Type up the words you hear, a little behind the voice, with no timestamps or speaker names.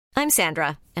I'm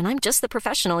Sandra, and I'm just the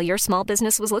professional your small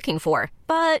business was looking for.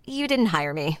 But you didn't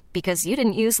hire me because you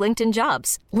didn't use LinkedIn Jobs.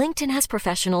 LinkedIn has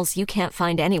professionals you can't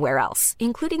find anywhere else,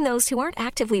 including those who aren't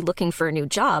actively looking for a new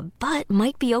job, but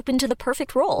might be open to the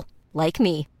perfect role, like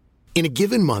me. In a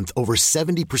given month, over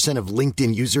 70% of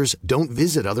LinkedIn users don't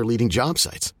visit other leading job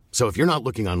sites. So if you're not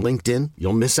looking on LinkedIn,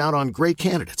 you'll miss out on great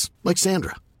candidates like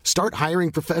Sandra. Start hiring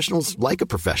professionals like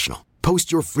a professional. Post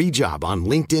your free job on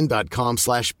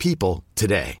linkedin.com/people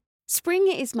today. Spring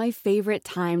is my favorite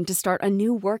time to start a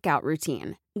new workout routine.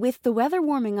 With the weather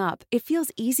warming up, it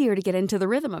feels easier to get into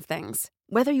the rhythm of things.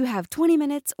 Whether you have 20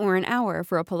 minutes or an hour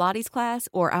for a Pilates class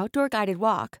or outdoor guided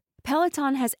walk,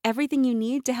 Peloton has everything you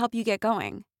need to help you get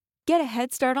going. Get a head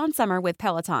start on summer with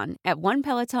Peloton at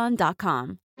onepeloton.com.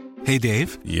 Hey, Dave.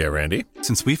 Yeah, Randy.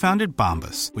 Since we founded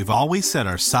Bombas, we've always said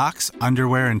our socks,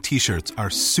 underwear, and T-shirts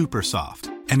are super soft.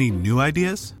 Any new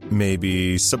ideas? Maybe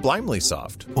sublimely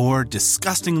soft. Or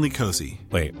disgustingly cozy.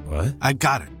 Wait, what? I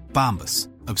got it. Bombas.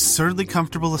 Absurdly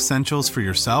comfortable essentials for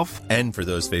yourself and for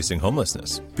those facing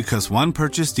homelessness. Because one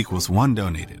purchased equals one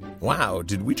donated. Wow,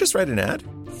 did we just write an ad?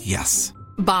 Yes.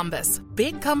 Bombas.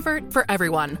 Big comfort for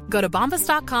everyone. Go to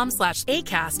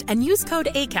bombas.com/ACAST and use code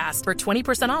ACAST for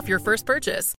 20% off your first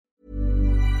purchase.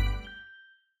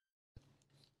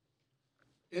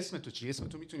 اسم تو چی؟ اسم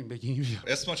تو میتونیم بگیم؟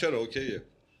 اسم چرا اوکیه؟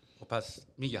 پس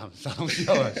میگم سلام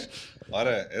سیاوش.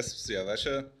 آره اسم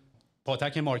سیاوشه.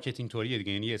 پاتک مارکتینگ طوریه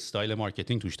دیگه، یعنی استایل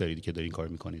مارکتینگ توش داری که داری این کار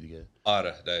میکنی دیگه.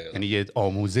 آره دقیقاً. یعنی یه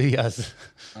آموزه‌ای از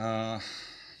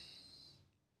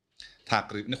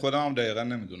تقریبا خودم هم دقیقاً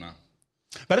نمیدونم.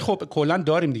 ولی خب کلا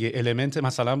داریم دیگه المنت.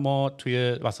 مثلا ما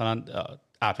توی مثلا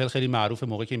اپل خیلی معروفه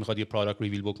موقعی که میخواد یه پروداکت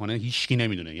ریویل بکنه هیچکی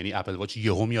نمیدونه، یعنی اپل واچ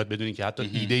یهو میاد بدونین که حتی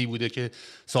ایده‌ای بوده که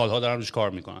سالها دارن روش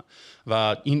کار میکنن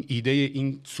و این ایده،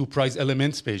 این سورپرایز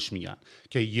المنت بهش میگن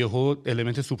که یهو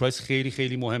المنت سورپرایز خیلی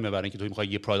خیلی مهمه برای اینکه تو میخوای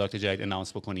یه پروداکت جدید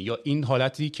اناونس بکنی، یا این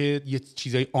حالتی که یه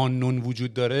چیزای آنون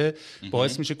وجود داره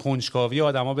باعث میشه کنجکاوی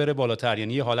آدما بره بالاتر،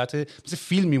 یعنی یه حالت مثل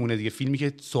فیلم میمونه دیگه، فیلمی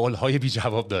که سوالهای بی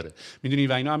جواب داره میدونی،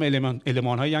 و اینا هم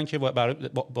المان‌هایی ان که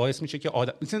باعث میشه که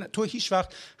آدم مثلا تو هیچ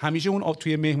وقت همیشه اون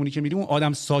توی مهمونی که میری اون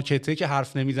آدم ساکته که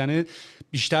حرف نمیزنه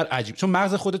بیشتر عجیب، چون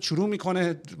مغز خودت شروع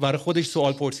میکنه برای خودش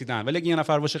سوال پرسیدن، ولی اگه یه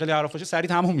نفر باشه خیلی حرف باشه سریع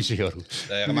تموم میشه یارو.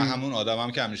 دقیقاً من همون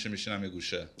آدمم که همیشه میشینم یه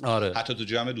گوشه. آره. حتی تو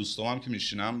جمع دوستامم که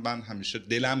میشینم من همیشه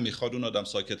دلم میخواد اون آدم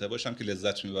ساکته باشم که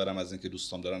لذت میبرم از اینکه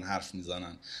دوستام دارن حرف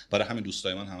میزنن. برای همین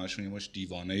دوستای من همشون یه مش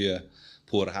دیوانه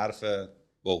پرحرف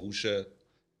باهوش،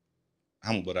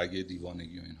 همون با رگ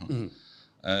دیوانگی و اینها.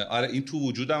 آره این تو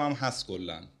وجودم هم هست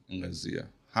کلا این قضیه.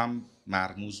 هم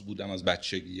مرموز بودم از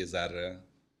بچگی یه ذره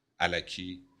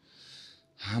الکی،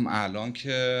 هم الان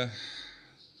که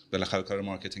بالاخره کار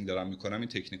مارکتینگ دارم میکنم این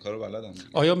تکنیکا رو بلدم دیگه.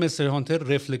 آیا مستر هانتر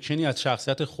رفلکشنی از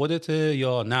شخصیت خودته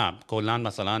یا نه کلا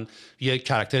مثلا یه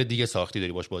کاراکتر دیگه ساختی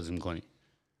داری باش بازی میکنی؟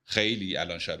 خیلی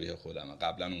الان شبیه خودمه،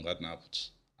 قبلا اونقدر نبود.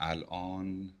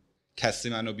 الان کسی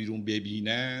منو بیرون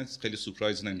ببینه خیلی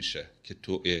سورپرایز نمیشه که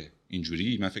تو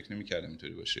اینجوری، من فکر نمی‌کردم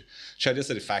اینطوری باشه. شاید یه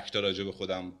سری فکت‌ها راجع به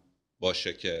خودم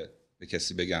باشه که به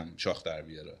کسی بگم شاخ در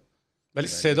بیاره، ولی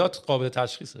صدات قابل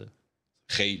تشخیصه.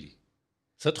 خیلی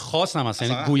صدات خاص هم هست،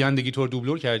 یعنی گویندگی طور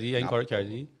دوبلور کردی یا این کارو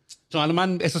کردی؟ چون الان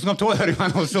من احساس می‌کنم تو داری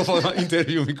من مصطفی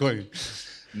اینترویو می‌کنی.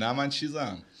 نه من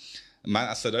چیزم، من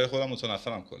از صدای خودم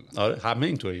متنفرم کلا. آره همه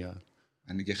اینطوریه.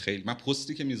 من دیگه خیلی من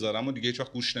پستی که میذارم و دیگه هیچ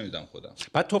وقت گوش نمیدم خودم.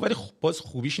 بعد تو ولی باز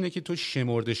خوبیش اینه که تو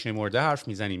شمرده حرف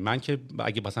میزنی. من که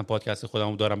اگه مثلا پادکست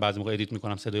خودمو دارم بعضی موقع ادیت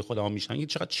میکنم صدای خودمو میشنم این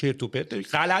چقدر چرت و پرت داری،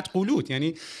 غلط غلوط.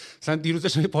 یعنی مثلا دیروز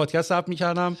داشتم پادکست ضبط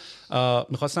میکردم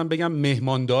میخواستم بگم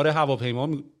مهماندار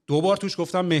هواپیما، دو بار توش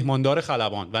گفتم مهماندار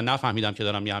خلبان و نفهمیدم که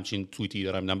دارم یه همچین توییتی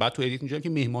دارم میدم. بعد تو ادیت میگم که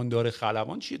مهماندار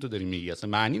خلبان چیه تو داری میگی، اصلا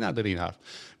معنی نداره این حرف،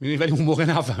 میدونی، ولی اون موقع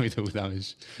نفهمیده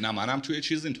بودمش. نه منم توی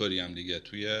چیز اینطوریم دیگه،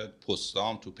 توی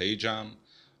پستام تو پیجم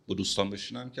با دوستان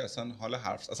بشینم که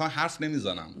اصلا حرف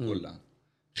نمیزنم کلا.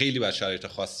 خیلی باید شرایط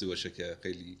خاصی باشه که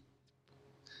خیلی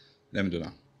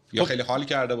نمیدونم یا خیلی حال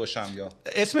کرده باشم. یا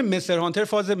اسم مستر هانتر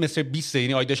فاز مستر 20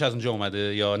 یعنی آیدش از اونجا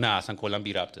اومده یا نه اصلا کلا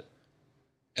بی ربطه؟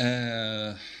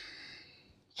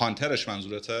 هانترش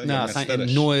منظورته؟ نه اصلا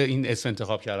نوع این اسم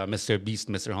انتخاب کردم مستر بیست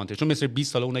مستر هانتر، چون مستر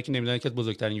بیست حالا اونایی که نمیدونن که از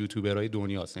بزرگترین یوتیوبرهای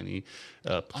دنیاست، یعنی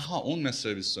اون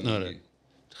مستر بیست آره.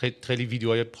 خیلی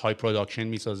ویدیوهای های پروداکشن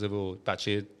میسازه و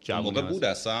بچه جوونی موقع بود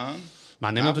اصلا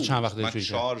من نمیدونم تو چند وقت من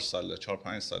 4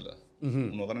 5 ساله اون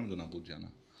موقع نمیدونم بود یا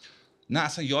نه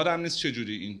اصلا یادم نیست چه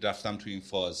جوری این رفتم تو این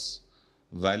فاز.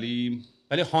 ولی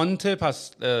هانت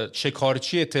پس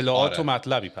شکارچی اطلاعات و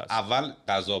مطلبی. پس اول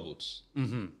غذا بود.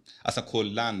 اصلا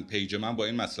کلا پیج من با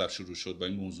این مطلب شروع شد، با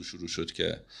این موضوع شروع شد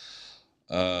که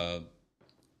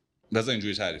بذار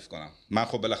اینجوری تعریف کنم. من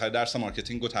خب بالاخره درس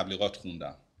مارکتینگ و تبلیغات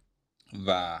خوندم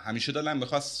و همیشه دلم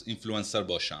می‌خواست اینفلوئنسر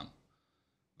باشم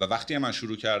و وقتی من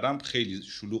شروع کردم خیلی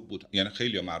شلوغ بود، یعنی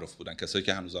خیلی معروف بودن، کسایی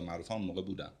که هنوز معروفن اون موقع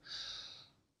بودن.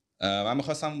 من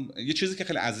می‌خواستم یه چیزی که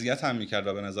خیلی اذیتم می‌کرد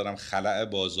و به نظرم خلأ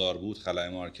بازار بود، خلأ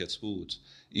مارکت بود،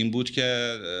 این بود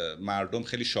که مردم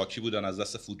خیلی شاکی بودن از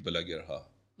دست فود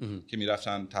بلاگرها که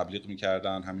میرفتن تبلیغ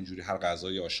میکردن، همینجوری هر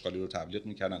غذای آشغالی رو تبلیغ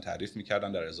میکردن، تعریف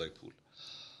میکردن در ازای پول.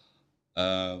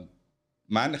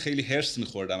 من خیلی هرس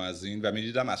میخوردم از این و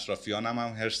میدیدم اطرافیانم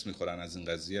هم هرس میخورن از این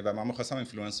قضیه و من میخواستم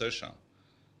اینفلوئنسر شم.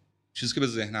 چیزی که به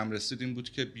ذهنم رسید این بود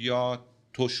که بیا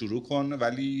تو شروع کن،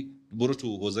 ولی برو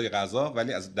تو حوزه غذا،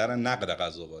 ولی از در نقد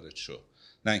غذا وارد شو،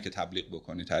 نه اینکه تبلیغ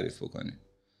بکنی، تعریف بکنی.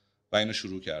 و اینو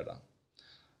شروع کردم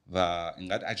و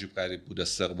اینقدر عجیب غریب بود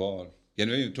استقبال.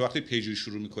 یعنی تو وقتی پیجی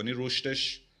شروع میکنی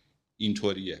رشدش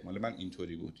اینطوریه، مال من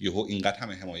اینطوری بود، یهو اینقدر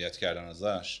همه حمایت کردن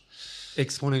ازش،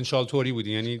 اکسپوننشال توری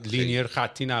بودی، یعنی لینیر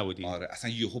خطی نبودی. آره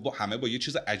اصلا یهو با همه با یه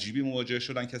چیز عجیبی مواجه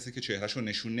شدن، کسی که چهرهشو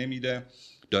نشون نمیده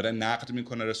داره نقد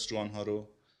میکنه رستوران ها رو،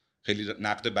 خیلی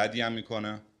نقد بدی هم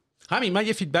میکنه. همین من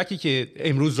یه فیدبکی که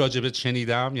امروز راجبت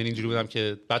شنیدم، یعنی اینجوری بودم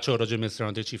که بچه‌ها راجع به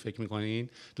مسترانته چی فکر می‌کنین،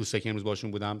 دوستایی که امروز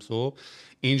باشون بودم صبح،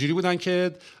 اینجوری بودن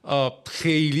که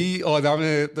خیلی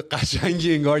آدم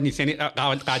قشنگی انگار نیست، یعنی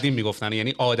قدیم میگفتن،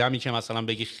 یعنی آدمی که مثلا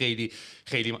بگی خیلی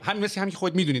خیلی همین مثل همین که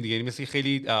خودت میدونی دیگه، یعنی مثل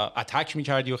خیلی اتک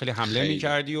می‌کردی و خیلی حمله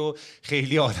می‌کردی و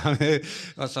خیلی آدم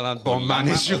مثلا با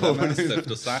منش و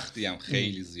سفت و سختی هم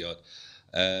خیلی زیاد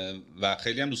و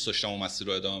خیلی هم دوست داشتم اون مسیر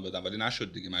رو ادامه بدم، ولی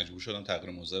نشد دیگه، مجبور شدم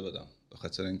تغییر موضع بدم به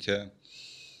خاطر اینکه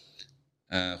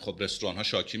خب رستوران ها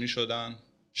شاکی می شدن،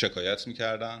 شکایت می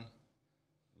کردن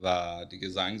و دیگه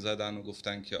زنگ زدن و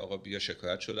گفتن که آقا بیا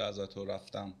شکایت شده ازت و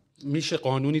رفتم. میشه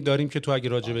قانونی داریم که تو اگه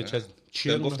راجع به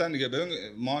چیه گفتن دیگه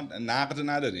ببین ما نقد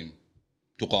نداریم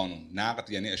تو قانون، نقد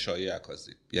یعنی اشاعه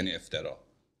اکاذیب، یعنی افترا،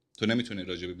 تو نمیتونی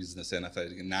راجع به بیزنس نفر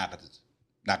دیگه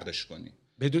نقدش کنی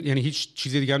بدون، یعنی هیچ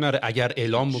چیزی دیگه نره، اگر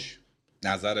اعلام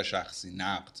نظر شخصی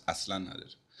نقد اصلا نداره.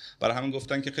 برای همین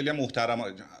گفتن که خیلی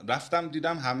محترم، رفتم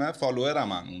دیدم همه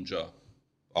فالوورمن اونجا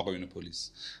آقایون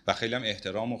پلیس و خیلی هم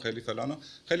احترام و خیلی فلان و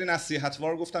خیلی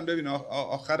نصیحتوار گفتن ببین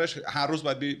آخرش هر روز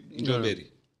باید اینجا بری،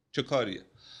 چه کاریه.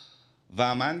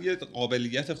 و من یه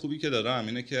قابلیت خوبی که دارم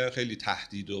اینه که خیلی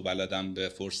تهدید و بلدم به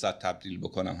فرصت تبدیل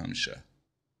بکنم، همیشه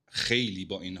خیلی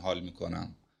با این حال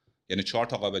میکنم، یعنی 4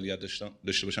 تا قابلیت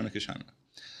داشته باشم یکیشم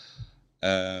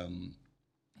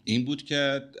این بود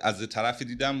که از طرفی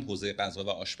دیدم حوزه غذا و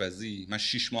آشپزی. من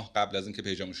 6 ماه قبل از اینکه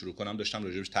پیجامو شروع کنم داشتم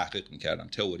راجعش تحقیق می‌کردم،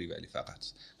 تئوری، ولی فقط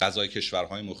غذای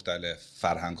کشورهای مختلف،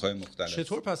 فرهنگ‌های مختلف.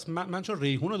 چطور پس من چون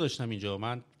ریحون رو داشتم اینجا،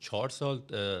 من 4 سال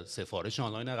سفارش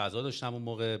آنلاین غذا داشتم اون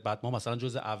موقع، بعد ما مثلا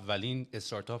جز اولین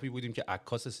استارتاپی بودیم که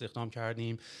عکاس استخدام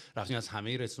کردیم، رفتیم از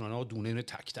همه رستوران‌ها دونه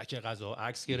تک تک غذا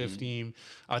عکس گرفتیم.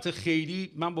 البته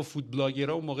خیلی من با فود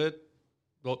بلاگرها اون موقع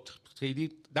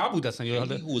خیلی نبود اصلا، یا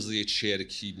خیلی حوزه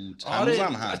چرکی بود. آره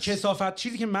هنوزم هست کثافت.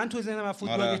 چیزی که من تو ذهنم از فود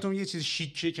بلاگرتون یه چیز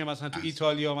شیکه که مثلا تو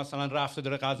ایتالیا مثلا رفته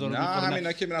داره غذا رو می‌کنه، نه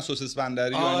همینا که میرن سوسیس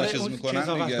بندری یا اینا چیز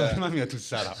میکنن دیگه، من میاد تو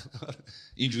سرم.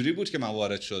 اینجوری بود که من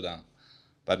وارد شدم،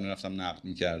 بعد میرفتم نقد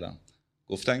میکردم،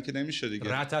 گفتن که نمیشه دیگه.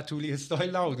 راتاتولی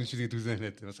استایل نبود چیزی تو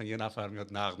ذهنت مثلا یه نفر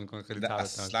میاد نقد میکنه خیلی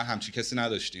اصلا همچی کسی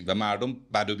نداشتیم و مردم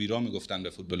بد و بیرا میگفتن به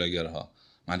فود بلاگرها.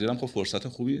 من دیدم خب فرصت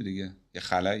خوبیه دیگه، یه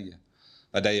خلاییه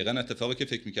و دقیقاً اتفاقی که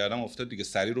فکر می‌کردم افتاد دیگه.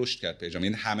 سری رشد کرد پیجام،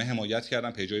 یعنی همه حمایت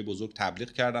کردن، پیجای بزرگ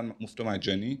تبلیغ کردن مفت و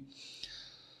مجانی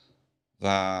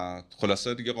و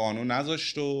خلاصه دیگه قانون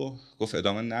نذاشت و گفت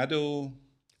ادامه نده. و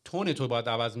تون تو باید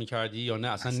عوض می‌کردی یا نه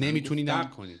اصلا نمیتونی نقد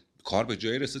کنی؟ کار به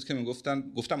جایی رسید که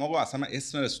گفتم آقا اصلا من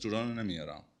اسم رستوران رو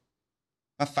نمیارم،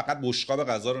 من فقط بشقاب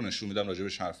غذا رو نشون میدم،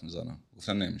 راجبش حرف میزنم.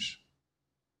 گفتن نمیشه.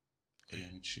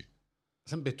 یعنی چی؟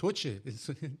 اصلا به تو چه؟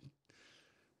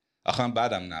 آخه من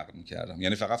بعدم نقد میکردم،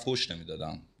 یعنی فقط فحش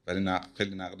نمیدادم ولی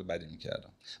خیلی نقد بدی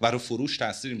میکردم و رو فروش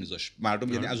تاثیر میذاشت.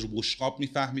 مردم یعنی از رو بشقاب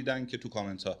میفهمیدن که تو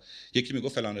کامنت ها یکی میگه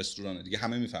فلان رستورانه، دیگه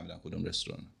همه میفهمیدن کدوم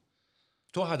رستورانه.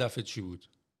 تو هدفت چی بود؟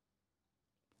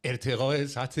 ارتقاء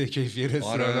سطح کیفی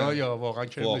رستوران یا واقعا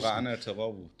کرمش؟ واقعا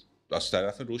ارتقا بود، از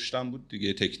طرف رشدم بود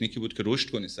دیگه، تکنیکی بود که رشد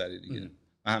کنی سری دیگه.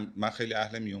 من خیلی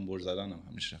اهل میون بر زدنم،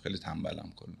 همیشه خیلی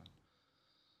تنبلم کلا.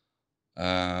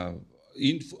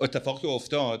 این اتفاقی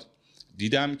افتاد،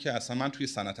 دیدم که اصلا من توی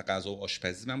صنعت غذا و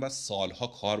آشپزی من باید سالها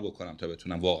کار بکنم تا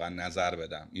بتونم واقعا نظر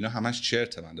بدم. اینا همش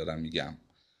چرته من دارم میگم.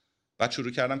 بعد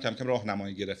شروع کردم کم کم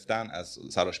راهنمایی گرفتن از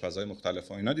سرآشپزهای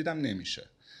مختلف و اینا، دیدم نمیشه.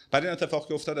 بعد این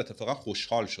اتفاقی افتاد، اتفاقا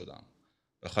خوشحال شدم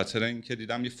به خاطر اینکه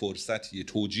دیدم یه فرصتی، یه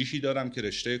توجیهی دارم که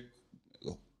رشته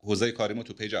حوزه کاریمو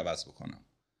تو پیج عوض بکنم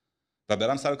و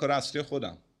برم سر کار اصلی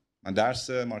خودم. من درس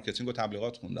مارکتینگ و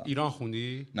تبلیغات خوندم. ایران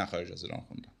خوندی؟ نه خارج از ایران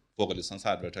خوندم. فوق لیسانس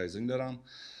ادورتایزینگ دارم.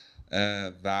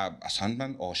 و اصلا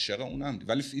من عاشق اونم،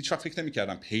 ولی هیچ وقت فکر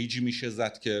نمی‌کردم پیجی میشه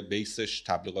زد که بیسش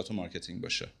تبلیغات و مارکتینگ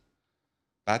باشه.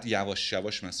 بعد یواش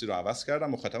یواش مسیر رو عوض کردم،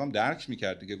 مخاطبم درک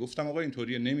می‌کرد دیگه. گفتم آقا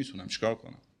اینطوریه، نمیتونم چیکار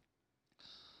کنم.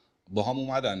 با هم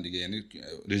اومدن دیگه، یعنی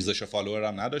ریزش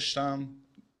فالوورم نداشتم.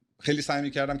 خیلی سعی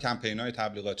می‌کردم کمپین‌های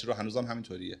تبلیغاتی رو، هنوزم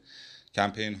همینطوریه،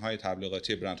 کمپین‌های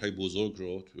تبلیغاتی برندهای بزرگ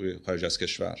رو توی خارج از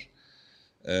کشور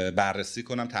بررسی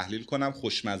کنم، تحلیل کنم،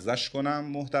 خوشمزه‌اش کنم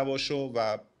محتواشو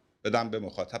و بدم به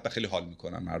مخاطب. خیلی حال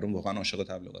میکنم، مردم واقعا عاشق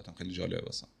تبلیغاتم، خیلی جالبه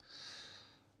واسم،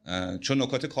 چون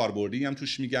نکات کاربردی هم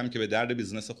توش میگم که به درد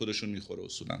بیزنس خودشون میخوره.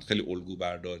 اصولا خیلی الگو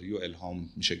برداری و الهام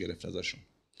میشه گرفت ازشون.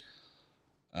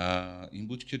 این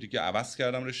بود که دیگه عوض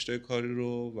کردم رشته کاری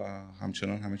رو و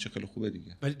همچنان همه چی خیلی خوبه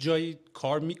دیگه. ولی جایی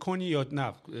کار میکنی یا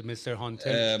نه مستر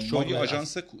هانتر؟ ما یه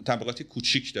آژانس تبلیغاتی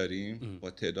کوچیک داریم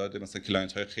با تعداد مثلا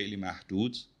کلاینت های خیلی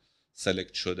محدود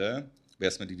سلکت شده به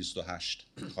اسم 208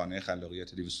 خانه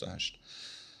خلاقیت 208.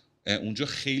 اونجا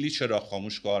خیلی چراغ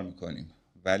خاموش کار میکنیم،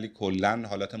 ولی کلا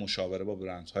حالت مشاوره با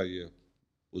برندهای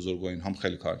بزرگ و این هم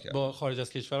خیلی کار کردیم. با خارج از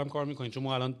کشورم کار میکنیم، چون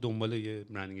ما الان دنبال یه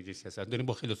برندینگ ایجنسی هستیم، داریم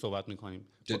با خیلی صحبت میکنیم.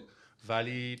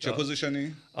 ولی چه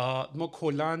پوزیشنی؟ ما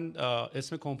کلا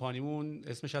اسم کمپانیمون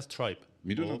اسمش از ترایب.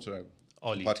 میدونم ترایب.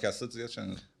 عالی. پادکست زیاد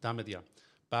شنیدم. دمت گرم.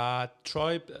 بعد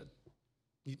ترایب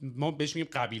ما بهش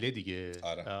میگیم قبیله دیگه.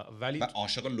 آره. ولی من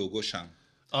عاشق لوگوشم.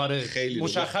 آره خیلی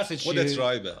مشخصه چیه. خود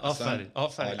ترایبه.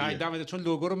 آفرین. دمت، چون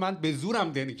لوگو رو من به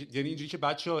زورم یعنی اینجوری که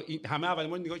بچه‌ها همه اول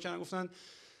ما نگاه کردن گفتن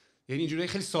یعنی اینجوری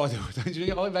خیلی ساده بود،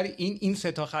 اینجوری آقا ولی این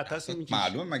سه تا خط هست میگه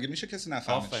معلومه، مگه میشه کسی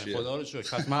نفهمه چیه؟ خدا رو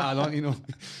شکر. پس من الان اینو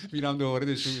میرم دوباره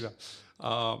نشون میدم.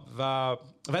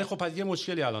 ولی خب پس یه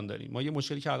مشکلی الان داریم. ما یه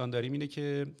مشکلی که الان داریم اینه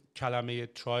که کلمه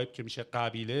ترایب که میشه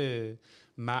قبیله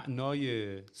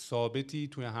معنای ثابتی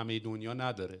توی همه دنیا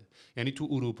نداره. یعنی تو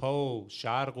اروپا و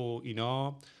شرق و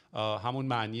اینا همون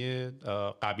معنی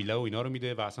قبیله و اینا رو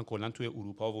میده و اصلا کلا توی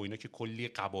اروپا و اینا که کلی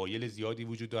قبایل زیادی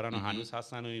وجود دارن و هنوز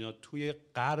هستن و اینا. توی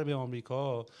غرب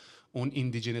آمریکا اون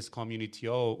ایندیجنس کامیونیتی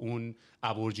ها و اون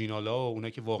ابورجینال ها و اونا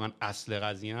که واقعا اصل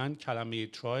قضیه ان، کلمه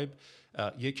ترایب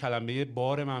یه کلمه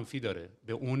بار منفی داره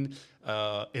به اون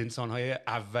انسان‌های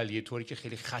اولیه، طوری که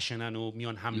خیلی خشنن و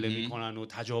میان حمله میکنن و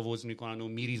تجاوز میکنن و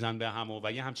میریزن به هم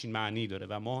و یه همچین معنی داره.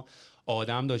 و ما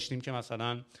آدم داشتیم که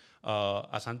مثلا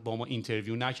اصلا با ما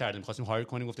اینترویو نکردیم، خواستیم هایر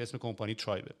کنیم، گفته اسم کمپانی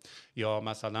ترایبه. یا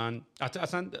مثلا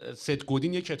اصلا ست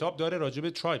گودین یه کتاب داره راجع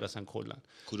به ترایب اصلا کلا.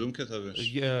 کدوم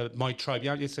کتابش؟ مای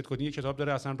ترایب. یه ست گودین یه کتاب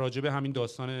داره اصلا راجع به همین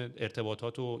داستان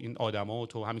ارتباطات و این آدما و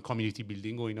تو همین کامیونیتی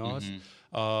بیلدینگ و ایناست.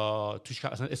 توش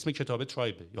اصلا اسم کتاب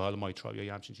ترایبه یا حالا مای ترایب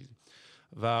یا همچین چیزی.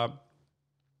 و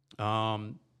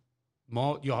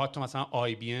ما یا حتی مثلا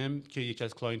آی بی ام که یکی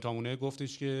از کلاینتامونه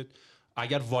گفتش که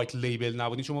اگر وایت لیبل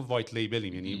نبودیم، چون ما وایت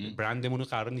لیبلیم، یعنی برندمون رو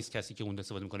قرار نیست کسی که اون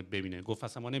استفاده میکنه ببینه. گفت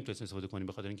اصلا ما نمیتونیم استفاده کنیم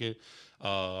به خاطر اینکه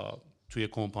توی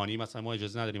کمپانی مثلا ما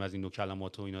اجازه نداریم از این دو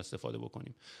کلمات و اینا استفاده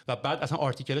بکنیم. و بعد اصلا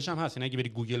آرتیکلش هم هست، یعنی اگه بری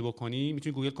گوگل بکنی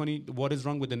میتونی گوگل کنی what is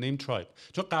wrong with the name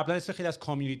tribe، چون قبلا اسم خیلی از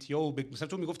کامیونیتی ها و مثلا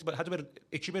تو میگفتی حتی به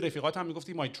اکیپ رفیقات هم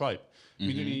میگفتی my tribe،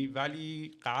 میدونی.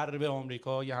 ولی غرب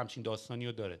آمریکا یه همچین داستانی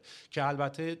رو داره که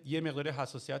البته یه مقدار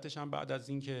حساسیتش هم بعد از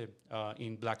اینکه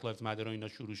این بلک لایوز ماتر و اینا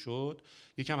شروع شد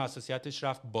یکم حساسیتش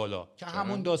رفت بالا، که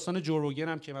همون داستان جو روگن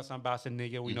هم که مثلا بحث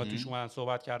نگه و اینا توش اومدن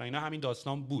صحبت کردن، اینا همین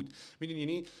داستان بود، میدونی.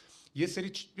 یعنی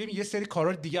یه سری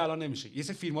کارا دیگه الان نمیشه، یه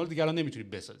سری فیلم‌ها رو دیگه الان نمیتونی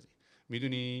بسازی،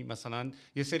 میدونی. مثلا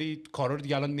یه سری کارا رو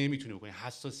دیگه الان نمیتونی بکنی.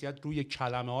 حساسیت روی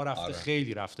کلمه ها رفته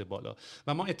خیلی رفته بالا.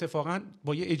 و ما اتفاقا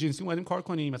با یه ایجنسی اومدیم کار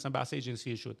کنیم، مثلا بحث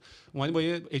ایجنسی شد، اومدیم با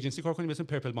یه ایجنسی کار کنیم به اسم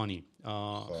پرپل مانی.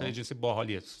 خیلی ایجنسی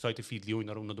باحالیه، سایت فیدلی و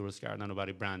اینا رو اونا درست کردن و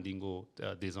برای برندینگ و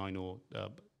دیزاین و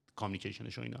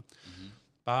کامیونیکیشنش و اینا.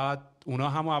 بعد اونا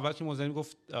هم اول که مزنی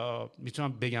گفت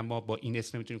میتونم بگم ما با این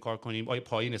اسم میتونیم کار کنیم، آیا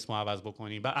پایین اسمو عوض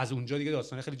بکنیم. بعد از اونجا دیگه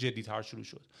داستان خیلی جدی‌تر شروع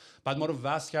شد. بعد ما رو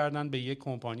وصل کردن به یک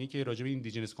کمپانی که راجع به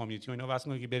ایندیجنس کامیونیتی و اینا وصل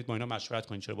می‌کنه که برید با اینا مشورت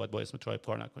کنید چرا باید با اسم ترایب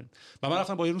کار نکنیم. و من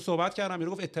رفتم با یارو صحبت کردم،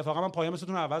 یارو گفت اتفاقا من پایین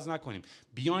اسمتون رو عوض نکنیم،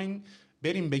 بیاین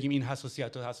بریم بگیم این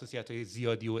حساسیت‌های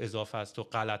زیادی و اضافه است و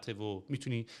غلطه و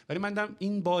میتونی. ولی من دیدم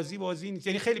این بازی نیست،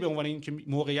 یعنی خیلی به عنوان این که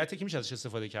موقعیتی که میشه ازش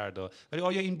استفاده کرد، ولی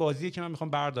آیا این بازیه که من میخوام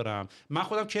بردارم؟ من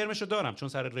خودم کرمشو دارم چون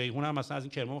سر ریحونم مثلا از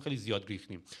این کرمام خیلی زیاد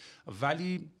ریختیم،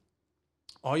 ولی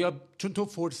آیا چون تو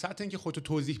فرصت اینکه خودتو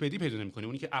توضیح بدی پیدا نمی‌کنی،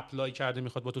 اونی که اپلای کرده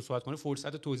میخواد با تو صحبت کنه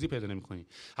فرصت توضیح پیدا نمی‌کنی.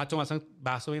 حتی مثلا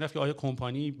بحثا این رفت که آیا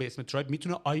کمپانی به اسم ترایب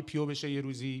میتونه آی پی او بشه یه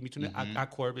روزی، میتونه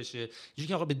اکوار بشه، چیزی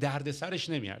که آقا به دردسرش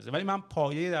نمیارزه. ولی من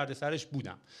پایه دردسرش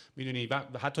بودم، میدونی. و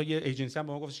حتی یه ایجنسی هم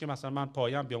به ما گفتش که مثلا من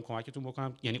پایه‌ام بیام کمکتون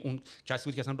بکنم، یعنی اون کسی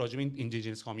بود که اصلا راجع به این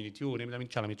ایندیجنس کامیونیتی و نمیدونم این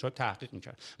کلمه ترایب تحقیق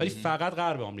می‌کرد. ولی فقط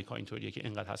غرب آمریکا اینطوریه که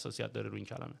اینقدر حساسیت داره روی این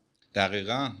کلمه.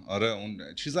 دقیقاً. آره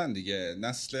اون چیزن دیگه،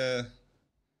 نسل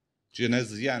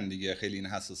جنزی ان دیگه، خیلی این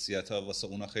حساسیت ها واسه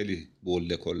اونا خیلی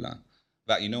بولده کلا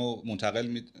و اینو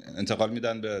انتقال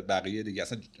میدن به بقیه دیگه.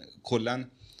 اصلا کلا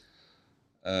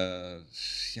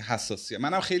حساسیت،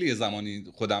 منم خیلی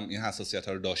زمانی خودم این حساسیت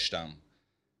ها رو داشتم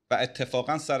و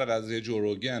اتفاقا سر قضیه جو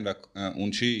روگن و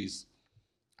اون چیز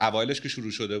اوایلش که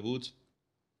شروع شده بود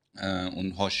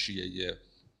اون حاشیه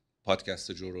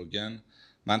پادکست جو روگن،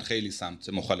 من خیلی سمت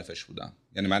مخالفش بودم.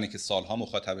 یعنی منی که سالها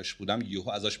مخاطبش بودم یهو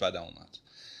ازش بدم اومد.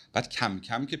 بعد کم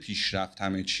کم که پیشرفت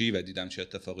همه چی و دیدم چه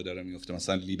اتفاقی داره میفته،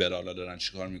 مثلا لیبرالا دارن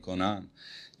چیکار میکنن،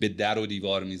 به در و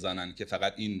دیوار میزنن که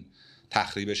فقط این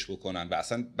تخریبش بکنن و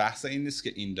اصلا بحث این نیست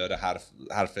که این داره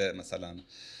حرف مثلا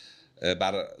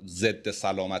بر ضد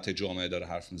سلامت جامعه داره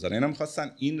حرف میزنه. اینا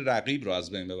میخواستن این رقیب رو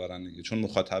از بین ببرن دیگه، چون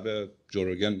مخاطب جو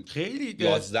روگن خیلی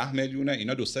 11 میلیونه،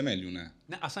 اینا 2-3 میلیونه.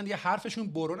 نه اصلا دیگه حرفشون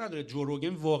برو نداره. جو روگن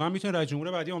واقعا میتونه رئیس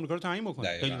جمهور بعدی آمریکا رو تعیین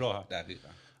بکنه خیلی راحت. دقیقاً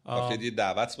کافیه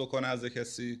دعوت بکنه از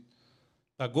کسی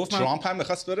و گفت ترامپ هم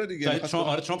میخواست بره دیگه.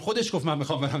 ترامپ خودش گفت من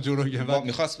میخوام برم جو روگن،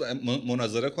 میخواست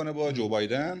مناظره کنه با جو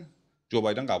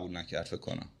بایدن قبول نکرد فکر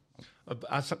کنم.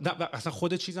 اصلا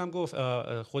خود چیزم گفت،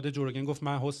 خود جو روگن گفت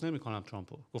من هست نمیکنم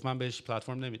ترامپو، گفت من بهش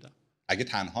پلتفرم نمیدم اگه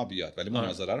تنها بیاد، ولی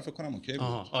مناظره رو فکر کنم اوکی بود.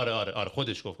 آره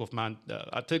خودش گفت من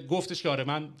حتی گفتش که آره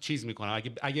من چیز میکنم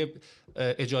اگه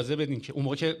اجازه بدین که اون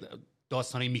موقع که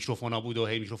داستان میکروفونا بود و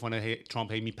هی میکروفون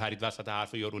ترامپ هی میپرید وسط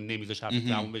حرف یارو نمیذاش حرف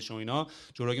تموم بشه و اینا،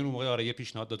 جو روگن اون موقع آره یه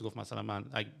پیشنهاد داد، گفت مثلا من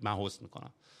هست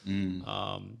میکنم.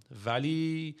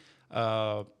 ولی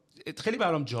خیلی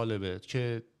برام جالبه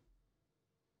که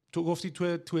تو گفتی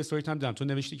تو استوری تایم دیدم تو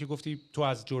نوشتی که گفتی تو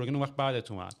از جو روگن اون وقت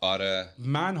بعدت اومد. آره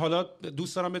من حالا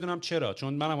دوست دارم بدونم چرا،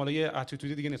 چون منم حالا یه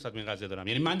اتیتود دیگه نسبت به این قضیه دارم.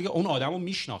 یعنی من دیگه اون آدمو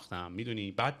میشناختم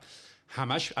میدونی، بعد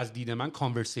همش از دید من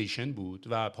کانورسیشن بود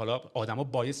و حالا آدما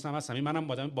بایس هم هستن،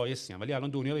 منم آدم بایسی ام، ولی الان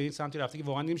دنیا به این سمتی رفته که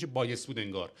واقعا نمیشه بایس بود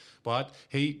انگار.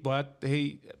 باید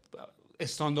هی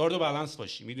استاندارد و بالانس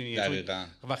باشی میدونی.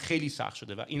 و خیلی سخت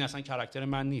شده و این اصلا کاراکتر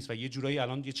من نیست و یه جورایی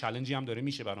الان یه چالنجی هم داره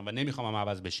میشه برام و نمیخوام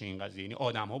عوض بشه این قضیه. یعنی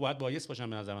آدم‌ها باید بایس باشن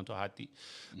به نظر من تا حدی.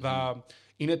 و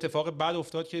این اتفاق بعد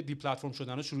افتاد که دی پلتفرم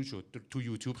شدن شروع شد. تو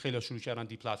یوتیوب خیلی شروع کردن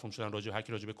دی پلتفرم شدن،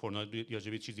 راجع به کرونا یا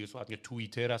راجع به چیزی صحبت می‌کردن.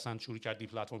 توییتر اصلا شروع کرد دی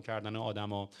پلتفرم کردن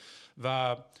آدما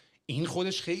و این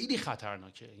خودش خیلی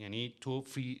خطرناکه. یعنی تو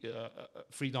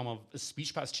فریدم اف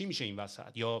اسپیچ پس چی میشه این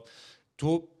وسط؟ یا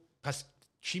تو پس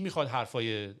کی میخواد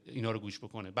حرفای اینا رو گوش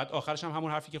بکنه؟ بعد آخرش هم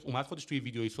همون حرفی که اومد خودش توی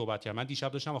ویدیویی صحبت کرد. من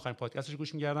دیشب داشتم آخرین پادکستش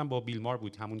گوش می‌کردم با بیل مار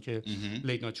بود، همون که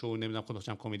لیت نایت شو نمیدونم خودش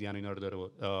هم کمدین اینا رو داره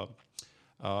بود.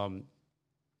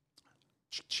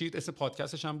 چی اسم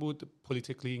پادکستش هم بود؟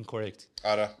 Politically Incorrect.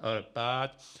 آره.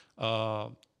 بعد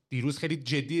دیروز خیلی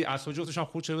جدی اصلا جفتش هم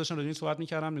خورد شده داشتن راجع به این صحبت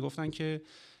می‌کردم، میگفتن که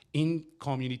این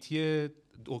کامیونیتی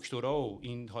دکترا و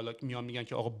این حالا میان میگن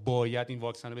که آقا باید این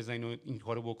واکسن رو بزنین و این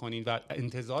کارو بکنین و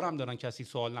انتظار هم دارن کسی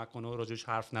سوال نکنه و راجعش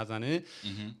حرف نزنه.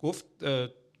 گفت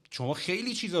شما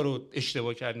خیلی چیزا رو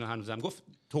اشتباه کردین و هنوزم گفت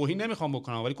توهین نمیخوام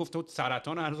بکنم ولی گفت تو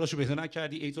سرطان هنوز راشو پیدا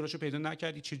نکردی، ایدز راشو پیدا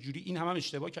نکردی، چه جوری این هم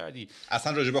اشتباه کردی.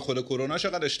 اصلا راجع به خود کرونا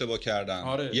چقدر اشتباه کردن.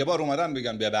 آره. یه بار اومدن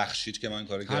بگن ببخشید که ما این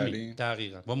کارو کردیم.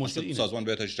 دقیقاً. با مشکل اینه. سازمان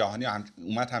بهداشت جهانی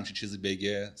اومد همچین چیزی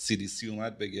بگه، CDC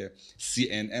اومد بگه،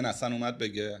 CNN اصلا اومد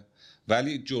بگه،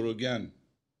 ولی جو روگن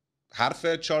حرف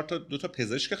 2 تا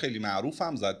پزشک خیلی معروف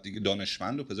هم زد دیگه،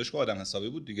 دانشمند و پزشک و آدم حسابی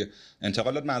بود دیگه،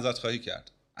 انتقالات معذرت خواهی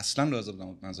کرد. اصلا لازم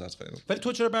نبود معذرت خواهی. ولی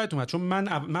تو چرا بعد اومد؟ چون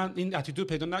من این اتیتود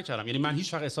پیدا نکردم. یعنی من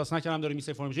هیچ وقت احساس نکردم داره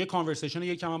میسه فرم. یه کانورسیشن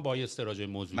یکم هم بایست راجع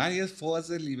به موضوع. من یه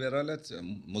فاز لیبرالت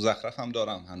مزخرف هم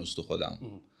دارم هنوز تو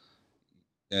خودم.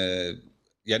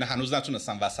 یعنی هنوز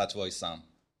نتونستم وسط وایسم.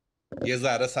 یه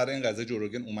ذره سر این قضیه جو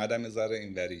روگن اومدم، یه ذره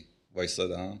اینوری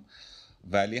وایسادم،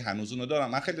 ولی هنوز اونو دارم.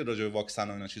 من خیلی راجع به واکسن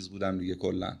و اینا چیز بودم دیگه،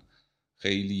 کلا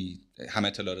خیلی همه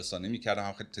اطلاع رسانی می‌کردم،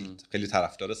 هم خیلی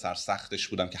طرفدار سرسختش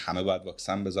بودم که همه باید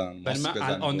واکسن بزنن، ماسک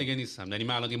بزنن. الان دیگه نیستم. یعنی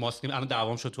من الان دیگه ماسک الان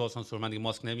دعوام شد تو آسانسور، من دیگه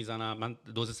ماسک نمیزنم، من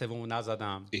دوز سومو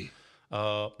نزدم.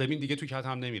 ببین دیگه تو کت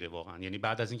هم نمیره واقعا. یعنی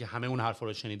بعد از اینکه همه اون حرفا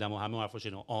رو شنیدم و همه اون حرفا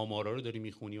شنیدم، آمارا رو داری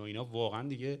میخونی و اینا، واقعا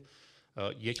دیگه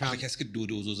یکم کسی که 2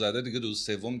 دوزو زده دیگه دوز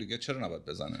سوم دیگه چرا نباید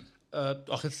بزنه؟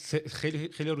 آخه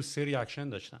خیلی رو سه ریاکشن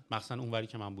داشتن، مثلا اونوری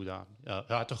که من بودم،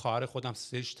 حتی خواهر خودم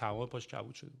سهش تمام پاش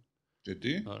کبود شده.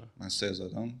 جدی؟ آره. من 3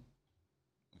 زدم.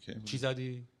 اوکی. چی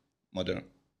زدی؟ مدرن.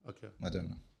 اوکی.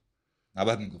 مدرن.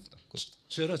 نباید میگفتم.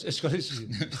 چرا اشکالش چیه؟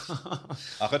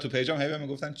 آخه تو پیجم هی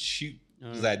میگفتن چی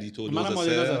زدی تو؟ منم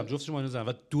مدرن زدم، جفتش مدرن زدم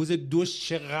و دوز 2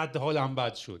 چقدر حالم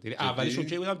بد شد. یعنی اولیش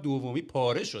اوکی بودم، دومی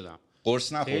پاره شدم.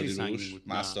 قرص نخوردی روش؟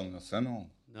 مستامینوفن و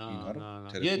اینا رو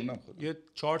ترکوندم خودم. یه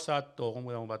 4 ساعت داغون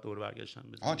بودم و بعد دور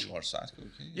برگشتم. 4 ساعت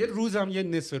اوکی. یه روزم یه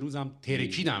نصف روزم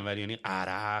ترکیدم، ولی یعنی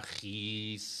عرق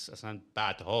خیس اصلا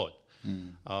بد حال،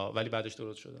 ولی بعدش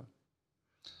درست شدم.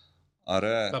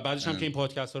 آره و بعدش هم که این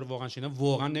پادکست ها رو واقعا شنیدم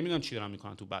واقعا نمیدونم چی دارن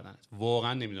میکنن تو بدنت،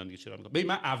 واقعا نمیدونم دیگه چی دارن میکنن. ببین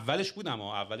من اولش بودم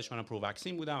اولش منم پرو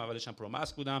واکسین بودم، اولش هم پرو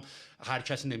ماسک بودم، هر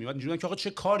کسی نمیاد اینجوریه که آقا چه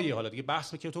کاریه حالا دیگه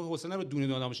بحث میکنه تو حسین رو دونه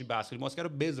دونه باشین بحث کنیم، ماسک رو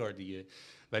بذار دیگه.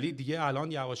 ولی دیگه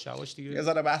الان یواش یواش دیگه یه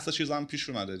ذره بحث چیزام پیش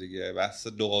اومده دیگه، بحث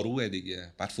داروه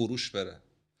دیگه، بعد فروش بره.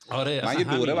 آره من یه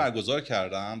دوره برگزار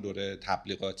کردم، دوره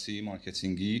تبلیغاتی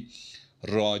مارکتینگی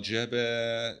راجع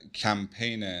به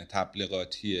کمپین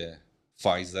تبلیغاتی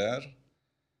فایزر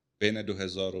بین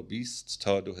 2020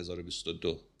 تا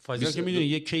 2022. فایزر که میدونی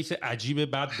یه کیس عجیب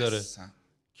بد داره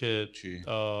که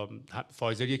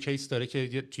فایزر یه کیس داره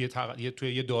که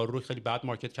توی یه دارو رو خیلی بد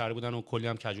مارکت کرده بودن و کلی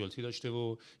هم کژوالتی داشته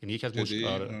و یعنی یکی از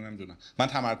مشکلات. نمیدونم، من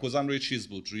تمرکزم روی چیز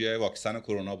بود، روی واکسن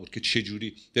کرونا بود که چه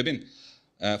جوری. ببین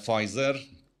فایزر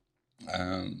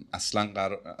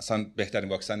اصلا بهترین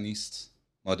واکسن نیست،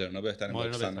 مادرنا بهترین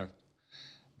واکسن.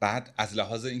 بعد از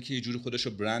لحاظ اینکه یه جوری خودش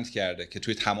رو برند کرده که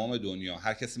توی تمام دنیا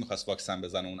هر کسی می‌خواست واکسن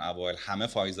بزنه اون اوایل همه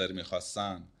فایزر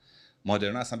می‌خواستن،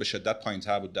 مادرنا اصلا به شدت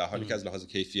پایین‌تر بود، در حالی که از لحاظ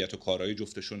کیفیت و کارایی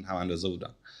جفتشون هم اندازه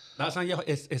بودن. اصلا یه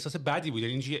احساس بدی بود،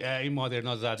 یعنی اینجوری این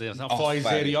مادرنا زده، مثلا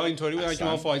فایزریا اینطوری بودن که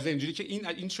ما فایزر اینجوری که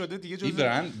این شده دیگه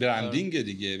جزء برندینگ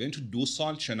دیگه. ببین تو 2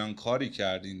 سال چنان کاری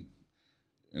کردین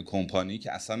کمپانی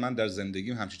که اصلا من در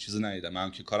زندگیم همچین چیزی ندیدم.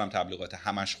 من که کارم تبلیغات،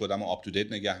 همش خودم رو آپ تو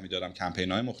دیت نگه می‌دارم،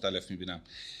 کمپین‌های مختلف می‌بینم،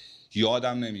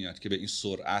 یادم نمیاد که به این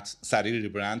سرعت سریع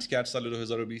ریبرند کرد. سال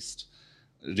 2020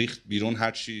 ریخت بیرون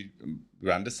هرچی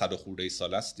برند 100 خورده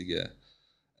سال است دیگه،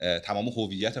 تمام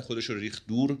هویت خودش رو ریخت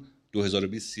دور.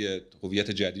 2020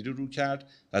 هویت جدیدی رو کرد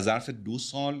و ظرف 2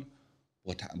 سال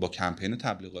با کمپین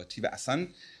تبلیغاتی و اصلا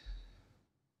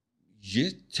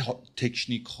یه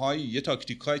تکنیک‌های، یه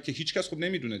تاکتیک‌هایی که هیچ کس خوب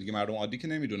نمیدونه دیگه، مردم عادی که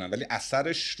نمیدونن، ولی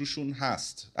اثرش روشون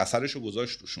هست، اثرش رو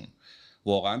گذاشت روشون،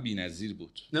 واقعا بی‌نظیر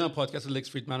بود. نه پادکست لکس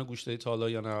فریدمن رو گوش دادی تا حالا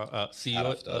یا نه؟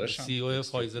 سی او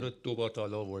فایزر رو 2 بار تا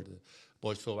حالا آورده،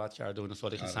 باهاش صحبت کرده و اینا،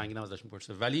 سوالی خیلی سنگین ازش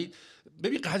می‌پرسه. ولی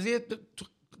ببین قضیه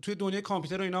توی دنیای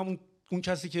کامپیوتر و اینا اون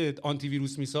کسی که آنتی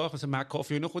ویروس میساخت مثلا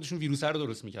مکافی اینا خودشون ویروس رو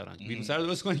درست می‌کردن، ویروس رو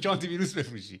درست کنی که آنتی ویروس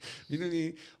بفروشی،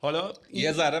 میدونی؟ حالا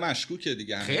یه ذره مشکوکه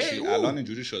دیگه همیشه، الان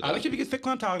اینجوری شده. الان که دیگه فکر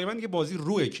کنم تقریبا دیگه بازی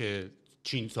روه که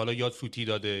چین سالا یاد سوتی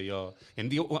داده یا یعنی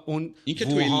دیگه اون این که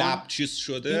توی لب چیز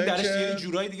شده این درش یه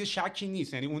جورایی دیگه شکی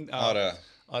نیست، یعنی اون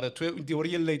آره توی اون دیواره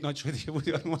یه لیت نایت شده بود،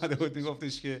 یاد اومده بود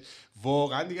میگفتش که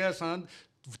واقعا دیگه اصلا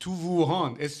تو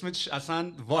ووهان اسمش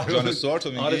اصلا جان استوارت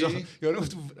رو میگی؟ یعنی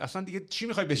اصلا دیگه چی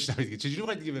میخوای بشنوی دیگه؟ چجوری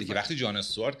میخوای دیگه بفهمی؟ وقتی جان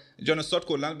استوارت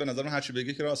کلا به نظر من هر چی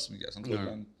بگه که راست میگه، اصلا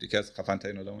کلا یکی از خفن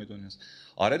ترین آدمای دنیاست.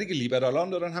 آره دیگه لیبرالان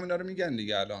دارن همینا رو میگن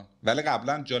دیگه الان، ولی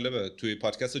قبلا جالبه توی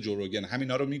پادکست جو روگن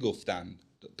همینا رو میگفتن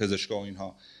پزشکا و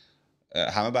اینها،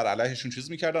 همه بر علیهشون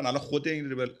چیز میکردن، الان خود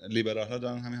این لیبرال‌ها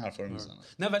دارن همین حرفا رو میزنن.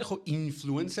 نه ولی خب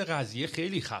اینفلوئنس قضیه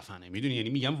خیلی خفنه، میدونی؟ یعنی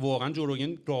میگم واقعا جو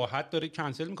روگن راحت داره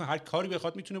کنسل میکنه، هر کاری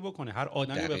بخواد میتونه بکنه، هر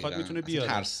آدمی بخواد میتونه بیاره.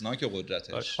 ترسناک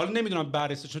قدرتش. حالا نمیدونم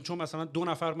بررسی چون مثلا 2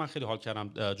 نفر من خیلی حال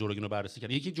کردم جو روگن رو بررسی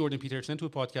کردن. یکی جردن پیترسن تو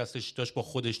پادکستش داشت با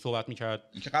خودش صحبت میکرد،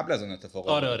 این که قبل از این اتفاق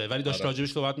آره ولی داشت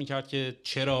راجبش صحبت میکرد که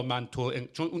چرا من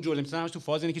چون اون جردن پیترسن همش تو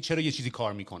فاز اینه که چرا یه چیزی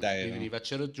کار میکنه، میدونی؟ و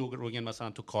چرا جو روگن مثلا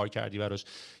تو کار کردی براش.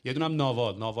 یه دونم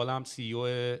ناوال سی او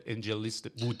انجلیست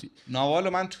بود. ناوالو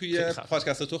من توی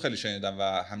پادکست تو خیلی شنیدم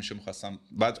و همیشه می‌خواستم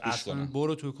بعد گوش کنم.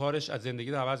 برو تو کارش از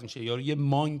زندگی عوض میشه. یارو یه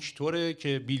مانکتوره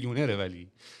که بیلیونره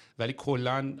ولی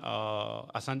کلا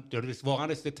اصلا واقعا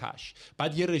رسیده تاش.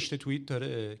 بعد یه رشته توییت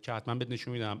داره که حتما بهت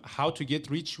نشون میدم، how to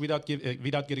get rich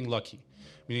without getting lucky.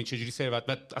 میدونی چجوری ثروت،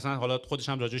 بعد اصلا حالا خودش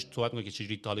هم راجعش صحبت می‌کنه که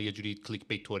چجوری حالا یه جوری کلیک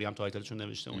بیت توری هم تایتلشون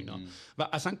نوشته و اینا، و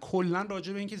اصلا کلا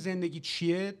راجع به اینکه زندگی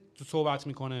چیه صحبت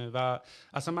میکنه. و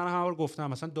اصلا من هم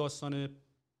گفتم مثلا داستان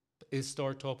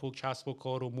استارتاپ و کسب و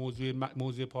کار و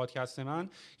موضوع پادکست من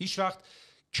هیچ وقت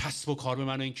کسب و کار به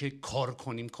معنی اینکه کار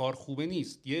کنیم کار خوبه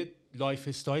نیست، یه لایف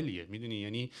استایلیه، میدونی؟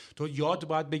 یعنی تو یاد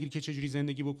باید بگیری که چجوری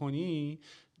زندگی بکنی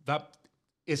و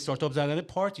استارتاپ زدن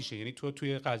پارتیشه. یعنی تو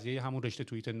توی قضیه همون رشته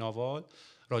توییت ناوال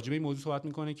راجع به این موضوع صحبت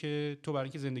میکنه که تو برای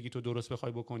اینکه زندگی تو درست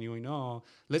بخوای بکنی و اینا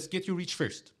let's get you rich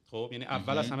first. خب یعنی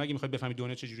اول از همه اگه میخوای بفهمی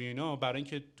دنیا چجوریه اینا، برای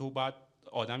اینکه تو باید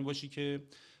آدمی باشی که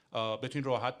بتونی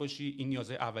راحت باشی، این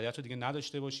نیازهای اولیت رو دیگه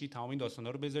نداشته باشی، تمام این داستانا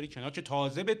رو بذاری کنار که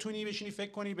تازه بتونی بشینی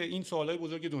فکر کنی به این سوالای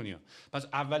بزرگ دنیا. پس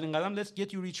اولین قدم let's get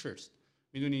you rich first،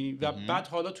 میدونی؟ و بعد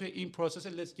حالا تو این پروسس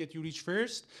let's get you rich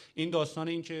first این داستان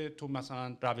این که تو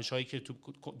مثلا روش‌هایی که تو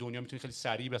دنیا میتونی خیلی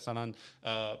سریع مثلا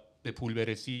به پول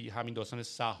برسی، همین داستان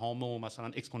سهام و مثلا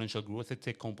اکسپوننشال گروث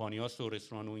تک کمپانیاست و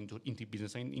رستوران و این تیپ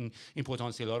بیزنس ها این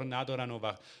پتانسیل ها رو ندارن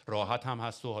و راحت هم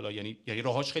هست و حالا یعنی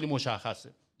راهاش خیلی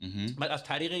مشخصه. بعد از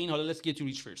طریق این حالا let's get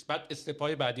you rich first، بعد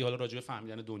استپای بعدی حالا راجع به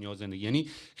فهمیدن دنیا و زندگی، یعنی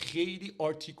خیلی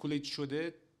آرتیکولیت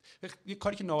شده یه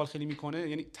کاری که ناول خیلی میکنه،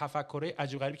 یعنی تفکرای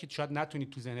عجیب غریبی که شاید نتونی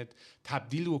تو ذهنت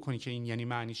تبدیل بکنی که این یعنی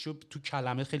معنیشو تو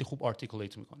کلمه خیلی خوب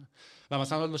آرتیکولیت میکنه. و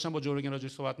مثلا داشتم با جو روگن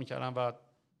راجعش صحبت میکردم و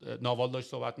ناوال داشت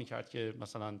صحبت میکرد که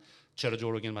مثلا چرا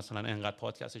جو روگن مثلا انقدر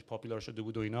پادکستش پاپولار شده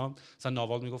بود و اینا. مثلا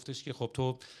ناوال میگفتش که خب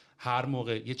تو هر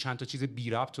موقع یه چند تا چیز بی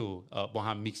ربط رو با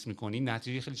هم میکس میکنی،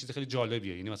 نتیجه خیلی چیز خیلی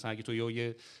جالبیه. یعنی مثلا اگه تو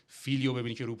یه فیلیو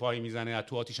ببینی که رو پای میزنه از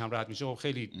تو آتیش هم رد میشه، خب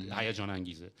خیلی هیجان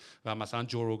انگیزه. و مثلا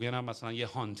جو روگن هم مثلا یه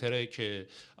هانتره که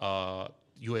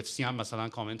UFC هم مثلا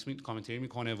کامنتری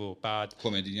میکنه و بعد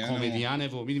کمدینه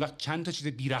و میدونی وقت چند تا چیز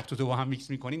بی ربط رو با هم میکس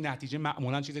میکنی، نتیجه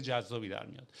معمولا چیز جذابی در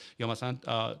میاد. یا مثلا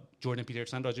جوردن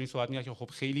پیترسون راجع به این صحبت میکنه که خب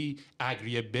خیلی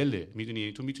اگریبله، میدونی،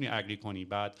 یعنی تو میتونی اگری کنی،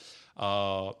 بعد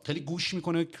خیلی گوش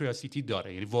میکنه، کریوسیتی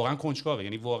داره، یعنی واقعا کنجکاوه،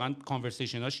 یعنی واقعا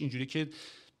کانورسیشناش اینجوری که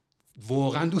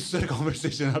واقعا دوست داره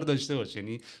کانورسیشن ها رو داشته باشه،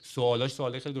 یعنی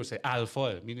سوالای خیلی درسته،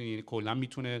 الفاه، میدونی، یعنی کلا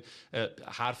میتونه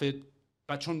حرف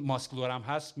و چون ماسکولار هم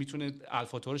هست میتونه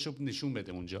الفاتورش رو نشون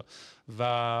بده اونجا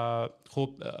و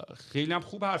خب خیلی هم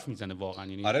خوب حرف میزنه واقعا.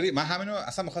 یعنی آره من همینو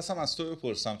اصلا می‌خواستم از تو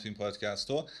بپرسم تو این پادکست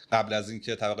تو قبل از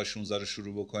اینکه طبقه 16 رو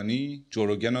شروع بکنی جو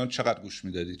روگن رو چقدر گوش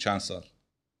میدادی؟ چند سال؟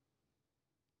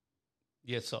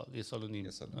 یه سال و نیم.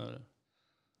 آره.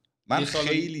 من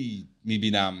خیلی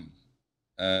میبینم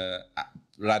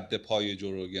رد پای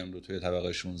جو روگن رو توی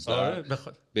طبقه 16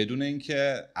 بدون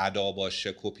اینکه ادا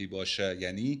باشه، کپی باشه.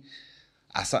 یعنی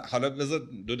اصلا حالا بذار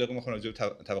 2 دقیقه میخوام راجع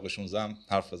به طبقه 16 هم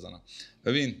حرف بزنم.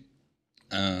 ببین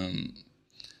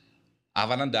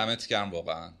اولا دمت گرم،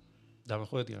 واقعا دم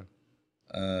خودت گرم،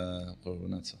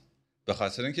 قربونت. به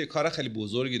خاطر اینکه کار خیلی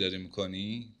بزرگی داری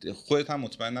میکنی، خودت هم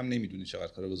مطمئنم نمیدونی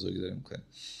چقدر کار بزرگی داری میکنی.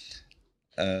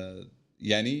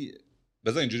 یعنی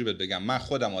بذار اینجوری بهت بگم، من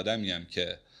خودم آدمیم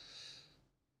که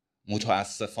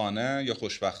متاسفانه یا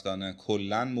خوشبختانه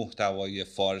کلا محتوای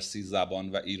فارسی زبان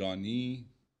و ایرانی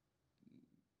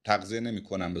تغذیه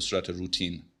نمیکنم به صورت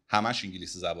روتین، همش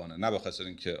انگلیسی زبانه. نه به خاطر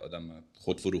اینکه آدم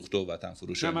خودفروخته و وطن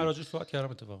فروشه، نه من راجعش صحبت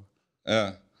کردم اتفاقا.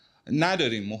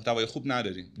 نداریم محتوای خوب،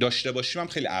 نداریم. داشته باشیم هم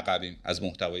خیلی عقبیم از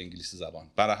محتوای انگلیسی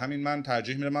زبان. برای همین من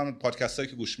ترجیح میدم، من پادکستایی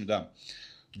که گوش میدم،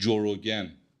 جو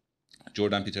روگن،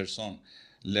 جوردن پیترسون،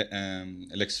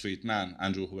 الکس فریدمن،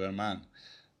 اندرو هوبرمن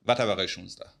و طبقه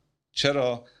 16.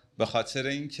 چرا؟ به خاطر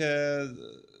اینکه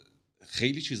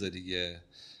خیلی چیز دیگه.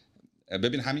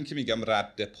 ببین همین که میگم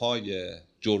رد پای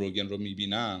جو روگن رو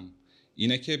میبینم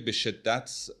اینه که به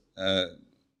شدت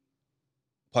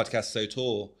پادکست های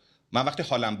تو، من وقتی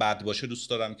حالم بد باشه دوست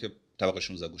دارم که طبقه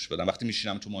 16 گوش بدم. وقتی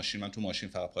میشینم تو ماشین، من تو ماشین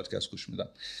فقط پادکست گوش میدم.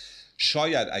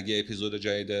 شاید اگه اپیزود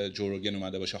جدید جو روگن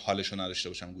اومده باشه حالشو نداشته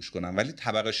باشم گوش کنم، ولی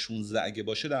طبقه 16 اگه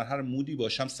باشه در هر مودی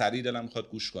باشم سریع دلم میخواد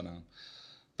گوش کنم،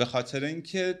 به خاطر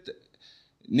اینکه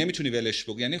نمیتونی ولش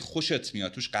بگی، یعنی خوشت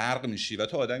میاد، توش غرق میشی و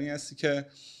تو آدمی هستی که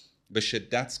به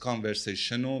شدت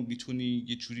کانورسیشن رو میتونی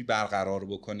یه جوری برقرار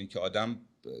بکنی که آدم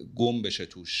گم بشه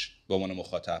توش، به عنوان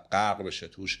مخاطب غرق بشه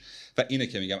توش. و اینه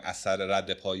که میگم اثر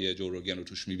رد پای جو روگن رو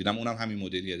توش میبینم. اونم همین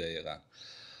مدلیه دقیقاً.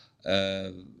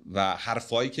 و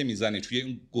حرفایی که میزنی توی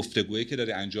اون گفتگویی که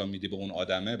داری انجام میدی با اون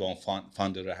آدمه، با اون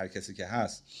فاندر، هر کسی که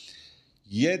هست،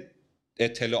 یه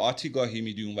اطلاعاتی گاهی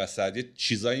میدی اون وسط، یه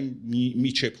چیزایی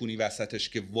میچپونی وسطش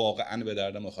که واقعا به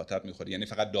درد مخاطب میخوره. یعنی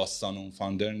فقط داستان اون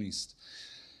فاندر نیست،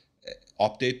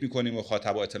 آپدیت میکنی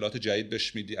مخاطب و اطلاعات جدید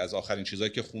بهش میدی از آخرین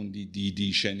چیزایی که خوندی،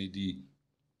 دیدی، شنیدی.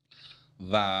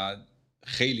 و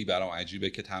خیلی برام عجیبه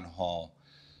که تنها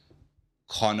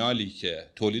کانالی که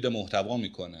تولید محتوا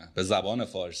میکنه به زبان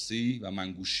فارسی و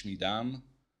من گوش میدم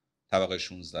طبقه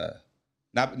 16.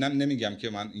 نمیگم که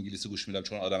من انگلیسی گوش میدم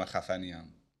چون آدم خفنی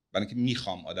ام، برای اینکه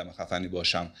میخوام آدم خفنی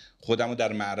باشم، خودمو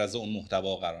در معرض اون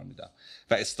محتوا قرار میدم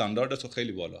و استاندارد تو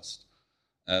خیلی بالاست.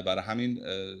 برای همین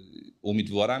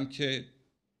امیدوارم که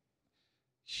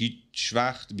هیچ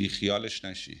وقت بیخیالش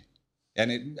نشی.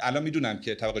 یعنی الان میدونم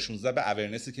که طبقه 16 به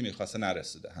اورنسی که میخواسته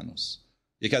نرسیده هنوز.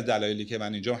 یکی از دلایلی که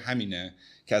من اینجا همینه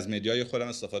که از مدیای خودم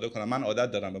استفاده کنم. من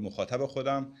عادت دارم به مخاطب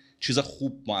خودم چیز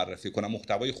خوب معرفی کنم،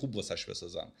 محتوای خوب واسش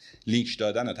بسازم. لینک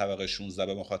دادن طبقه 16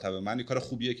 به مخاطب من یه کار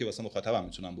خوبیه که واسه مخاطبم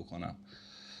میتونم بکنم.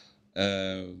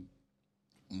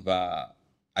 و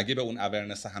اگه به اون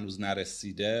اورنس هنوز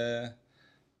نرسیده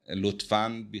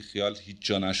لطفاً بیخیال هیچ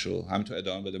جا نشو، همینطور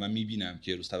ادامه بده. من میبینم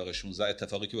که روز طبقه 16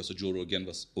 اتفاقی که واسه جو روگن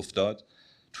افتاد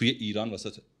توی ایران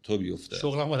واسه تو بیفته.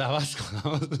 شغلم رو عوض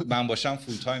کنم. من باشم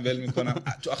فول تایم ول میکنم.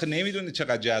 تو آخه نمیدونی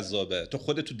چقدر جذابه، تو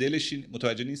خودت تو دلش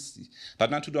متوجه نیستی.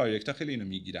 بعد من تو دایرکت خیلی اینو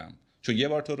میگیرم چون یه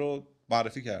بار تو رو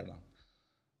معرفی کردم.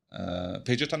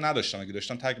 پیجت هم نداشتم، اگه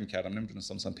داشتم تگ میکردم،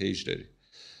 نمیدونستم مثلا پیج داری.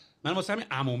 من واسه همین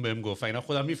عموم بهم گفت، اینا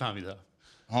خودم میفهمیدم.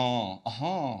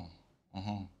 آها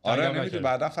آره نمیدونی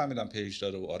بعداً فهمیدم پیج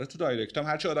داره. آره تو دایرکتم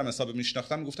هر چی آدم حساب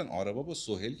میشناختم میگفتن آره بابا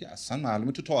سهیل که اصلا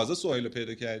معلومه تو تازه سهیل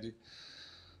پیدا کردی.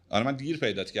 آره من دیر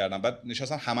پیدات کردم، بعد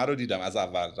نشستم همه رو دیدم از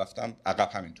اول رفتم عقب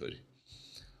همینطوری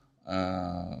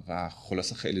و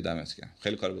خلاصه خیلی دمت گرم،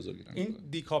 خیلی کار بزرگی دارم. این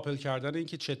دیکاپل کردن این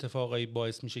که چه اتفاقایی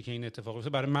باعث میشه که این اتفاق بیفته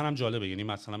برای منم جالبه. یعنی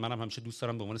مثلا منم همیشه دوست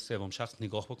دارم به عنوان سوم شخص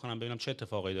نگاه بکنم ببینم چه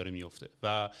اتفاقایی داره میفته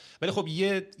و ولی خب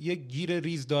یه گیر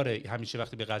ریز داره همیشه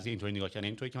وقتی به قضیه اینطوری نگاه کنی.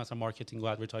 اینطوری که مثلا مارکتینگ و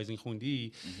ادورتایزینگ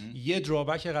خوندی یه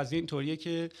درابک قضیه اینطوریه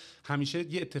که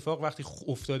همیشه یه اتفاق وقتی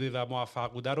افتاده و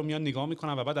موفق بوده رو میان نگاه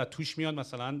میکنن و بعد از توش میان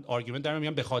مثلا آرگومنت در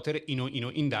میان به خاطر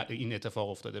این اتفاق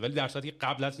افتاده، ولی در صورتی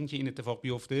قبل از اینکه این اتفاق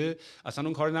بیفته اصلا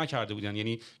اون کارو نکرده بودن.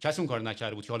 یعنی کسی اون کارو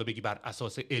نکرده بود که حالا بگی بر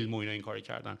اساس علم و اینا این کارو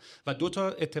کردن. و دو تا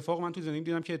اتفاق من تو زندگی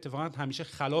دیدم که اتفاقا همیشه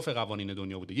خلاف قوانین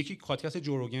دنیا بوده. یکی پادکست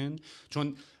جو روگن،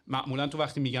 چون معمولا تو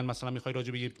وقتی میگن مثلا میخوای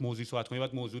راجع به یه موضوع صحبت کنی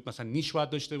باید موضوع مثلا نیش باید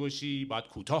داشته باشی، باید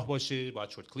کوتاه باشه، باید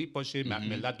شورت کلیپ باشه،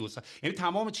 ملت دوست، یعنی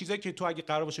تمام چیزایی که تو اگه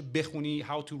قرار باشه بخونی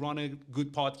how to run a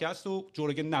good podcast رو جو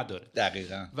روگن نداره.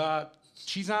 دقیقاً. و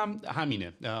چیزم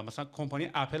همینه. مثلا کمپانی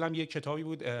اپل هم یه کتابی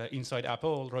بود اینساید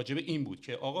اپل راجع به این بود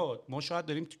که آقا ما شاید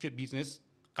داریم تو بیزنس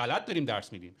غلط داریم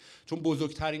درس میدیم، چون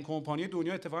بزرگترین کمپانی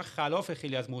دنیا اتفاقا خلاف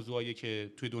خیلی از موضوعایی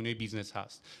که توی دنیای بیزنس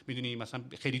هست. میدونی مثلا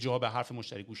خیلی جاها به حرف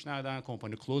مشتری گوش ندادن،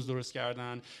 کمپانی کلوز درست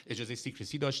کردن، اجازه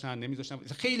سیکرسی داشتن، نمیذاشتن،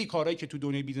 خیلی کارهایی که تو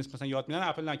دنیای بیزنس مثلا یاد میدن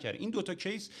اپل نکرد. این دوتا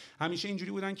کیس همیشه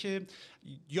اینجوری بودن که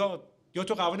یا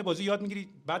تو قوانین بازی یاد میگیری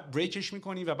بعد بریکش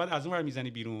میکنی و بعد از اون ور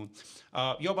میزنی بیرون،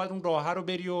 یا بعد اون راه رو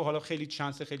بری و حالا خیلی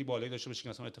چانس خیلی بالایی داشته باشی که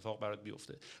مثلا اتفاق برات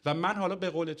بیفته. و من حالا به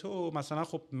قول تو مثلا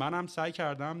خب منم سعی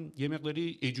کردم یه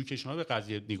مقداری ادویکیشنال به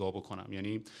قضیه نگاه بکنم.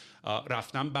 یعنی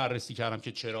رفتم بررسی کردم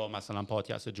که چرا مثلا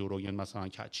پادکست جو روگن مثلا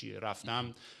کچیه،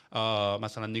 رفتم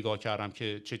مثلا نگاه کردم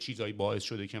که چه چیزایی باعث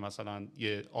شده که مثلا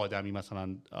یه آدمی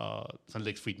مثلا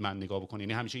لکس فریدمن نگاه بکنه.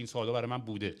 یعنی همیشه این سوالا برای من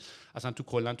بوده اصلا تو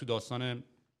کلا تو داستان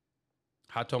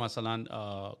حتی مثلا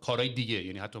کارهای دیگه،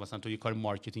 یعنی حتی مثلا تو یه کار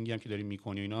مارکتینگی هم که داری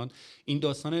میکنی اینا، این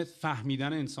داستان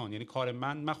فهمیدن انسان. یعنی کار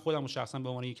من خودم شخصا به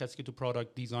عنوان یک کسی که تو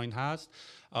پروداکت دیزاین هست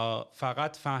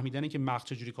فقط فهمیدن که مغز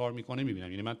چجوری کار میکنه میبینم.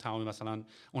 یعنی من تمام مثلا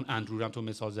اون اندرو هم تو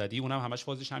مثال زدی اونم همش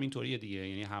فازش همینطوریه دیگه،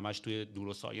 یعنی همش توی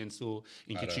نوروساینس و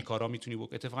اینکه چی کارا میتونی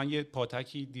بکنی. اتفاقا یه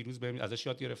پاتکی دیروز بهم ازش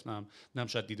یاد گرفتم، نمیدونم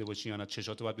شاید دیده باشی یا نه،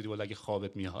 چشاتو باید بدی ولی اگه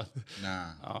خوابت میاد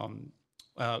نه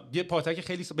یه پاتک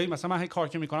خیلی ببین مثلا من هی کار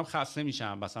که میکنم خسته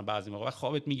میشم مثلا بعضی موقع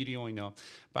خوابت میگیری و اینا،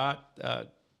 بعد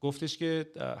گفتش که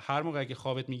هر موقع که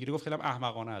خوابت میگیری گفت خیلی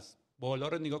احمقانه است، بالا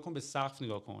رو نگاه کن، به سقف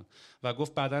نگاه کن و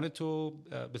گفت بدن تو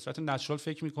به صورت نچرال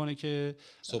فکر میکنه که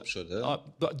صبح شده،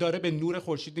 داره به نور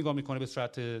خورشید نگاه میکنه به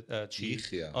صورت چی.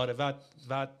 آره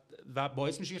و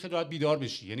باعث میشه که خیلی راحت بیدار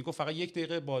بشی. یعنی گفت فقط یک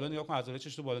دقیقه بالا نگاه کن، عضله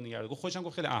چشم تو بالا نگرد. گفت خودش هم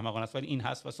گفت خیلی احمقانه است ولی این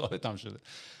هست و ثابت هم شده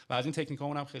و از این تکنیک‌ها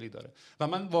اونم خیلی داره. و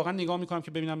من واقعا نگاه میکنم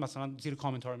که ببینم مثلا زیر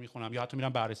کامنت ها رو میخونم یا حتی میرم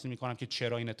بررسی میکنم که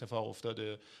چرا این اتفاق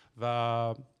افتاده. و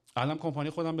الان کمپانی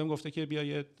خودم بهم گفته که بیا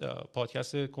یه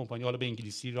پادکست کمپانی حالا به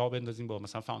انگلیسی راه بندازیم با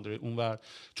مثلا فاوندر اونور،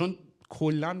 چون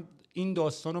کلا این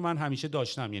داستان رو من همیشه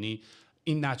داشتم. یعنی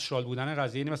این نچرال بودن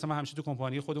قضیه، یعنی مثلا من همیشه تو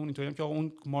کمپانی خودمون اینطوریم که آقا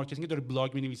اون مارکتینگ داره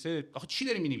بلاگ می‌نویسه، آخه چی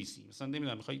داری می‌نویسی؟ مثلا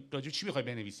نمیدونم می‌خوای راجع چی می‌خوای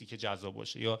بنویسی که جذاب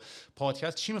باشه، یا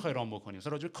پادکست چی می‌خوای رام بکنی،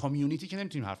 مثلا راجع به کامیونیتی که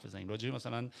نمی‌تونیم حرف بزنیم، راجع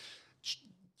مثلا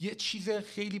یه چیز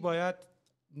خیلی باید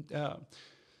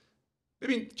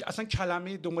ببین اصلا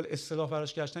کلمه دنبال اصطلاح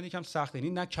براش گشتن یکم سخته.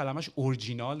 یعنی نه کلمش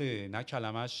اورجیناله نه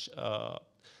کلمش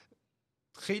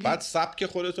خیلی بعد سبک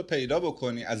خودتو پیدا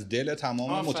بکنی از دل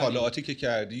تمام مطالعاتی که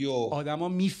کردی و آدما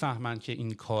میفهمن که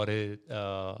این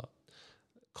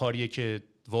کاریه که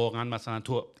واقعا مثلا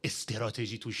تو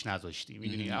استراتژی توش نذاشتی،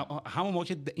 میدونی. همون موقع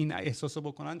که این احساسو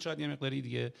بکنن شاید یه مقداری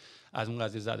دیگه از اون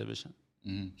قضیه زده بشن.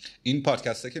 این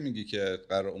پادکسته که میگی که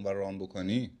قرار اونور ران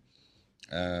بکنی،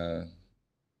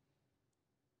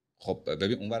 خب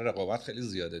ببین اونور رقابت خیلی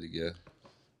زیاده دیگه.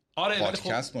 آره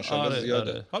پادکست ماشاءالله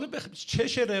زیاده. آره. حالا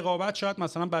چه رقابت شاید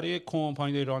مثلا برای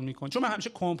کمپانی ایران میکنه، چون من همیشه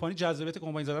کمپانی جذابیت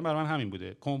کمپانی زدن برای من همین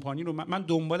بوده. کمپانی رو من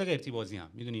دنبال قرتی بازی ام،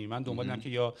 میدونی، من دنبال اینم که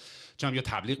یا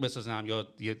تبلیغ بسازم یا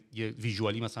یه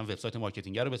ویژوالی مثلا وبسایت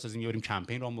مارکتینگ رو بسازیم یا بریم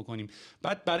کمپین ران بکنیم.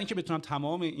 بعد برای اینکه بتونم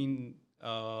تمام این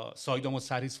سایدامو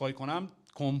سریسفای کنم،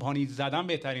 کمپانی زدن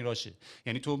بهترین راشه.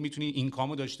 یعنی تو میتونی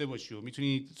اینکامو داشته باشی و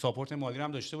میتونی ساپورت مالی رو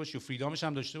هم داشته باشی و فریدامش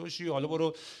هم داشته باشی. حالا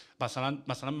برو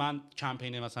مثلا من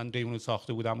کمپین مثلا ریونو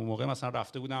ساخته بودم اون موقع، مثلا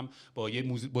رفته بودم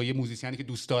با یه موزیسیانی که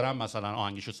دوست دارم مثلا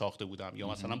آهنگشو ساخته بودم، یا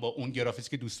مثلا با اون گرافیکی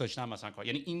که دوست داشتم مثلا کار.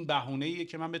 یعنی این بهونه‌ایه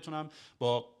که من بتونم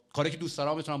با کاری که دوست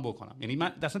دارم بتونم بکنم. یعنی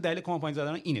من اصلا دلیل کمپانی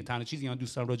زدن اینه، تنها چیزی که من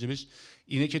دوست دارم راجبش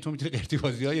اینه که تو میتونی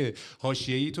قرتی‌بازی‌های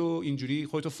حاشیه‌ای تو اینجوری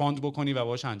خودتو فاند بکنی و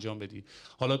باهاش انجام بدی.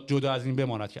 حالا جدا از این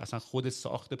بماند که اصلا خود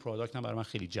ساخت پروداکت هم برای من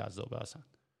خیلی جذابه اصلا.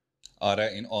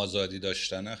 آره این آزادی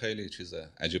داشتن خیلی چیزه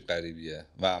عجیب غریبیه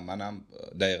و منم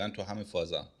دقیقاً تو همین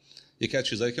فازم. یکی از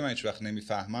چیزایی که من هیچ وقت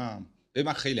نمیفهمم،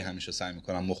 من خیلی همیشه سعی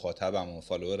میکنم مخاطبم و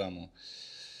فالوورم و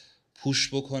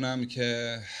پوش بکنم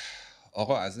که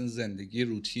آقا از این زندگی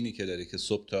روتینی که داری که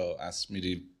صبح تا عصر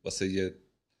میری واسه یه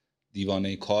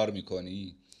دیوانه کار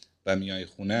میکنی و میای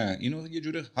خونه، اینو یه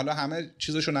جوری، حالا همه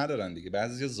چیزشو ندارن دیگه،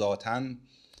 بعضی ذاتاً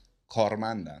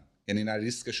کارمندن، یعنی نه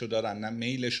ریسکشو دارن، نه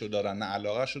میلشو دارن، نه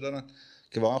علاقهشو دارن،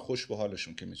 که واقعا خوش به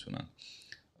حالشون که میتونن.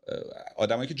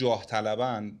 آدمایی که جاه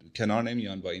طلبن کنار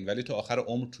نمیان با این، ولی تو آخر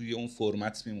عمر توی اون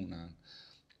فرمت میمونن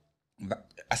و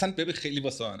اصلا ببین خیلی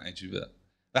واسه من عجیبه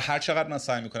و هر چقدر من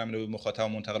سعی میکنم اینو به مخاطب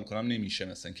منتقل کنم نمیشه.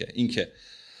 مثلا که این که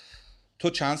تو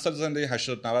چند سال زندگی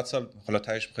 80 90 سال حالا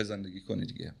تهش میخوای زندگی کنی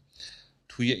دیگه،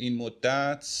 توی این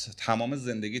مدت تمام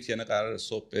زندگیت یعنی قرار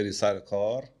صبح بری سر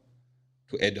کار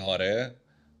تو اداره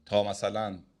تا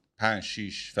مثلا 5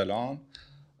 6 فلان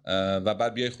و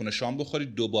بعد بیای خونه شام بخوری،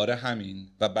 دوباره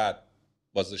همین و بعد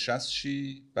بازنشست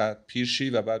شی، بعد پیر شی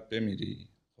و بعد بمیری.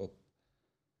 خب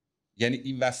یعنی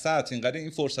این وسط اینقدر این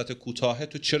فرصت کوتاهه،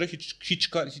 تو چرا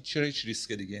هیچ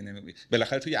ریسک دیگه نمیگیری؟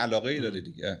 بالاخره تو یه علاقه‌ای داری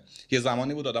دیگه. یه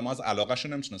زمانی بود آدم‌ها از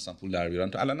علاقه‌شون نمیتونستن پول در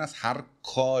بیارن، تو الان از هر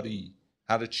کاری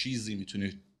هر چیزی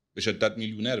میتونی به شدت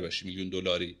میلیونر بشی، میلیون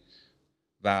دلاری،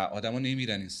 و آدما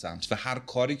نمیرن این سمت. و هر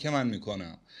کاری که من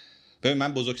میکنم، ببین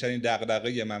من بزرگترین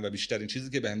دغدغه من و بیشترین چیزی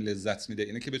که بهم لذت میده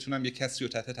اینه که بتونم یه کسی رو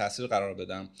تحت تاثیر قرار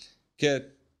بدم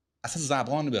که اصلا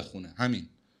زبان بخونه، همین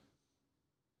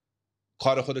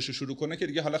کار خودش رو شروع کنه که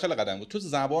دیگه حالا خیلی قدم بود. تو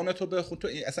زبان تو بخون، تو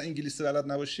اصلا انگلیسی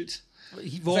بلد نباشید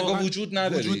واقعا وجود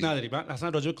نداری. من اصلا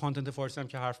راجع به کانتنت فارسی هم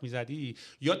که حرف میزدی،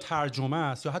 یا ترجمه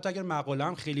است یا حتی اگر مقاله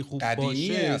هم خیلی خوب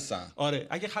باشه اصلا. آره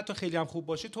اگه حتی خیلی هم خوب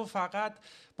باشه، تو فقط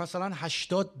مثلا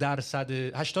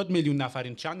 80 میلیون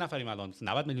نفرین، چند نفریم الان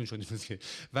 90 میلیون شدیم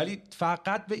ولی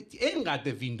فقط به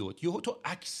اینقدر ویندو تو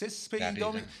اکسس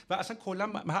پیدا و اصلا کلا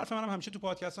حرف منم همیشه تو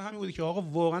پادکست همین بوده که آقا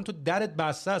واقعا تو درت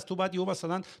بسته است، تو بعد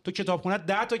مثلا تو کتابخونه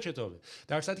 10 تا کتابه،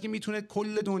 در صورتی که میتونه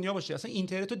کل دنیا باشه. اصلا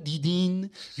اینترنت رو دیدین،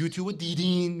 یوتیوب رو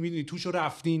دیدین، میدونی توش رو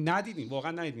رفتین، ندیدین،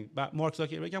 واقعا ندیدین. و مارک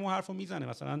زاکربرگ هم اون حرفو میزنه،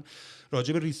 مثلا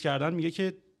راجع به ریسک کردن میگه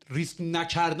که ریسک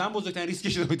نکردن بزرگترین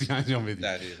ریسکش رو میتونی انجام بدی.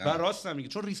 و راست هم میگه،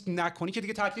 چون ریسک نکنی که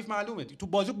دیگه تکلیف معلومه، تو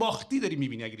بازی باختی داری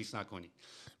میبینی اگه ریسک نکنی.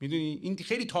 میدونی این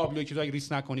خیلی تابلوئه که تو اگه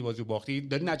ریسک نکنی بازی باختی،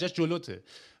 داری نجاش جلوته.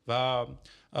 و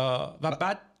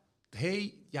بعد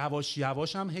هی یواش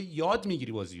یواش هم هی یاد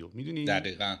میگیری بازیو، میدونی.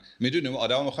 دقیقاً میدونی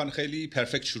آدما میخوان خیلی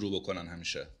پرفکت شروع بکنن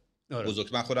همیشه. آره. بزرگ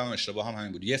من خودم اشتباه هم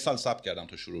همین بود، یه سال صبر کردم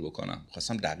تا شروع بکنم،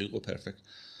 خواستم دقیق و پرفکت.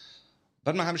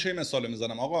 بعد من همیشه این مثال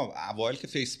میزنم، آقا اوایل که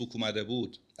فیسبوک اومده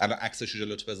بود، الان عکسش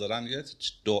جلوت بذارم یه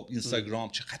اینستاگرام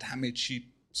چقدر همه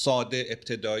چی ساده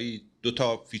ابتدایی، 2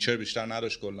 تا فیچر بیشتر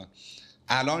نداشت کلا.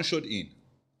 الان شد این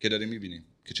که داریم میبینیم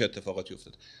که چه اتفاقاتی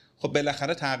افتاد. خب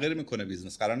بالاخره تغییر میکنه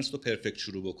بیزنس، قرار نیست تو پرفکت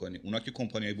شروع بکنی. اونا که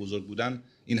کمپانیای بزرگ بودن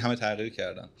این همه تغییر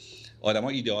کردن. آدما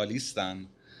ایدئالیستن،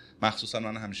 مخصوصا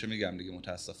من همیشه میگم دیگه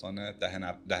متاسفانه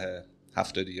ده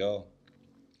 70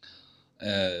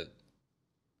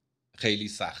 خیلی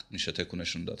سخت میشه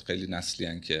تکونشون داد. خیلی نسلی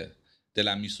ان که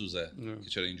دلم میسوزه که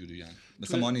چرا اینجوری ان،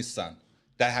 مثل ما نیستن.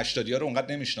 ده 80 رو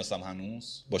اونقدر نمیشناسم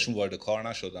هنوز، باشون وارد کار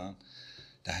نشدم.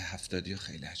 ده 70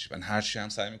 خیلی عجیبن، هر چی هم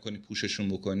سعی میکنی پوششون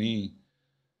بکنی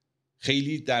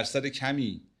خیلی درصد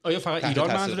کمی. آیا فقط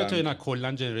ایران منظورته یا نه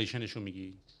کلا جنریشنشو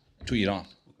میگی؟ تو ایران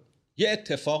یه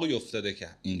اتفاقی افتاده که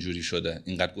اینجوری شده،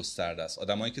 اینقدر گسترده است.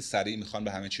 آدمایی که سریع میخوان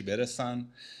به همه چی برسن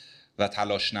و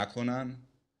تلاش نکنن،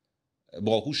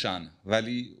 باهوشن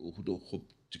ولی خب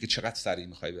دیگه چقدر سریع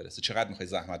میخوای برسه، چقدر میخوای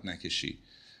زحمت نکشی.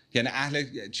 یعنی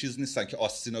اهل چیز نیستن که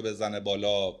آستینو بزنه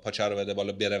بالا، پاچه رو بده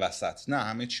بالا بره وسط. نه،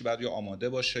 همه چی باید یا آماده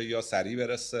باشه یا سریع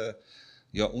برسه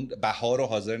یا اون بها رو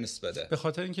حاضر نیست بده. به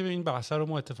خاطر اینکه به این بحث رو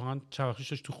ما اتفاقا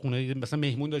چرخشش تو خونه مثلا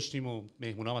مهمون داشتیم و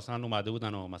مهمونا مثلا اومده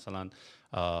بودن و مثلا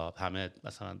همه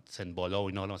مثلا سن بالا و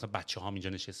اینا، حالا مثلا بچه‌ها اینجا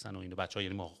نشستن و اینا، بچه‌ها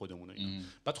یعنی ما خودمون و اینا.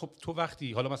 بعد خب تو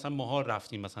وقتی حالا مثلا ماها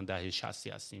رفتیم مثلا دهه 60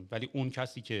 هستیم، ولی اون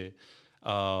کسی که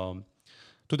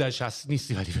تو دهه 60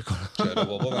 نیستی، ولی فکر کنم چرا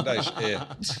بابا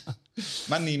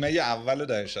من نیمه اول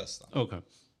دهه 60ام. اوکی.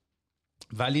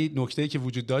 ولی نکته‌ای که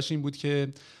وجود داشت این بود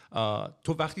که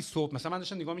تو وقتی صبح مثلا من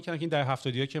داشتم نگاه می‌کردم که این دهه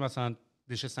 70 که مثلا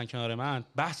نشستن کنار من،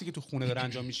 بحثی که تو خونه داره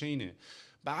انجام میشه اینه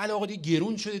بله آقا دیگه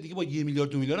گرون شده دیگه، با 1 میلیارد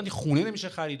 2 میلیارد دیگه خونه نمیشه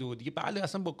خرید و دیگه بله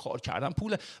اصلا با کار کردن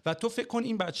پول. و تو فکر کن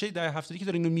این بچه دهه 70 که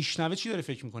داره اینو میشنوه چی داره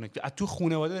فکر میکنه؟ که تو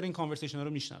خانواده داره این کانورسیشن رو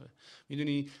میشنوه،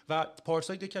 میدونی. و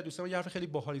پارسای که دوستان یه حرف خیلی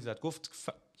باحالی زد، گفت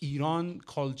ایران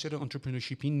کالچر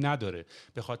انترپرنورشیپی نداره،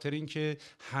 به خاطر اینکه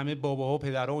همه باباها و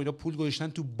پدرها و اینا پول گذاشتن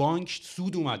تو بانک،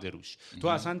 سود اومده روش. تو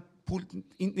اصلا پول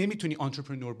این نمیتونی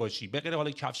آنترپرنور باشی به غیر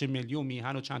حالا کفش ملی و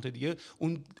میهن و چند تا دیگه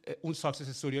اون ساکسس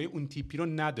استوریای اون تیپی رو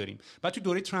نداریم. بعد تو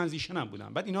دوره ترانزیشن هم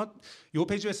بودم، بعد اینا یو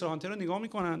پیج رستورانتر رو نگاه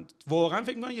میکنن واقعا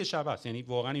فکر میکنن یه شب است، یعنی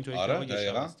واقعا اینطوری که یه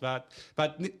شب است.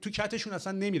 بعد تو کتشون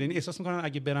اصلا نمیره، یعنی احساس میکنن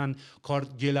اگه برن کار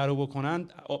گله رو بکنن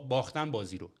باختن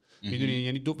بازی رو، میدونی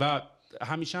یعنی و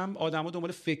همیشه هم آدما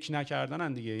دنبال فکر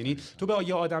نکردنن دیگه. یعنی تو به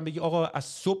یه آدم بگی آقا از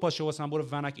صبح باشه واسم برو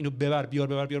ونک اینو ببر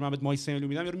بیار من بهت مای 3 میلیون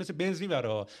میدم، یارو مثل بنز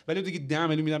میبره، ولی دیگه 10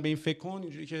 میلیون میدم به این فکر کن،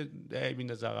 اینجوری که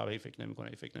میندازه عقب، فکر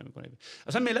نمیکنه.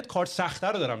 اصلا ملت کار سخته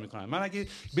رو دارن میکنن. من اگه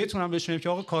بتونم بهش بگم که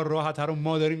آقا کار راحت‌تر رو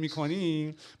ما داریم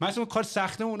میکنیم، مثلا کار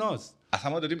سخته اوناست،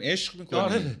 اصلا ما داریم عشق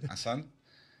میکنیم. اصلا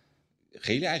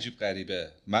خیلی عجیب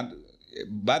غریبه. من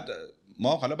بعد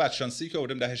ما حالا بدشانسی که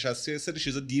آوردیم دهه 60 یه سری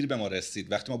چیزا دیر به ما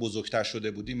رسید. وقتی ما بزرگتر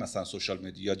شده بودیم مثلا سوشال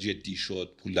مدیا جدی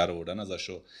شد، پول در آوردن ازش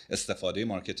و استفاده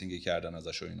مارکتینگی کردن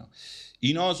ازش و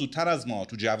اینا زودتر از ما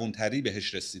تو جوانتری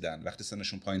بهش رسیدن، وقتی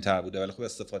سنشون پایین‌تر بوده ولی خب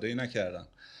استفاده نکردن.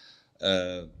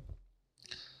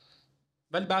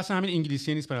 ولی بحث همین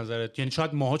انگلیسی نیست به نظرت؟ یعنی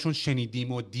شاید ماها چون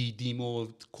شنیدیم و دیدیم و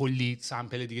کلی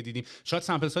سامپل دیگه دیدیم، شاید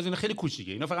سامپل ساز اینا خیلی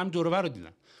کوچیکه، اینا فقط دور و بر رو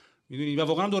دیدن، میدونی، و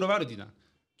واقعا دور و بر رو دیدن.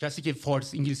 کسی که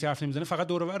فارسی انگلیسی حرف نمیزنه فقط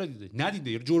دور و بر رو دیده،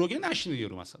 ندیده. جو روگن نشینده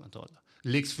یارو مثلا تا حالا،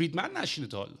 لکس فریدمن نشینده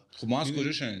تا حالا. خب ما از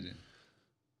کجا شنیدیم؟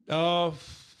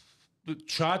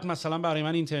 شاید مثلا برای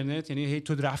من اینترنت، یعنی هی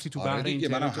تو رفتی تو بحر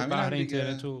اینترنت، تو بحر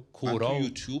اینترنت و کورا و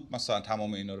یوتیوب مثلا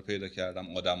تمام اینا رو پیدا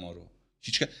کردم، آدما رو.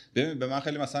 هیچ ببین به من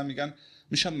خیلی مثلا میگن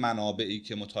میشه منابعی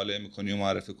که مطالعه میکنی و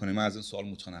معرفی کنی، من از این سوال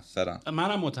متنفرم.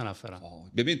 منم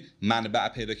متنفرم. ببین منبع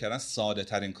پیدا کردن ساده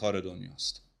ترین کار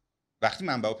دنیاست. وقتی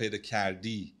منبع رو پیدا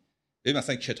کردی، ببین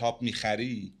مثلا کتاب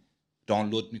میخری،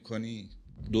 دانلود میکنی،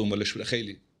 دنبالش بره،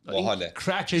 خیلی باحاله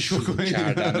کرکش بکنی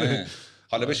کردنه.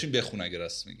 حالا بشین بخون اگه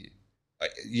راست میگی،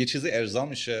 یه چیز ارضا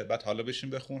میشه، بعد حالا بشین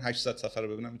بخون 800 صفحه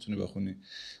رو ببینم میتونی بخونی.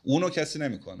 اونو کسی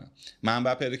نمیکنه.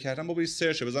 منبع پیدا کردن با بری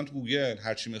سرچ بزن تو گوگل،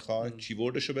 هر چی میخوای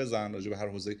کیوردشو بزن راجع به هر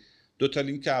حوزه، 2 تا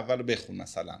لینک اولو بخون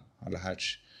مثلا، حالا هر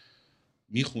چی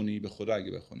میخونی به خدا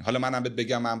اگه بخونی. حالا منم بهت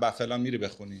بگم منبع فلان میری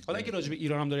بخونی. حالا اگه راجع به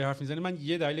ایران هم داری حرف میزنی، من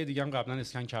یه دلیل دیگه هم قبلا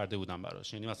اسکن کرده بودم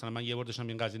براش. یعنی مثلا من یه بار داشتم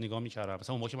این قضیه نگاه میکردم،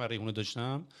 مثلا اون موقع که من ریحونه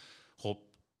داشتم، خب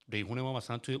ریحونه ما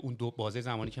مثلا توی اون دو بازه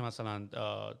زمانی که مثلا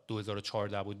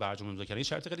 2014 بود برجام امضا کردن، یه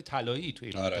شرط خیلی طلایی تو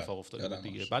ایران اتفاق افتاده بود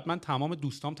دیگه. بعد من تمام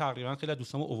دوستام تقریبا خیلی از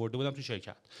دوستامو آورده بودم تو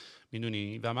شرکت،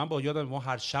 میدونی، و من با یادم ما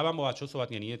هر شبم با بچه‌ها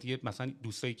صحبت، یعنی دیگه مثلا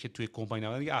دوستایی که توی کمپانی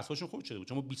نبودن دیگه اعصابشون خوب شده بود،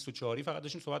 چون ما 24 فقط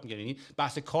داشتیم صحبت می‌کردیم، یعنی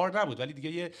بحث کار نبود، ولی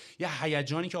دیگه یه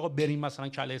هیجانی که آقا بریم مثلا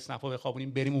کله اسنپ‌ها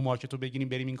بخوابونیم، بریم اون مارکت رو بگیریم،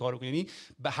 بریم این کارو کنیم. یعنی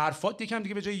به حرفات یکم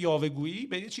دیگه به جای یاوه‌گویی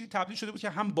به یه چیزی تبدیل شده بود که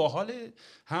هم باحاله،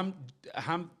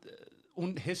 هم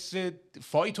اون حس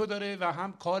فایتو داره و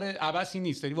هم کار عبثی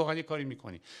نیست، یعنی واقعا یه کاری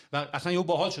میکنی و اصلا یه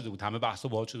باحال شده بود، همه بحثا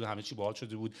باحال شده، همه چی باحال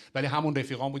شده بود، ولی همون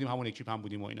رفیقان بودیم، همون اکیپ هم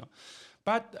بودیم و اینا.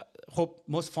 بعد خب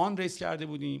ما فاند ریس کرده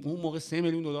بودیم اون موقع، 3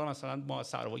 میلیون دلار مثلا ما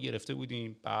سروا گرفته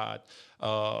بودیم. بعد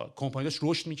کمپانی داشت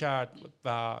رشد میکرد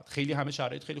و خیلی همه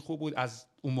شرایط خیلی خوب بود. از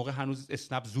اون موقع هنوز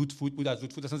اسنپ زود فود بود، از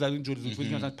زود فود اصلا زدیم جلو زود فود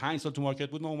که مثلا 5 سال تو مارکت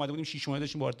بود، ما اومده بودیم 6 ماه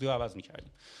داشتیم واردی عوض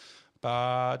میکردیم.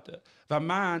 بعد و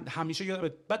من همیشه یادم،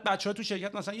 بعد بچه‌ها تو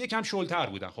شرکت مثلا یکم شلتر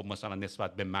بودن، خب مثلا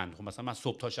نسبت به من، خب مثلا من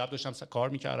صبح تا شب داشتم کار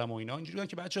میکردم و اینا، اینجوری بودن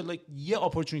که بچه‌ها یه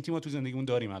اپورتونتی ما تو زندگیمون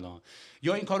داریم الان،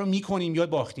 یا این کارو میکنیم یا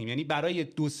باختیم، یعنی برای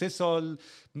 2-3 سال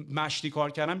مشتی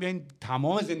کار کردن بیاین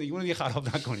تمام زندگیمون رو دیگه خراب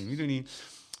نکنیم، میدونی.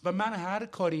 و من هر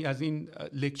کاری از این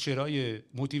لکچرای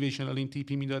موتیویشنال این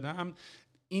تیپی میدادم،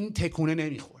 این تکونه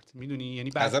نمیخورد، میدونی،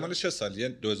 یعنی از زمان چه سالیه؟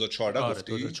 2014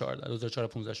 گفتی؟ 2014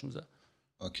 15 16.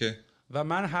 اوکی. و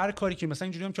من هر کاری که مثلا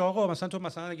اینجوریام که آقا مثلا تو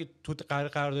مثلا اگه تو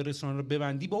قرارداد رستوران رو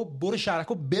ببندی، با برو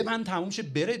شرکو ببند تموم شه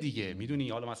بره دیگه، میدونی،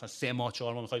 حالا مثلا 3 ماه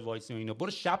 4 ماه میخوای وایسی و اینا،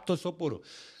 برو شب تا صبح برو،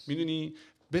 میدونی،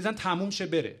 بزن تموم شه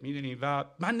بره، میدونی. و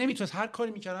من نمیتونست، هر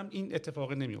کاری میکردم این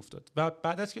اتفاق نمیافتاد. و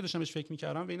بعد از که داشتم بهش فکر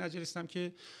میکردم به این نتیجه رسیدم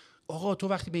که آقا تو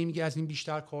وقتی به این میگی از این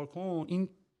بیشتر کار کن، این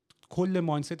کل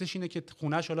مایندستش اینه که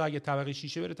خونه‌ش حالا اگه طبقه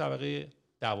 6 بره طبقه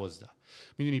 12،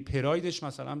 میدونی، پرایدش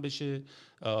مثلا بشه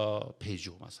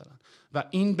پیجو مثلا. و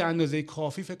این به اندازه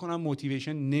کافی فکر کنم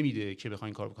موتیویشن نمیده که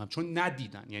بخواین کار بکنم، چون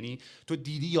ندیدن. یعنی تو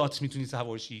دیدی یات میتونی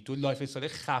سوار شی، تو لایف استایل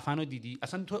خفن رو دیدی،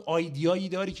 اصلا تو آیدیایی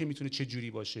داری که میتونه چه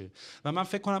جوری باشه. و من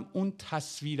فکر کنم اون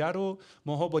تصویره رو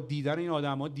ماها با دیدن این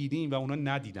آدما دیدیم و اونا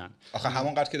ندیدن. آخه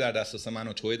همونقدر که در دسترس من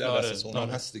و توی در دسترس اونام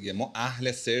هست دیگه. ما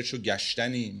اهل سرچ و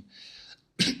گشتنیم.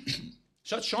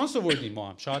 شاید شانس آوردیم ما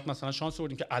هم، شاید مثلا شانس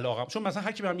آوردیم که علاقه، چون مثلا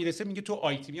هر کی بهم میرسه میگه تو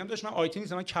آی تی، هم داشت، من آی تی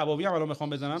نیستم، من کبابی ام، الان میخوام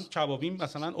بزنم کبابی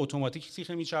مثلا اتوماتیک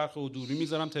سیخ میچرخه و دوری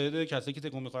میذارم تعداد کسایی که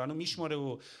تکون میخورن رو میشماره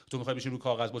و تو میخوای بشین رو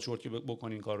کاغذ با چرت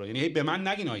بکنی این کارو. یعنی هی به من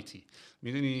نگین آی تی،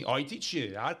 میدونی آی تی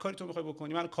چیه، هر کاری تو میخوای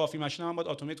بکنی. من کافی ماشینم باید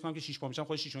اتومات کنم که 6 پا میشم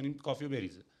خودش 6 و نیم کافی رو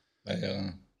بریزه،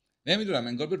 نمیدونم،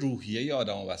 انگار به روحیه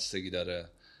آدمو بستگی داره.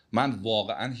 من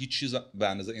واقعا هیچ چیز به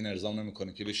اندازه این ارضام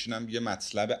نمیکنه که بشینم یه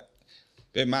مطلب.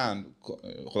 به من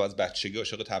خب از بچگی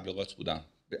عاشق تبلیغات بودم،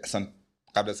 اصلا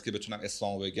قبل از که بتونم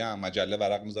اسلامو بگم مجله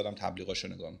ورق می‌زدم تبلیغاشو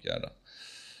نگاه می‌کردم.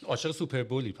 عاشق سوپر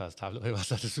بولی پس تبلیغ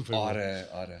وسط سوپر بول.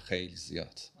 آره خیلی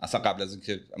زیاد. اصلا قبل از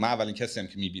اینکه من اولین کسی هم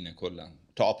که میبینه کلا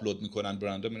تا آپلود میکنن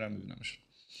برندا میرم میبینمش.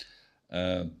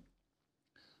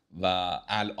 و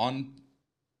الان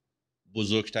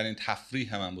بزرگترین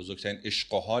تفریح من، بزرگترین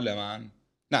عشق و حال من،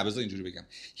 نه بذار اینجوری بگم،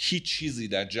 هیچ چیزی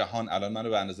در جهان الان منو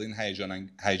به اندازه این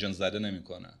هیجان زده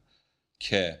نمیکنه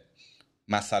که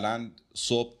مثلا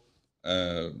صبح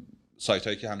سایت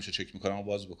هایی که همیشه چک میکنم رو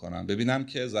باز بکنم ببینم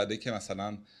که زده که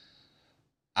مثلا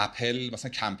اپل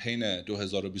مثلا کمپین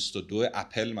 2022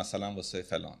 اپل مثلا واسه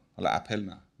فلان، حالا اپل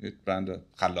نه یک برند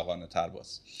خلاقانه تر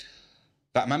باز،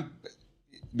 و من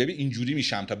ببین اینجوری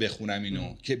میشم تا بخونم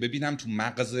اینو که ببینم تو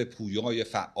مغز پویای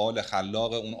فعال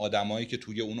خلاق اون آدمایی که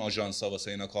توی اون آژانس‌ها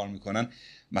واسه اینا کار میکنن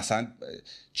مثلا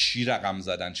چی رقم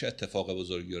زدن، چه اتفاق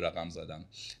بزرگی رو رقم زدن،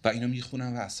 و اینو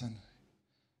میخونم و اصلا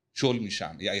شل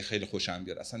میشم، یعنی خیلی خوشم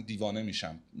بیاد، اصلا دیوانه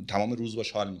میشم، تمام روز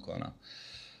باش حال میکنم.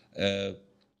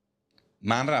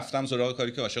 من رفتم سراغ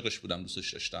کاری که عاشقش بودم،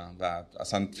 دوستش داشتم و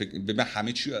اصلا به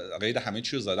همه چی غیر همه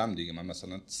چی رو زدم دیگه. من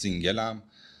مثلا سینگلم،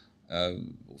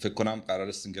 فکر کنم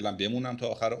قرار سینگلم بمونم تا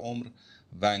آخر عمر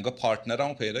و انگار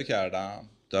پارتنرمو پیدا کردم،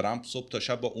 دارم صبح تا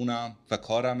شب با اونم و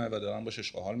کارمه و دارم باش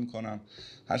عشق و حال میکنم.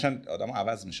 هرچند آدمو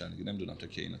عوض میشن دیگه، نمیدونم تا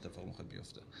کی این اتفاق میخواد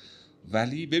بیفته،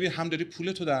 ولی ببین هم داری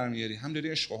پولتو در میاری، هم داری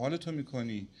عشق و حالتو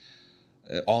میکنی،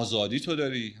 آزادی تو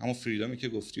داری، همون فریدمی که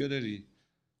گفتی داری.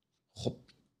 خب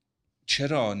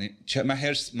چرا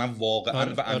من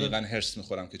واقعا و عمیقا هرس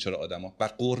میخورم که چرا آدما بر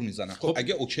قور میزنن. خب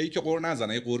اگه اوکی که قور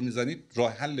نزنن، اگه قور میزنید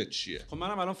راه حلت چیه؟ خب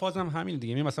منم الان فازم همین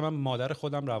دیگه. مثلا من مادر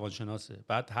خودم روانشناسه،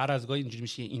 بعد هر از گاهی اینجوری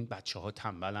میشه این بچه‌ها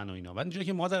تنبلن و اینا، بعد اینجوری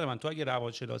که مادر من تو اگه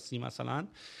روانشناسی مثلا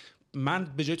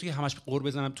من به جای تو که همش قور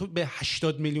بزنم تو به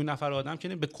 80 میلیون نفر آدم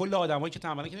که به کل آدمایی که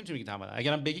تنبلن که نمیتونی بگی تنبلن،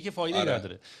 اگرم بگی که فایده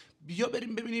نداره. بیا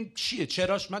بریم ببینیم چیه،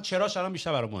 چراش الان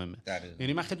بیشتر برام مهمه.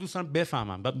 یعنی من خیلی دوست دارم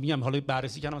بفهمم، بعد میگم حالا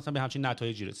بررسی کردم مثلا به همچین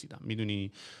نتایجی رسیدم،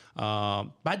 میدونی.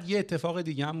 بعد یه اتفاق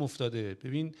دیگه هم افتاده.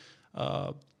 ببین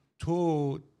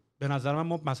تو به نظر من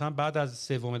ما مثلا بعد از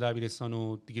سوم دبیرستان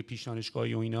و دیگه پیش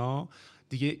دانشگاهی و اینا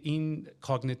دیگه این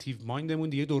کاگنیتیو مایندمون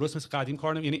دیگه درست مثل قدیم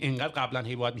کار نمی‌کنه. یعنی انقدر قبلا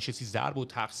هی باید میشستی ضرب و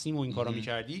تقسیم و این کارا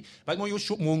می‌کردی، بعد ما یه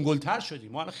منگل‌تر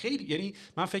شدیم. ما الان خیلی، یعنی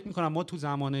من فکر می‌کنم ما تو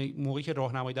زمان موقعی که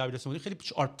راهنمای دبیرستان بودیم خیلی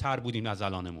شارپ‌تر بودیم از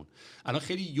الانمون. الان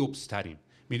خیلی یوبس‌تریم،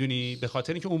 میدونی، به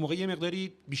خاطر اینکه اون موقع یه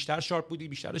مقداری بیشتر شارپ بودی،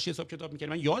 بیشتر حساب کتاب می‌کردی.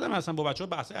 من یادم اصلا با بچه‌ها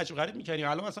بحث عجیب غریب می‌کردیم.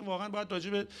 الان مثلا واقعا باید راجع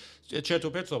به چرت و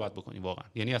پرت صحبت بکنیم واقعا.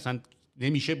 یعنی اصلا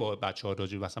نمیشه با بچه‌ها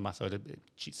راجع به مثلا مسائل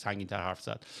سنگین‌تر حرف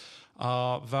زد.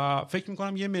 و فکر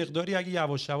میکنم یه مقداری اگه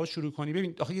یواش یواش شروع کنی،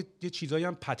 ببین آخه یه چیزایی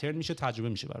هم پترن میشه، تجربه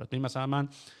میشه برات. ببین مثلا من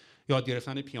یاد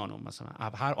گرفتن پیانو، مثلا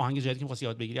هر آهنگ جدیدی که می‌خواستی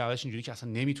یاد بگیری اولش اینجوری که اصلا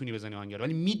نمیتونی بزنی آهنگ رو،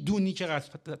 ولی میدونی که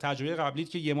تجربه قبلیت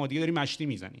که یه ماه دیگه داری مشتی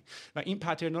میزنی و این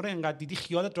پترنا رو انقدر دیدی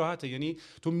خیالت راحته. یعنی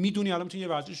تو میدونی الان میتونی یه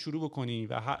ورزش شروع بکنی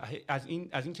و از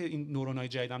این که این نورونای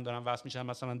جدیدم دارن وصل میشن،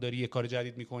 مثلا داری یه کار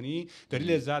جدید میکنی، داری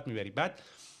لذت میبری. بعد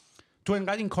تو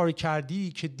انقدر این کار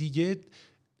کردی که دیگه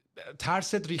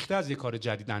ترست ریخته از یه کار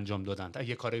جدید انجام دادن،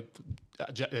 یه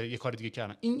کار دیگه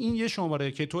کردن. این یه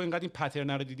شماره که تو اینقدر این پترن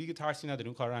رو دیدی که ترسی نداری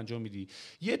اون کار رو انجام میدی.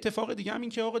 یه اتفاق دیگه هم این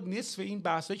که آقا نصف این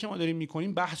بحثایی که ما داریم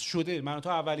میکنیم بحث شده. من تو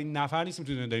اولین نفر نیستیم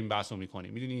تو داریم بحثو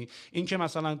میکنیم، میدونی. این که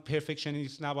مثلا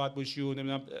پرفکشنیست نباید باشی و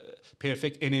نمیدونم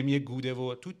پرفکت انمی گوده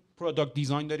و تو پروداکت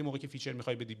دیزاین داری موقعی که فیچر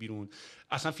میخوای بدی بیرون،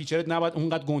 اصلا فیچرت نباید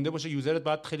اونقدر گنده باشه، یوزرت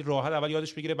باید خیلی راحت اول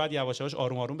یادش بگیره، بعد یواش یواش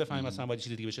آروم آروم بفهمی مثلا باید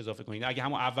چیز دیگه بهش اضافه کنی. اگه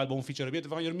همون اول با اون فیچر رو بیاد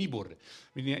اتفاقا یارو میبره،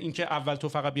 میدونی. این که اول تو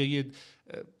فقط بیای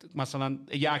مثلا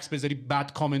یه عکس بذاری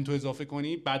بعد کامنت رو اضافه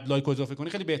کنی، بعد لایک رو اضافه کنی،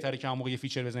 خیلی بهتره که همون موقع یه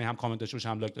فیچر بزنی هم کامنت داشته باشه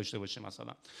هم لایک داشته باشه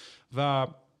مثلا. و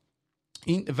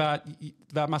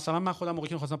مثلا من خودم موقعی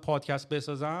که می‌خواستم پادکست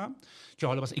بسازم که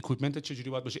حالا مثلا اکویپمنت چجوری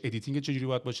باید باشه، ادیتینگ چجوری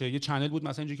باید باشه، یه چنل بود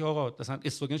مثلا اینجوری که آقا مثلا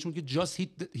اسلوگنش بود که جاست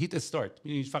هیت استارت،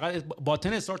 یعنی فقط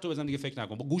باتن استارت رو بزن دیگه فکر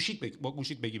نکن، با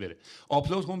گوشیت بگی بره،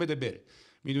 آپلود کن بده بره،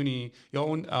 میدونی. یا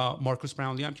اون مارکوس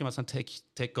براونلی هم که مثلا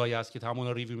تک گای است که تمام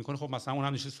رو ریویو میکنه، خب مثلا اون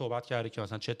هم نشسته صحبت کرده که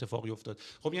مثلا چه اتفاقی افتاد.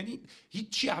 خب یعنی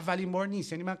هیچی اولین بار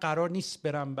نیست، یعنی من قرار نیست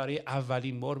برم برای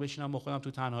اولین بار بشینم با خودم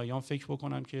تو تنهاییام فکر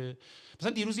بکنم که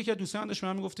مثلا دیروز یکی از دوستان داشت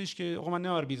من میگفتش که آقا من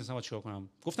نمی‌دونم بیزنسم چیکار کنم.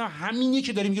 گفتم همینی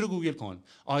که داری میگی رو گوگل کن.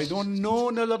 I don't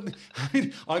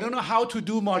know how to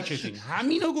do marketing.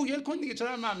 همینو گوگل کن دیگه،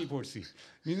 چرا من میپرسی؟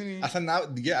 میدونی اصلا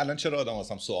دیگه الان چرا آدم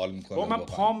واسم سوال میکنه؟ من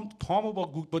پامو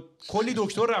با کلی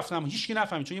دکتر رفتم، هیچکی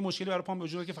نفهمید، چون یه مشکلی برای پام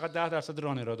وجود داره که فقط 10%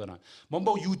 رانرها دارن. من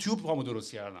با یوتیوب پامو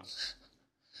درست کردم.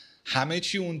 همه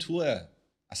چی اون توه.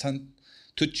 اصلا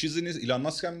تو چیزی نیست. ایلان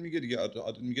ماسک هم میگه دیگه،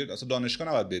 میگه اصلا دانشگاه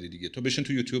نباید بری دیگه، تو بشین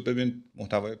تو یوتیوب ببین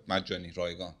محتوای مجانی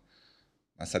رایگان.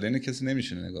 مثلا اینه کسی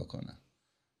نمیشینه نگاه کنه.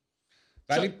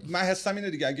 ولی من حسم اینه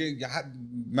دیگه، اگه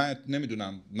من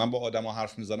نمیدونم، من با آدما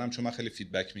حرف میزنم چون من خیلی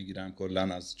فیدبک میگیرم کلا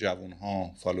از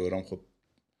جوانها، فالوورام خب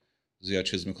زیاد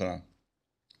چیز میکنم.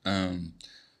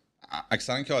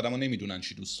 اکثرا که آدما نمیدونن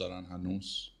چی دوست دارن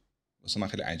هنوز، واسه من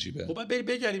خیلی عجیبه. خب بعد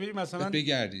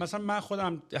بگردی مثلا من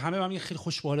خودم همه من خیلی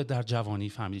خوشباله در جوانی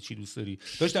فهمیدی چی دوست داری.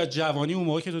 داشت در جوانی اون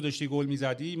موقع که تو داشتی گل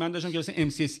میزدی، من داشتم کلاس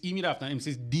MCSE میرفتم،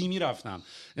 MCSD میرفتم،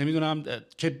 نمیدونم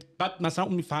که بعد مثلا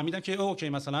اون میفهمیدم که اوکی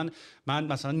مثلا من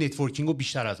مثلا نتورکینگ رو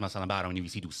بیشتر از مثلا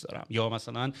برنامه‌نویسی دوست دارم، یا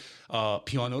مثلا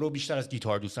پیانو رو بیشتر از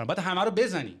گیتار دوست دارم. بعد همه رو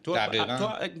بزنی تو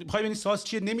می‌خوای ببینی ساز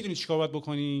چیه، نمیدونی چیکار باید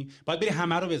بکنی، بعد بری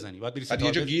همه رو بزنی، بعد بری بعد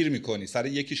یه جا گیر می‌کنی، سر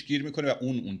یکیش گیر می‌کنی و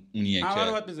اونیه همه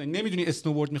رو باید بزنی. نمیدونی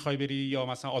اسنوبورد می‌خوای بری یا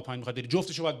مثلا آلپاین می‌خوای بری،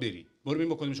 جفتشو باید بری. برو ببین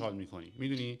بکنیمش حال می‌کنی.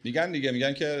 میدونی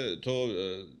میگن که تو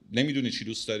نمیدونی چی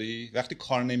دوست داری، وقتی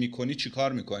کار نمی‌کنی چی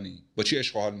کار می‌کنی، با چی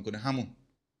عشق و حال می‌کنی، همون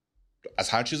از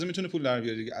هر چیزی می‌تونی پول در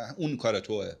بیاری دیگه. اون کار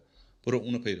توئه، برو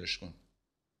اونو پیداش کن.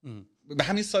 به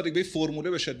همین سادگی، فرموله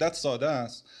به شدت ساده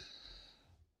است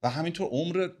و همینطور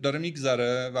عمر داره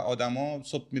میگذره و آدما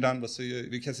صبح میرن واسه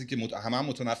یه کسی که همه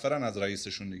متنفرن از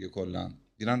رئیسشون دیگه، کلا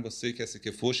میرن واسه کسی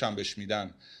که فوش هم بهش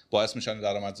میدن باعث میشن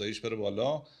درآمدزاییش بره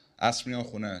بالا، عصر میان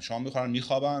خونه، شام میخورن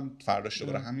میخوابن، فرداش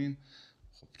دوباره همین.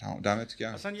 خب تمام، دمت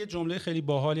گرم. اصلا یه جمله خیلی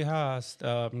باحالی هست،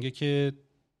 میگه که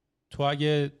تو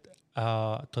اگه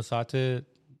تا ساعت 9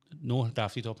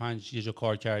 رفتی تا 5 یه جا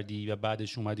کار کردی و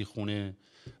بعدش اومدی خونه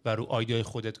و رو آیدیای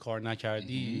خودت کار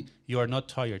نکردی، you are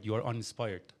not tired, you are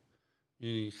uninspired.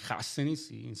 یعنی خسته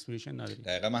نیستی، اینسپیریشن نداری.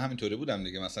 دقیقاً من همینطوری بودم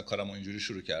دیگه. مثلا کارمو اینجوری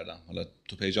شروع کردم، حالا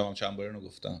تو پیجام هم چند بار اینو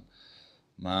گفتم،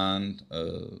 من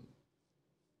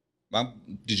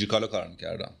دیجیکالا کار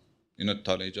میکردم، اینو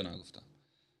تا اینجا نگفتم.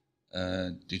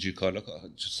 دیجیکالا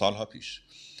سالها پیش،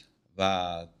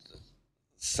 و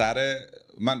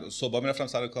من صبح میرفتم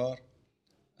سر کار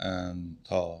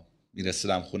تا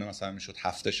میرسیدم خونه مثلا میشد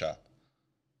 7 شب،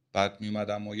 بعد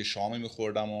میومدم و یه شامی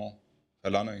میخوردم و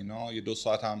فلان و اینا، یه 2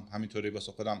 ساعت هم همینطوری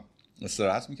واسه خودم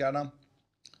استراحت میکردم،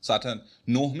 ساعت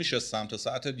 9 میشستم تا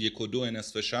ساعت 1 و 2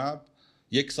 نصف شب.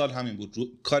 1 سال همین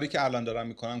بود، کاری که الان دارم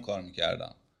میکنم کار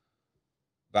میکردم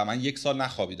و من 1 سال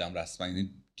نخوابیدم رسما، یعنی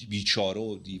بیچاره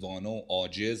و دیوانه و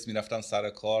عاجز میرفتم سر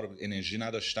کار، انرژی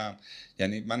نداشتم.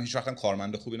 یعنی من هیچ وقتم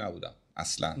کارمند خوبی نبودم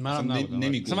اصلا.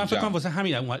 نمیگم من فکر کنم واسه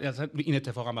همین این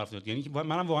اتفاقم افتاد، یعنی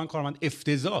منم واقعا کارمند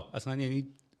افتضاح اصلا. یعنی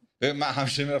من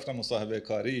همیشه میرفتم مصاحبه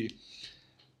کاری،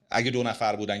 اگه 2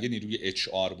 نفر بودن، یه نیروی اچ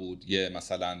آر بود، یه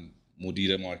مثلا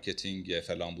مدیر مارکتینگ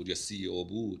فلان بود، یا سی او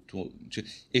بود، تو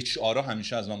اچ آر ها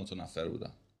همیشه از من متنفر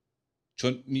بودن،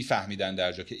 چون میفهمیدن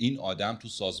در جا که این آدم تو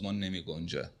سازمان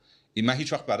نمیگنجه. من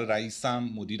هیچ وقت برای رئیسم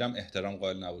مدیرم احترام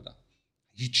قائل نبودم،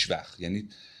 هیچ وقت. یعنی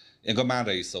انگار من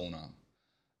رئیس اونم،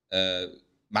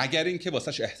 مگر اینکه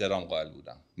واسش احترام قائل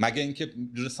بودم، مگر اینکه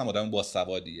درستم آدم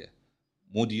باسوادیه.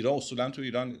 مدیرا اصولا تو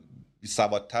ایران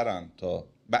بی‌سوادترن، تا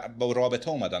با رابطه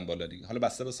اومدن بالا دیگه، حالا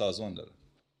بسته به سازمان داره.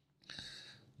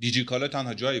 دیجیکالا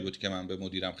تنها جایی بود که من به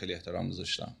مدیرم خیلی احترام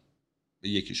گذاشتم، به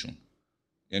یکیشون،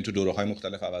 یعنی تو دوره‌های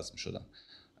مختلف عوض می‌شدم،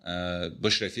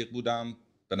 باش رفیق بودم.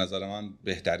 به نظر من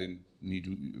بهترین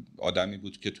آدمی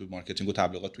بود که تو مارکتینگ و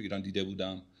تبلیغات تو ایران دیده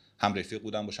بودم، هم رفیق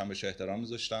بودم باشم، بهش احترام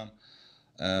می‌ذاشتم.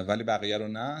 ولی بقیه رو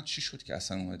نه. چی شد که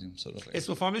اصلا اومدیم سراغ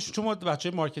اسم فامیلش؟ چون ما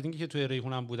بچه مارکتینگی که توی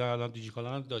ریحون هم بودن، الان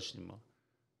دیجیکالا هم داشتیم ما.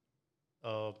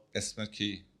 اسم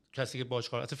کی؟ کسی که باهاش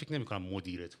کار، اصلا فکر نمی‌کنم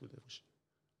مدیرت بوده باشه.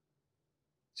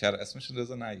 چرا اسمش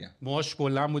رضا نگم؟ موهاش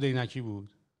بلند بود، عینکی بود؟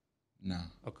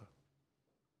 نه. اوکی.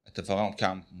 اتفاقا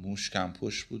کم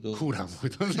پشت بود و کورم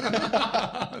بود.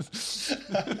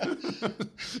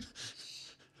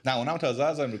 نه، اونم تازه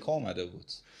از امریکا اومده بود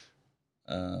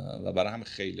و برای همین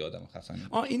خیلی آدم خفنی.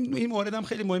 این موردم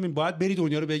خیلی مهمه، باید بری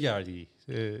دنیا رو بگردی.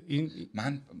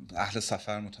 من اهل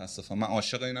سفر متاسفم، من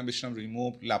عاشق اینم بشینم روی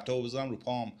مبل، لپتاپو بذارم رو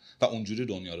پام و اونجوری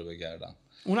دنیا رو بگردم.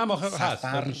 اونم آخر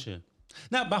هست میشه.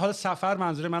 نه به حال سفر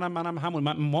منظور منم همون،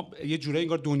 ما یه جوری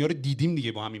انگار دنیا رو دیدیم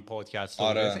دیگه با همین پادکست.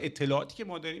 آره. اطلاعاتی که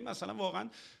ما داریم مثلا واقعا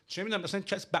چه میدونم، مثلا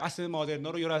کس بحث مادرنا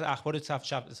رو یا از اخبار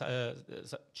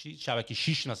شبکه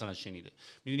 6 مثلا شنیده،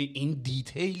 میدونی این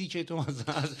دیتیلی که تو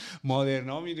مثلا از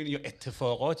مادرنا میدونی یا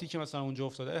اتفاقاتی که مثلا اونجا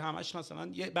افتاده، همش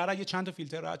مثلا برای یه چند تا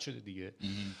فیلتر رد شده دیگه.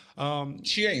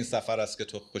 چیه این سفر است که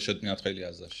تو خوشت میاد خیلی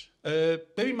ازش؟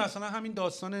 ببین مثلا همین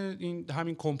داستان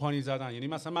همین کمپانی زدن، یعنی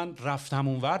مثلا من رفتم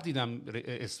اونور دیدم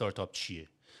استارتاپ چیه.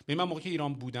 ببین من موقعی که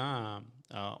ایران بودم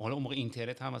حالا اون موقع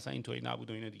اینترنت هم مثلا اینطوری نبود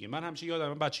و اینا دیگه. من همیشه یادم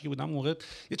من بچگی بودم اون موقع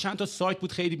یه چند تا سایت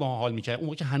بود خیلی باحال می‌کرد. اون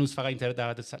موقع که هنوز فقط اینترنت در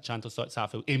حد چند تا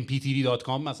صفحه بود، mp3.com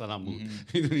مثلا بود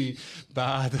میدونی.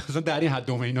 بعد مثلا در این حد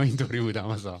دومینا اینطوری بودم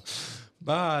مثلا.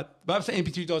 بعد مثلا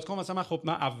mp3.com مثلا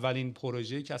من اولین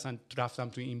پروژه‌ای که اصلا رفتم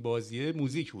توی این بازیه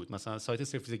موزیک بود. مثلا سایت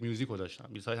سرفیزیک میوزیک رو داشتم.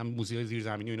 یه سایت هم موزیک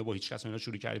زیرزمینی و اینا با هیچ کس اینا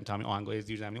شروع کردیم، تمام آهنگای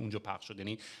زیرزمینی اونجا پخش شد.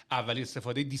 یعنی اولین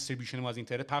استفاده دیستریبیوشن ما از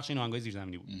اینترنت پخش این آهنگای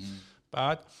زیرزمینی بود.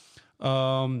 بعد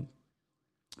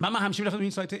من همیشه میرفتم این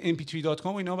سایت mp3.com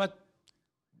و اینا، بعد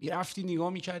میرفتی نگاه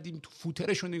میکردیم تو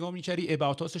فوترش رو نگاه میکردی،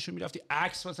 اباوتاسش رو میرفتی،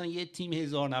 عکس مثلا یه تیم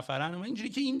 1000 نفرن و من اینجوری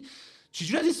که این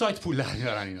چجوری از این سایت پول در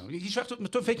میارن اینا. هیچ وقت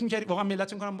تو فکر می‌کردی واقعا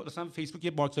ملت می‌کنن مثلا فیسبوک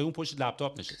یه مارک پشت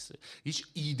لپتاپ نشسته، هیچ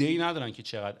ایده‌ای ندارن که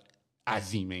چقدر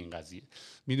عظیمه این قضیه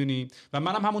میدونی. و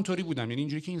منم همونطوری بودم، یعنی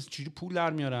اینجوری که این چجوری پول در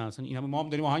میارن، مثلا اینا ما هم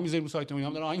داریم آهنگ می‌ذاریم رو سایت، اینا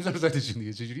هم دارن آهنگ می‌ذارن رو سایتشون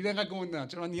دیگه، چجوری اینقدر گوندن،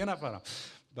 چرا من یه نفرم.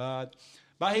 بعد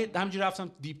همینجوری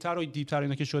رفتم دیپتر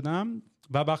اینا که شدم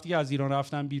و وقتی از ایران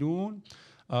رفتم بیرون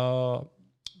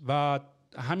و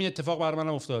همین اتفاق برای من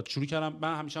افتاد. شروع کردم،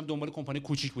 من همیشه هم دنبال کمپانی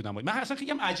کوچیک بودم. من اصلا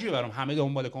خیلی عجیبه برام همه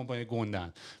دنبال کمپانی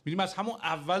گندن. میدونم از همون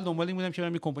اول دنبال این بودم که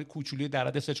برم یه کمپانی کوچولی در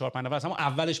حد 3 4 5 نفر از همون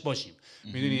اولش باشیم.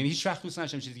 میدونی یعنی هیچ وقت دوست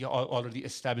نداشتم چیزی که آلردی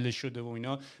استابلیش شده و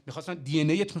اینا. می‌خواستم دی ان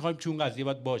ایت می‌خوایم تو اون قضیه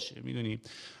باید باشه میدونی.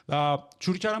 و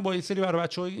شروع کردم با یه سری برای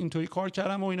بچه‌ها اینطوری کار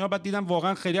کردم و اینا. بعد دیدم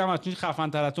واقعا خیلی هم از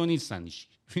خفن‌تر از تو نیستن هیچ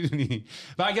میدونی.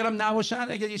 و اگرم نباشن،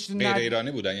 اگر یه چیزی غیر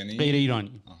ایرانی بودن، یعنی غیر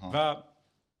ایرانی و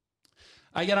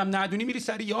اگرم ندونی میری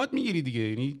سری یاد میگیری دیگه،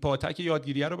 یعنی پاتک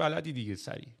یادگیریه رو بلدی دیگه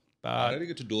سری. بعد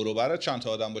دیگه تو دور و بر چند تا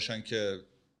آدم باشن که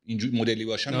اینجوری مدلی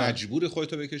باشن مجبوری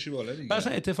خودتو بکشی بالا دیگه.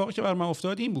 مثلا اتفاقی که بر من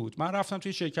افتاد این بود، من رفتم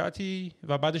توی شرکتی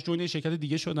و بعدش جوین شرکت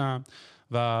دیگه شدم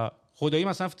و خدایی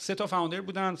مثلا 3 تا فاوندر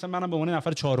بودن، مثلا منم به عنوان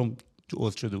نفر چهارم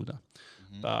عضو شده بودم.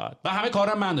 بعد همه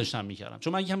کارا من داشتم میکردم،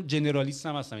 چون من یکم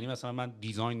جنرالیستم هستم. یعنی مثلا من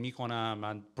دیزاین میکنم،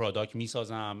 من پروداکت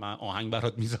میسازم، من آهنگ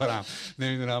برات میذارم،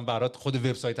 نمیدونم برات خود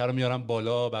وبسایت رو میارم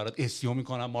بالا، برات اس ای او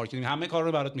میکنم، مارکتینگ، همه کارا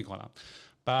رو برات میکنم.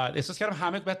 بعد احساس کردم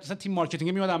همه بعد مثلا تیم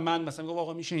مارکتینگ میادم من مثلا میگم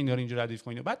آقا میشه اینا رو اینجوری ردیف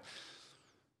کنید. بعد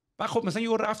خب مثلا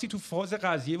یه رفتی تو فاز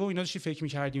قضیه و اینا داشتی فکر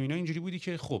می‌کردی و اینا، اینجوری بودی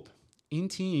که خب این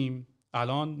تیم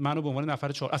الان منو به عنوان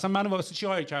نفر 4، اصلا منو واسه چی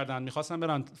هایر کردن؟ می‌خواستن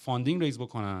برن فاندینگ ریز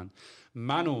بکنن،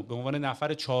 منو به عنوان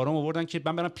نفر 4 آوردن که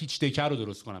من برم پیچ دک رو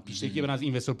درست کنم، پیچ دکی برن از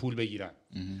اینوستر پول بگیرن.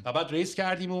 و بعد ریز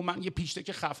کردیم و من یه پیچ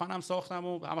دک خفنم ساختم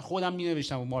و همه خودم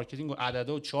مینوشتم و مارکتینگ و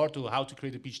اعدادا و چارت و هاو تو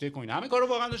کریت پیچ دک و اینا همه کارو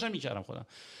واقعا داشتم می‌کردم خودم.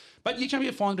 بعد یکم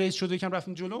یه فاند ریز شد، یکم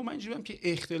رفتیم جلو و من اینجوریام که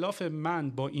اختلاف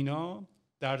من با اینا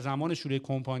در زمان شروع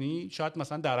کمپانی شاید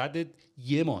مثلا در حد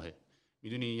یه ماهه،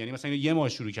 میدونی، یعنی مثلا یه ماه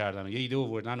شروع کردن و یه ایده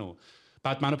آوردن و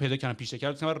بعد منو پیدا کردن، پیش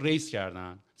کردن، مثلا ریس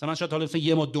کردن. مثلا من شاید حالا مثلا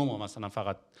یه ماه 2 ماه مثلا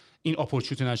فقط این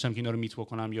اپورتونتی داشتم که اینا رو میت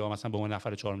بکنم یا مثلا به اون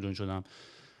نفر 4 جون شدم،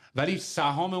 ولی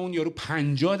سهام اون یارو 50%،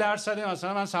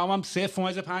 مثلا من سهامم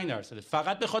 0.5%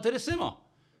 فقط به خاطر 3 ماه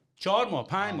 4 ماه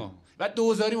 5 ماه بعد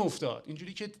 2000 افتاد.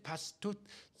 اینجوری که پس تو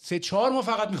 3-4 ماه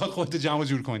فقط میخواد خودت جمع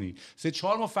جور کنی، 3-4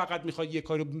 ماه فقط میخواد یه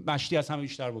کارو مشتی از همه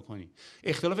بیشتر بکنی.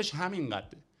 اختلافش همین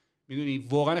قده، میدونی،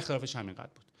 واقعا اختلافش همین قد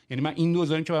بود. یعنی من این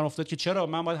 2000 که برام افتاد که چرا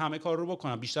من باید همه کار رو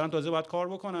بکنم، بیشترم تازه باید کار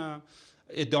بکنم،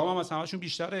 ادعام از همشون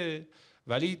بیشتره،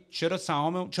 ولی چرا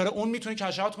اون میتونه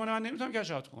کش اوت کنه من نمیتونم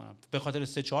کش اوت کنم به خاطر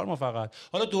 3-4 ماه فقط.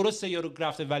 حالا درسته یارو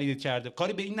گرافت ولیدیت کرده،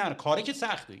 کاری به این نره، کاری که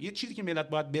سخته. یه چیزی که ملت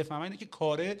باید بفهمن اینه که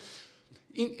کاره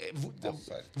این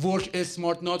ورک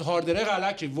اسمارت نات هاردره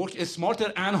غلطه، ورک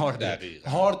اسمارتر ان هاردر.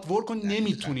 هارد ورک رو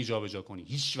نمیتونی جابجا کنی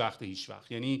هیچ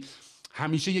وقت. یعنی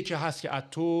همیشه یکی هست که از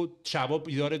تو شبا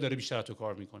بیداره داره بیشتر از تو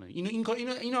کار میکنه.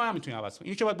 اینو هم میتونی عوض کنی،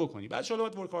 اینو که باید بکنی. بعد شما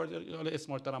باید ورک هارد، حالا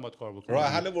اسمارت تر هم باید کار بکنی. راه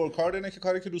حل ورک هارد اینه که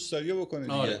کاری که دوست داری بکنی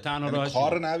دیگه. آره، تنها راهش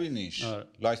کار نبینیش.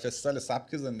 لایف استایل،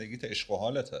 سبک زندگیت، عشق و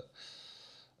حالته.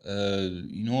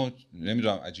 اینو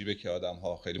نمیدونم، عجیبه که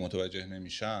آدم‌ها خیلی متوجه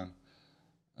نمیشن.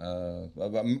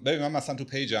 ببین من مثلا تو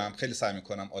پیجم خیلی سعی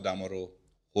میکنم آدما رو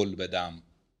هول بدم.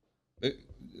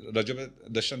 راجب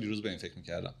داشتم دیروز به این فکر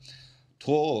میکردم.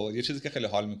 تو یه چیزی که خیلی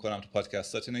حال میکنم تو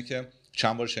پادکستات اینه که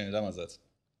چند بار شنیدم ازت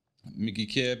میگی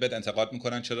که بهت انتقاد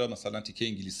میکنن چرا مثلا تیکه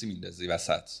انگلیسی میندازی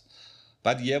وسط.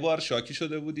 بعد یه بار شاکی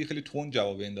شده بودی خیلی تون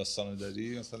جواب این داستانو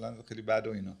دادی، مثلا خیلی بد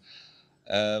و اینا.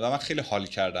 و من خیلی حال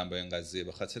کردم با این قضیه،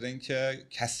 به خاطر اینکه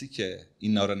کسی که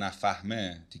اینا رو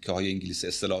نفهمه، تیکه های انگلیسی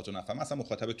اصطلاحات رو نفهمه، اصلا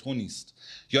مخاطب تو نیست،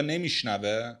 یا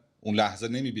نمیشنوه اون لحظه،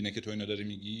 نمیبینه که تو اینو داری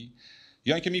میگی،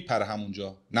 یا اینکه میپره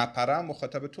همونجا. نپره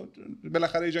مخاطب تو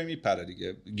بالاخره یه جایی میپره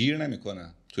دیگه، گیر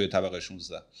نمیکنه توی طبقه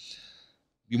 16.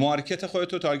 مارکت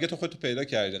خودت و تارگت خودت پیدا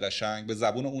کردی، قشنگ به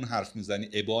زبون اون حرف میزنی،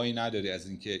 ابایی نداری از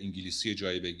اینکه انگلیسی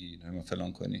جایی بگی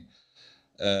فلان کنی.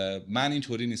 من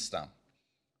اینطوری نیستم.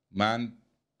 من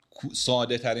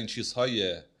ساده ترین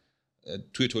چیزهای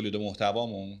توی تولید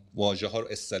محتوامون واژه‌ها رو،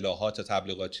 اصطلاحات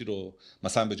تبلیغاتی رو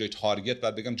مثلا به جای تارگت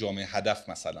بعد بگم جامعه هدف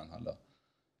مثلا. حالا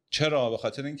چرا؟ به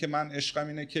خاطر اینکه من عشقم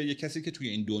اینه که یه کسی که توی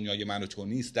این دنیای من و تو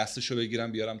نیست دستشو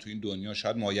بگیرم بیارم توی این دنیا.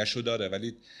 شاید مایه‌شو داره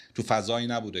ولی تو فضایی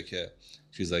نبوده که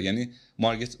چیزا، یعنی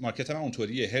مارکت من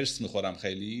اونطوریه، هرس میخورم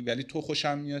خیلی، ولی تو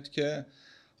خوشم میاد که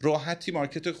راحتی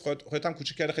مارکت خودت هم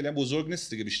کوچیک کرده، خیلی هم بزرگ نیست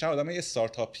دیگه، بیشتر آدمای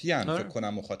استارتاپی ان فکر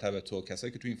کنم مخاطب تو،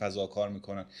 کسایی که تو این فضا کار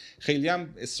میکنن. خیلی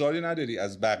هم اصراری نداری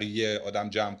از بقیه آدم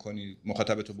جمع کنی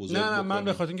مخاطب تو بزرگ نه بکنی. من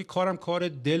به خاطر اینکه کارم کار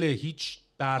دل، هیچ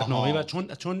برنامه و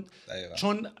چون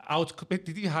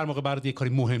دیدی هر موقع برات یه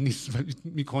کاری مهم نیست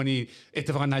میکنی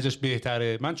اتفاقا نجاش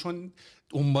بهتره. من چون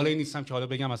دنبال این نیستم که حالا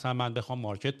بگم مثلا من بخوام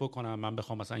مارکت بکنم، من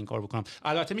بخوام مثلا این کار بکنم.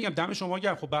 البته میگم دم شما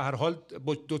گرم، خب به هر حال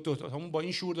با همون با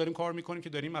این شعور داریم کار میکنیم که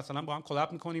داریم مثلا با هم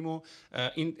کلاب میکنیم و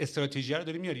این استراتژی رو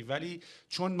داریم میاری، ولی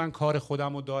چون من کار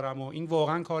خودمو دارم و این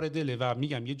واقعا کار دله و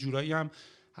میگم یه جورایی هم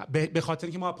به خاطر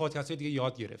اینکه ما پادکست‌های دیگه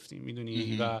یاد گرفتیم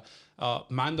میدونی و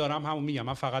من دارم همون میگم،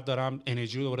 من فقط دارم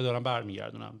انرژی رو دوباره دارم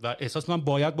برمیگردونم و احساس من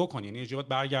باید بکنی، یعنی انرژی باید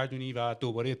برگردونی و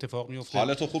دوباره اتفاق میفته.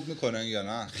 حالتو خوب میکنه یا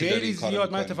نه؟ خیلی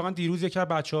زیاد. من اتفاقا دیروز یکی از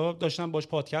بچه‌ها داشتم باش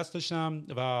پادکست داشتم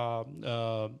و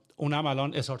اونم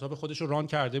الان استارتاپ خودش رو ران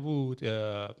کرده بود،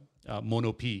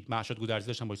 مونوپی. مهشاد گودرزی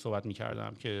داشتم باش صحبت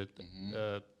می‌کردم که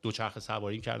دوچرخه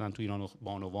سواری کردن تو ایران و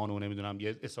بانوان و نمیدونم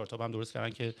یه استارتاپ هم درست کردن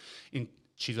که این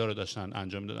چیزا رو داشتن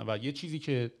انجام میدادن. و یه چیزی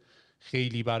که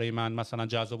خیلی برای من مثلا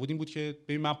جذاب بود این بود که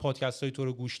ببین من پادکست‌های تو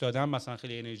رو گوش دادم، مثلا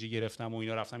خیلی انرژی گرفتم و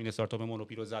اینا، رفتم این استارتاپ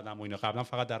مونوپی رو زدم و اینا. قبلا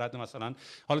فقط در حد مثلا،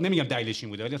 حالا نمیگم دلیلش این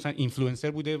بوده، ولی مثلا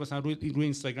اینفلوئنسر بوده، مثلا روی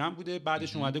اینستاگرام بوده،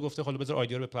 بعدش اومده گفته حالا بذار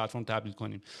آیدیا رو به پلتفرم تبدیل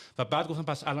کنیم و بعد گفتم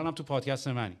پس الانم تو پادکست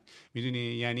منی، میدونی،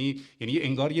 یعنی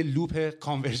انگار یه لوپ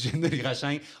کانورژن داری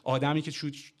قشنگ.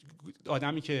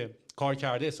 آدمی که کار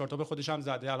کرده، استارتاپ خودش هم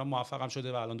زده، الان موفقم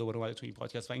شده و الان دوباره اومده تو این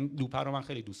پادکست و این لوپ رو من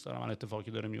خیلی دوست دارم. الان اتفاقی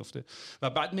که داره میفته و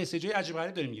بعد مسیجای عجیب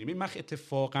غریب داریم میگیریم. من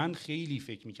اتفاقا خیلی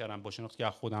فکر میکردم با شناختی که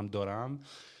خودم دارم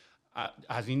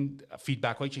از این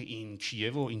فیدبک هایی که این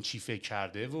کیه و این چی فکر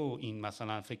کرده و این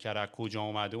مثلا فکر کرده کجا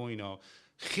اومده و اینا،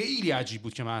 خیلی عجیب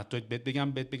بود که من حتی بهت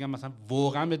بگم مثلا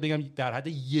واقعا بهت بگم در حد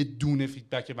یه دونه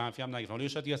فیدبک منفی هم نگرفتم. حالا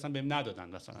شاید دیگه اصلا بهم ندادن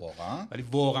مثلا واقعا، ولی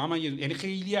واقعا من یعنی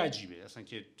خیلی عجیبه اصلا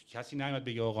که کسی نمیاد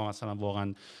بگه آقا مثلا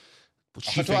واقعا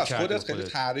چی تو از خودت خیلی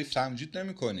تعریف تمجید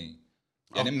نمی‌کنی.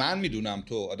 یعنی من میدونم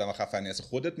تو آدم خفنی هستی،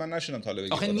 خودت من نشونم تا حالا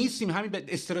بگی. آخه نیستیم، همین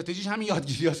استراتژیش همین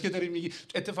یادگیریاست که داریم میگی.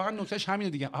 اتفاقا نکتهش همینه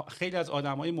دیگه. خیلی از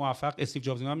آدمای موفق، استیو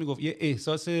جابز هم میگفت یه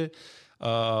احساس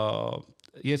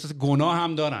گناه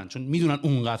هم دارن چون میدونن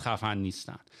اونقدر خفن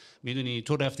نیستن. میدونی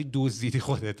تو رفتی دزدیدی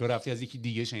خودت، تو رفتی از یکی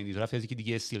دیگه شنیدی، تو رفتی از یکی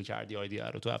دیگه استیل کردی ایده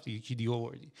رو، تو رفتی یکی دیگه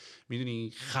آوردی،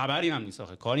 میدونی خبری هم نیست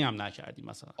آخه، کاری هم نکردی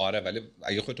مثلا. آره ولی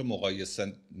اگه خودتو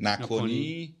مقایسه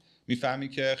نکنی میفهمی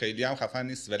که خیلی هم خفن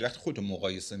نیستی، ولی وقتی خودتو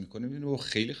مقایسه میکنی میبینی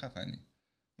خیلی خفنی،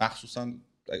 مخصوصا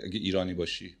اگه ایرانی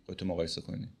باشی خودتو مقایسه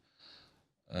کنی.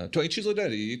 تو این چیزو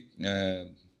داری؟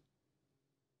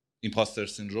 ایمپاستر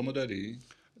سیندرومو داری؟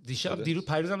 دیروز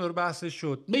پیروزم داره بحثش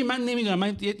شد. من نمیدونم،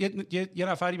 من یه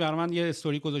نفری برای من یه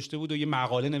استوری گذاشته بود و یه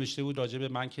مقاله نوشته بود راجع به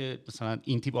من که مثلا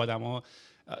این تیپ آدما،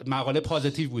 مقاله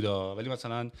پازیتیو بود ولی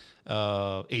مثلا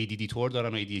ADD تور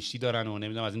دارن و ADHD دارن و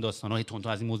نمیدونم از این داستانا، تون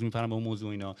از این موضوع میپرن به اون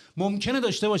موضوع اینا. ممکنه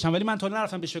داشته باشم ولی من تا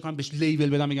نرفتم بهش بگم، بهش لیبل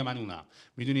بدم بگم من اونم،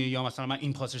 میدونی، یا مثلا من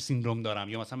ایمپاستر سیندروم دارم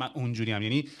یا مثلا من اونجوری ام.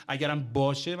 یعنی اگرم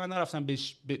باشه من نرفتم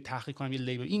بهش تحقیق کنم یه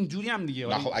لیبل اینجوری هم دیگه.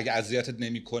 نه خب اگه اذیتت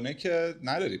نمیکنه که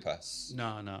نداری پس.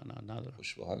 نه ندارم.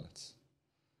 خوش به حالت.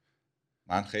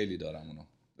 من خیلی دارم اونو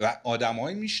و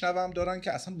آدمایی میشنوم دارن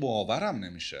که اصلا باورم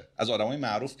نمیشه، از آدمای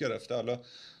معروف گرفته. حالا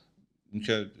اون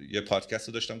که یه پادکست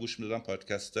داشتم گوش میدادم،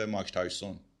 پادکست مایک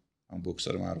تایسون، هم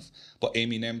بوکسر معروف، با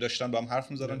امینم داشتن با هم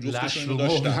حرف می‌زدن، جفتشون اینو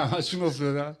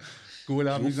داشتن،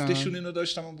 گولم میزنن، جفتشون اینو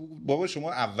داشتم. بابا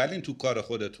شما اولین تو کار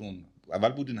خودتون، اول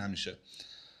بودین همیشه.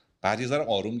 بعد یه ذره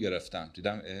آروم گرفتم،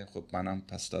 دیدم خب منم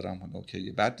پس دارم، حالا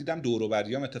اوکی. بعد دیدم دور و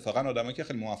بریام اتفاقا آدمایی که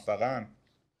خیلی موفقن،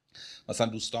 مثلا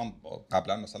دوستام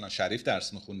قبلا مثلا شریف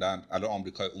درس می‌خوندن، الان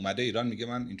آمریکا اومده ایران، میگه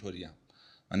من اینطوریم،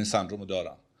 من این سندرومو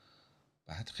دارم.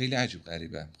 بعد خیلی عجیب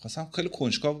غریبه، خواستم خیلی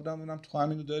کنجکاو بودم ببینم تو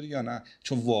همینو داری یا نه،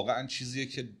 چون واقعا چیزیه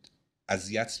که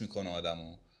اذیت میکنه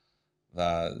آدمو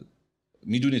و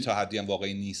میدونی تا حدی هم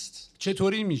واقعی نیست.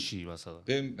 چطوری میشی مثلا؟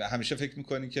 همیشه فکر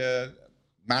میکنی که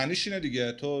معنیش اینه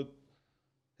دیگه، تو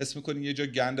حس میکنی یه جا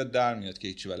گندت در میاد که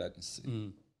هیچی بلد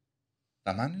نیستی.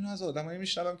 و من اینو از آدمایی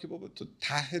میشنوم که بابا تو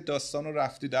ته داستان رو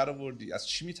رفتی در آوردی، از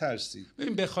چی میترسی؟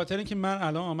 ببین به خاطر اینکه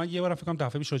من یه بار فکر کنم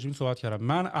دفعه پیش راجع صحبت کردم،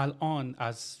 من الان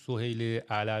از سهیل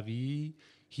علوی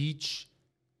هیچ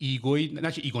ایگویی،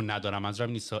 نه که ایگو ندارم،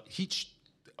 منظورم نیست، هیچ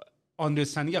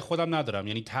آندرستندینگ از خودم ندارم،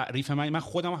 یعنی تعریف من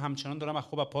خودم همچنان دارم از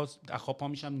خواب پا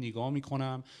میشم نگاه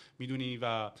میکنم، میدونی،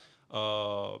 و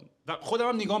خودم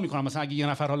هم نگاه میکنم مثلا اگه یه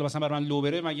نفر حالا مثلا برای من لو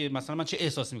بره، مگه مثلا من چه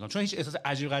احساسی میکنم، چون هیچ احساس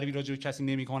عجیب غریبی راجع به کسی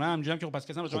نمیکنم، اینجوریام که خب پس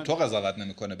کسی راجع به تو قضاوت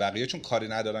نمیکنه، بقیه چون کاری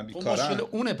ندارن بیکارن، مشکل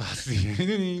اونه پس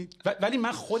میدونی. ولی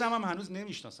من خودم هم هنوز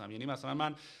نمیشناسم، یعنی مثلا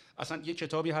من اصلا یه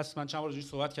کتابی هست من چند بار راجعش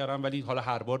صحبت کردم ولی حالا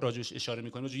هر بار راجعش اشاره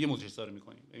میکنیم، راجع یه موضوع اشاره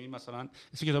میکنیم. ببین مثلا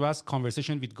اسم کتاب هست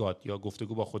Conversation with God یا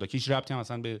گفتگو با خدا که هیچ ربطی هم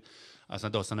مثلا به اصلا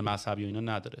داستان مذهبی و اینا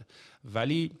نداره،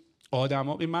 ولی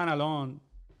آدما، من الان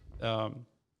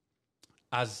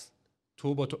از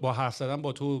تو با حرف زدن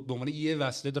با تو به عنوان یه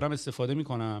وسیله دارم استفاده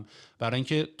میکنم برای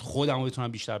اینکه خودمو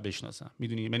بتونم بیشتر بشناسم،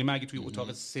 میدونی. یعنی من اگه توی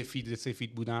اتاق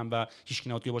سفید بودم و هیچ کی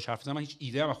نمی‌تونه باهاش حرف بزنم، من هیچ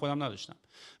ایده هم خودم نداشتم،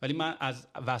 ولی من از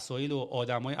وسایل و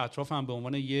آدمای اطرافم به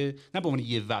عنوان یه، نه به عنوان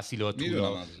یه وسیله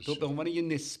تو به عنوان یه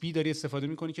نسبی داری استفاده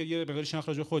میکنی که یه مقدار شناخت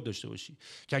راجع به خود داشته باشی،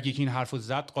 که اگه یکی این حرفو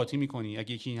زد قاطی میکنی،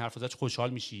 اگه یکی این حرفو زد خوشحال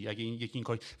میشی، اگه این یکی این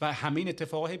کار و همه این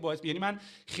اتفاقا باعث، یعنی من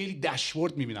خیلی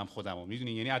داشبورد میبینم خودمو،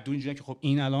 میدونی، یعنی از دو اینجوریه که خب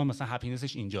این الان مثلا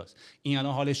هپینسش اینجاست، این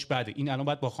الان حالش بده، این الان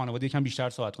باید با خانواده یکم بیشتر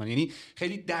صحبت کنه، یعنی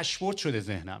خیلی داشبورد شده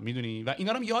ذهنم، میدونی، و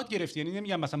اینا رو یاد گرفتی. یعنی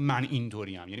نمیگم مثلا من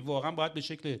اینطوریم، یعنی واقعا باید به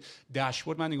شکل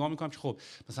داشبورد من نگاه میکنم که خب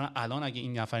مثلا الان اگه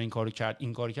این نفر این کارو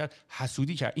کرد،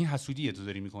 حسودی کرد، این حسودیه تو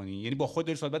داری میکنی، یعنی با خود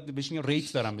داری صحبت بشین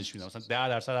ریت دارم بهش میدم،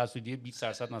 مثلا 10% حسودیه،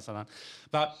 20% مثلا،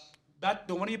 و بعد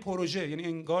به عنوان یه پروژه، یعنی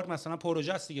انگار مثلا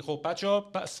پروژه است دیگه، خب بچه‌ها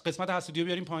قسمت حسودیو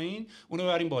بیاریم پایین، اونو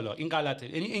ببریم بالا، این غلطه،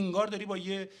 یعنی انگار داری با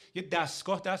یه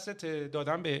دستگاه دستت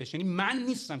دادن بهش، یعنی من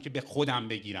نیستم که به خودم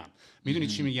بگیرم، میدونی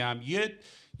چی میگم،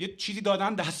 یه چیزی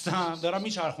دادن دستم دارم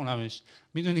میچرخونمش،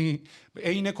 میدونی،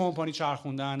 عین کمپانی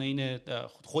چرخوندن، عین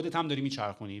خودت هم داری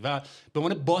میچرخونی و به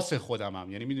عنوان باس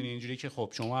خودمم، یعنی میدونی اینجوری که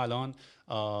خب شما الان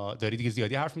داری دیگه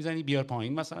زیادی حرف میزنی، بیار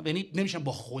پایین مثلا، یعنی نمیشم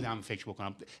با خودم فکر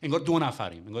بکنم، انگار دو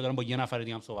نفریم، انگار دارم با یه نفر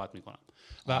دیگه هم صحبت میکنم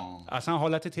و اصلا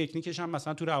حالت تکنیکش هم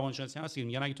مثلا تو روانشناسی هم هست،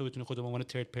 میگن اگه تو بتونی خودت به عنوان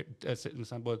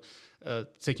مثلا با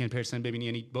سکند پرسن ببینی،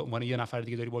 یعنی با عنوان یه نفر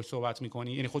دیگه داری باهاش صحبت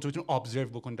میکنی، یعنی خودت بتونی ابزرو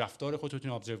بکنی، رفتار خودت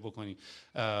بتونی ابزرو بکنی،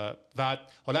 و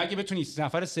حالا اگه بتونی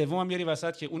نفر سوم هم بیاری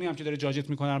وسط که اونی هم که داره جاجت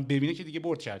میکنه ببینه، که دیگه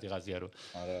برد کردی قضیه رو.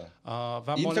 آره. و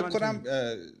این فکر کنم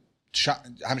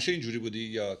همیشه اینجوری بودی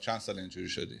یا چند سال اینجوری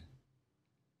شدی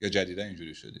یا جدیدا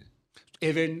اینجوری شدی؟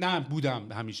 نه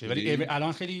بودم همیشه، ولی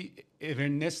الان خیلی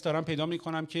اورنس دارم پیدا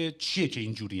میکنم که چیه که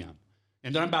اینجوریم،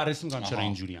 یعنی دارم بررسی میکنم چرا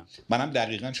اینجوریم. منم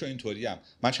دقیقاً چون اینطوریم.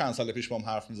 من چند سال پیش با هم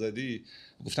حرف میزدی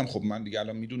گفتم خب من دیگه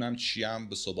الان میدونم چیم،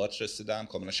 به ثبات رسیدم،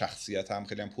 کاملا شخصیتم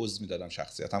خیلی هم پوز میدادم،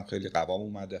 شخصیتم خیلی قوام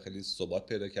اومده، خیلی ثبات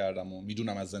پیدا کردم و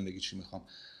میدونم از زندگی چی میخوام.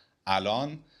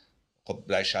 الان خب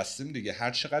رایش هستیم دیگه،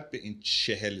 هر چقدر به این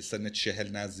سن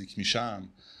 40 نزدیک میشم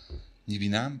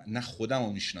میبینم نه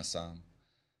خودمو میشناسم،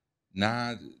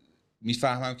 نه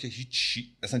میفهمم که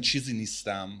اصلا چیزی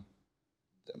نیستم،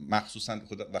 مخصوصا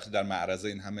وقتی در معرض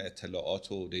این همه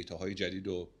اطلاعات و دیتاهای جدید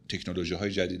و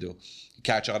تکنولوژی‌های جدید و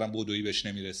که هر چقدر بودویی بهش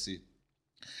نمیرسی،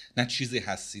 نه چیزی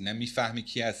هستی، نه میفهمی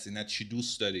کی هستی، نه چی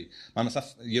دوست داری. من مثلا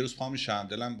یه روز پا میشم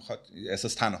دلم میخواد،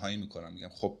 احساس تنهایی میکنم، میگم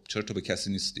خب چرا تو به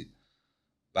کسی نیستی،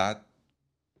 بعد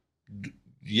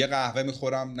یه قهوه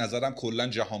میخورم، نظرم کلا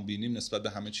جهان بینیم نسبت به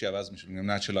همه چی عوض میشه،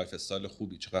 میگم نه چه لایف استایل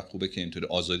خوبی، چقدر خوبه که اینطوری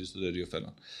آزادی تو داری و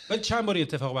فلان. ولی چند بار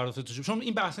اتفاق برات شد، چون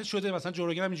این بحث شده مثلا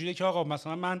جوروگن هم اینجوریه که آقا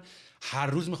مثلا من هر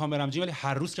روز میخوام برم جیم، ولی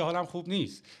هر روز که حالم خوب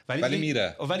نیست، ولی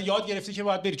میره، ولی یاد گرفتی که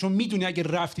باید بری، چون میدونی اگه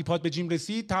رفتی پات به جیم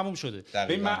رسید تموم شده.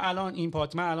 ببین من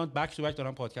الان بک تو بک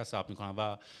دارم پادکست ثبت میکنم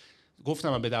و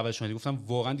گفتم به دعوت شما، گفتم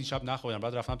واقعا دیشب نخوابیدم،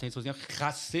 بعد رفتم تنیس بازی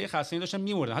خسته داشتم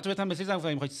میمردم، حتی بهتم مسیج زدم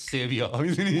میخوای سه بیا،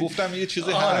 میدونی، گفتم یه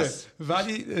چیزی هست،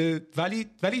 ولی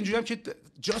اینجوریام که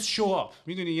just show up،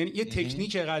 میدونی، یعنی یه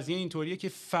تکنیک قضیه اینطوریه که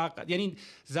فقط، یعنی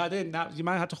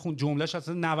من حتی جملهش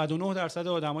اصلا 99%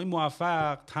 آدمای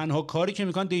موفق تنها کاری که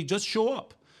میکنن they just show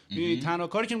up، میدونی، تنها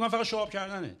کاری که میکنن فقط شو اپ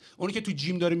کردنه. اونی که تو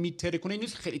جیم داره میتره کنه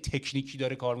نیست خیلی تکنیکی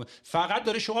داره کار میکنه، فقط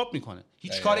داره شو اپ میکنه،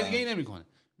 هیچ کار دیگه ای نمیکنه،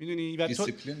 میدونی، و تو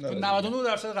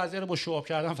 99% قضیه رو با شواب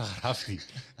کردن فقط رفتی،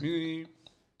 میدونی.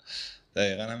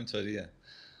 دقیقاً همینطوریه.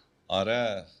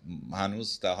 آره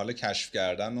هنوز در حال کشف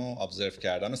کردن و ابزرو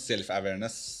کردن و سلف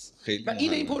اورننس خیلی و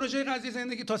این پروژه قضیه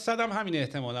زندگی تا 100 هم همینه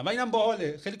احتمالاً، و اینم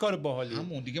باحاله، خیلی کار باحالیه.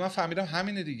 همون دیگه من فهمیدم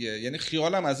همینه دیگه، یعنی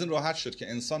خیالم از این راحت شد که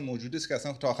انسان موجودی است که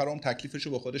اصلا تا آخر اون تکلیفش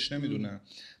رو با خودش نمیدونه،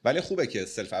 ولی خوبه که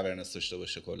سلف اورننس داشته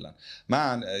باشه. کلا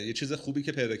من یه چیز خوبی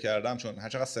که پیدا کردم، چون هر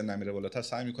چقدر سنم میره بالاتر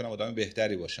سعی میکنم آدم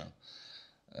بهتری باشم.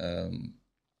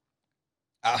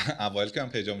 اول که من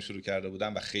پیجامو شروع کرده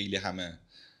بودم و خیلی همه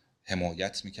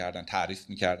حمایت میکردن، تعریف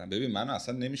میکردن، ببین منو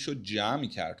اصلا نمیشد جمع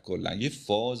کرد، کلا یه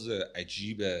فاز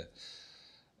عجیب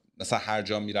مثلا هر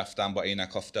جا میرفتم با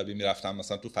عینک آفتابی میرفتم،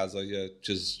 مثلا تو فضای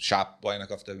چیز شب با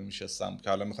عینک آفتابی میشستم که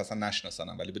حالا میخواستن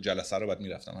نشناسنم ولی به جلسه رو بعد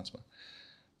میرفتم حتما.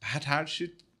 بعد هر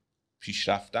چی پیش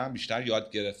رفتم بیشتر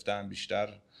یاد گرفتم،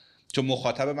 بیشتر چون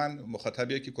مخاطب من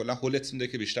مخاطبیه که کلا هولت میده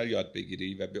که بیشتر یاد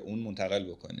بگیری و به اون منتقل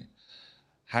بکنی.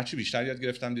 هرچی بیشتر یاد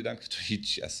گرفتم دیدم که تو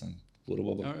هیچ اصلا برو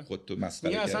بابا خود تو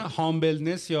مسخره کردی. اصلا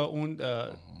هامبلنس یا اون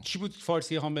چی بود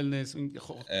فارسی هامبلنس؟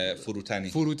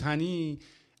 فروتنی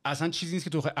اصلا چیزی نیست که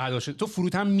تو اداشه. تو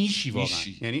فروتن میشی واقعا،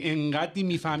 یعنی انقدری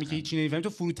میفهمی که هیچی نمیفهمی. تو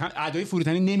فروتن ادای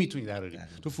فروتنی نمیتونی دراری،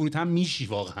 تو فروتن میشی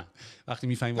واقعا وقتی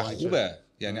میفهمی واقعا خوبه.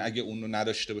 یعنی اگه اونو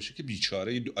نداشته باشه که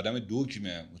بیچاره آدم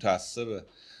دوگمه، متعصبه.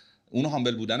 اون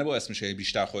هامبل بودن باعث میشه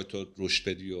بیشتر خودت رشد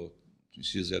بدی و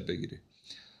چیز زیاد بگیری.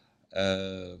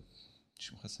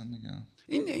 چی می‌خواستم بگم؟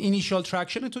 این اینیشال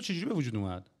تراکشن تو چجوری به وجود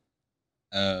اومد؟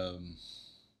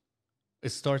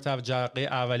 استارتاپ جرقه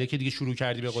اولیه که دیگه شروع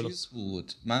کردی به قول چیز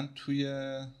بود. من توی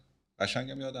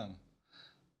قشنگم یادم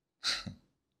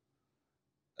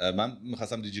من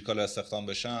می‌خواستم دیجیکال استخدام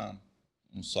بشم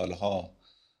اون سالها.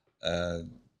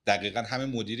 دقیقاً همه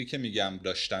مدیری که میگم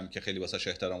داشتم که خیلی واسش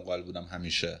احترام قائل بودم،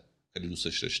 همیشه خیلی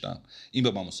دوستش داشتم، این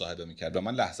با من مصاحبه میکرد و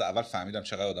من لحظه اول فهمیدم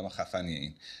چقدر آدم خفنیه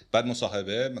این. بعد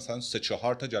مصاحبه مثلا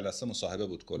 3-4 تا جلسه مصاحبه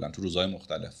بود کلا تو روزهای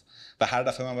مختلف و هر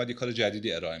دفعه من باید یه کار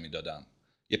جدیدی ارائه میدادم،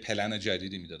 یه پلن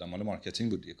جدیدی میدادم. مال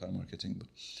مارکتینگ بود، یه کار مارکتینگ بود.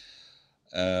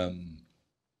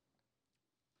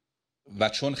 و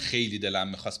چون خیلی دلم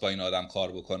میخواست با این آدم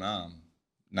کار بکنم،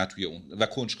 نه توی اون و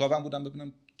کنجکاوم بودم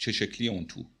ببینم چه شکلی اون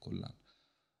تو کلا.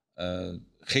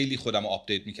 خیلی خودم رو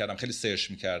آپدیت میکردم، خیلی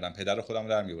سرچ میکردم، پدر خودم رو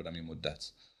در میبردم این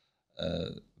مدت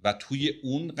و توی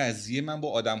اون قضیه من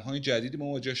با آدم‌های جدیدی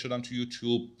مواجه شدم. تو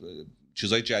یوتیوب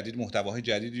چیزای جدید، محتواهای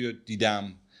جدیدی رو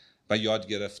دیدم و یاد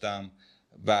گرفتم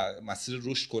و مسیر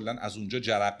رشد کلا از اونجا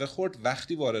جرقه خورد.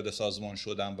 وقتی وارد سازمان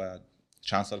شدم و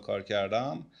چند سال کار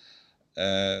کردم،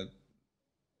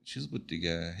 چیز بود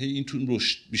دیگه، هی این تو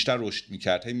بیشتر رشد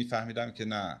میکرد، هی میفهمیدم که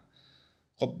نه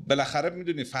خب بالاخره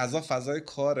میدونی فضای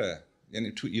کاره.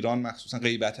 یعنی تو ایران مخصوصا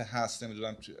غیبت هست،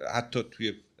 نمیدونم حتی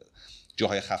توی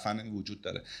جاهای خفن وجود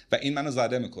داره و این منو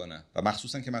زده میکنه و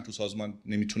مخصوصا که من تو سازمان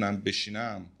نمیتونم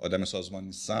بشینم، آدم سازمان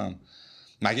نیستم،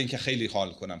 مگه اینکه خیلی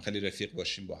حال کنم، خیلی رفیق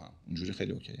باشیم با هم، اونجوری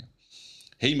خیلی اوکیه.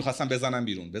 هی میخواستم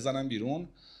بزنم بیرون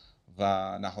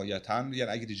و نهایتاً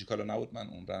یعنی اگه دیجیکالو نبود من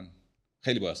عمرن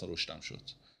خیلی باعث رشدم شد.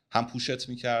 هم پوشت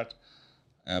میکرد،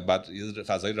 بعد یه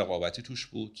فضای رقابتی توش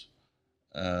بود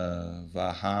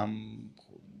و هم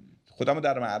خودم رو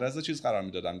در معرض چیز قرار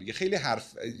میدادم دیگه. خیلی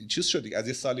حرف چیز شد دیگه، از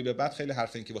یه سالی به بعد خیلی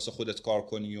حرف این که واسه خودت کار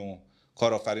کنی و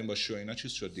کارآفرین باشی و اینا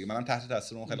چیز شد دیگه. منم تحت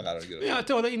تاثیر اون خیلی قرار گرفتم.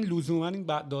 حتی حالا این لزوما این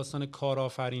داستان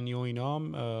کارآفرینی و اینا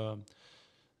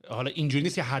حالا اینجوری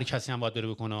نیست که هر کسی هم باید بره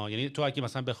بکنه. یعنی تو اگه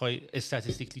مثلا بخوای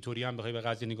استاتستیکلی توری هم بخوای به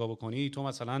قضیه نگاه بکنی، تو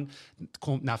مثلا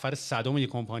نفر صدم یه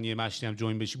کمپانی مشتی هم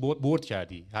جوین بشی برد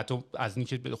کردی، حتی از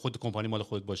اینکه خود کمپانی مال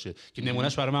خودت باشه که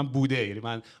نمونهش برای من بوده. یعنی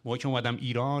من موقعی که اومدم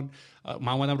ایران،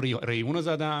 من اومدم ریمون رو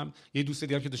زدم، یه دوست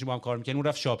دیگه که داشتیم با هم کار می‌کردیم اون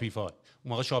رفت شاپیفای.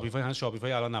 اون موقع شاپیفای هنوز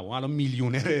شاپیفای الان نبود، الان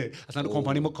میلیونره. اصلا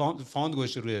کمپانی ما فاند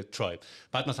گذاشته روی ترایب.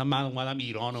 بعد مثلا من اومدم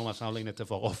ایران و مثلا این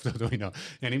اتفاق افتاد و اینا.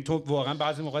 یعنی تو واقعا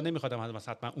بعضی موقع نمی‌خوادم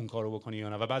مثلا حتما اون کارو بکنی یا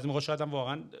نه و بعضی موقع شاید هم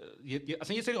واقعا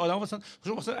اصلا یه سری آدما مثلا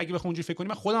اگه بخوام اونجوری فکر کنی،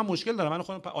 من خودم مشکل دارم. من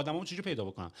خودم آدمامو چجوری پیدا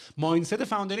بکنم؟ مایندست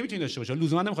فاوندری میتونی داشته باشی،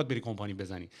 لزوما نمیخواد بری کمپانی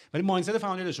بزنی، ولی مایندست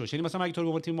فاوندری داشته باشی. یعنی مثلا اگه تو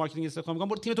رو تیم مارکتینگ استخدام می‌کنم،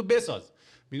 برو تیمتو بساز،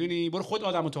 میدونی، برو خود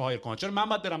آدمو تو هایر کن. چرا من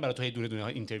باید برم برای تو هی دونه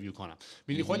اینترویو کنم؟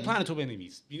 میدونی، خود پلن تو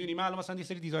بنویس. میدونی من الان مثلا یه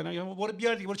سری دیزاینر برو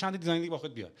بیار دیگه، برو چند دیزاینر دیگه با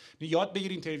خودت بیار، یاد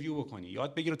بگیر اینترویو بکنی،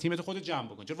 یاد بگیر تیمت خودت جمع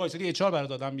بکن. چرا وایسادی اچ آر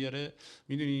برات آدم بیاره؟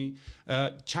 میدونی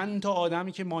چند تا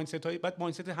آدمی که مایندست های بعد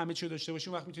مایندست همه چی رو داشته باشی،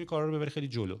 اون وقت میتونی کارا رو ببری خیلی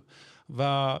جلو. و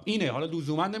اینه، حالا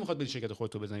لزوما نمیخواد بری شرکت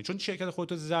خودتو بزنی، چون شرکت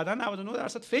خودتو زدن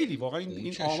 99% فیلی. واقعا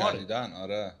این آماره.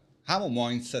 آره همون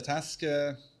مایندست هست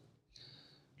که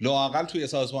لااقل توی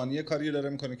سازمانی کاری داره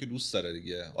میکنه که دوست داره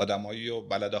دیگه، آدمایی رو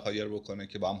بلد هایر بکنه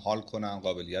که با هم حال کنن،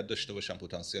 قابلیت داشته باشن،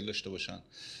 پتانسیل داشته باشن.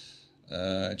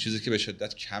 چیزی که به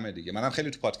شدت کمه دیگه. منم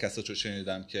خیلی تو پادکست‌ها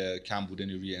شنیدم که کم بوده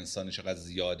نیروی انسانی چقدر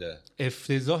زیاده.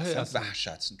 افتضاحه اصلا.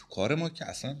 وحشت تو کار ما که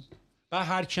اصلا و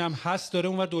هر کیم هست داره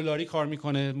اونور دلاری کار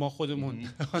میکنه. ما خودمون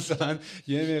مثلا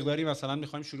یه مقداری مثلا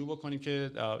میخوایم شروع بکنیم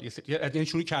که یعنی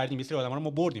شروع کردیم، یه سری آدما رو ما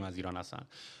بردیم از ایران. اصلا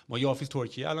ما یه آفیس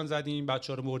ترکیه الان زدیم،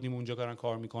 بچه‌ها رو بردیم اونجا دارن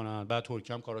کار میکنن، بعد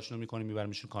ترکیه هم کاراشونو میکنیم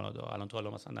میبرمیشون کانادا. الان تو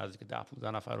حالا مثلا نزدیک 10-15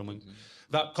 نفرمون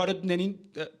و کار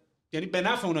یعنی به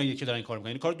نفع اونایی که دارن این کار میکنن.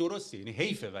 یعنی کار درسته، یعنی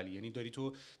حیفه، ولی یعنی داری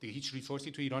تو دیگه هیچ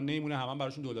ریسورسی تو ایران نمیمونه، همون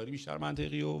براشون دلاری بیشتر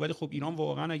منطقیه. ولی خب ایران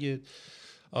واقعا اگه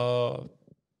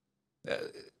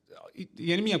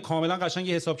یعنی میگم کاملا قشنگ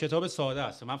یه حساب کتاب ساده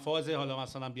است. من فاز حالا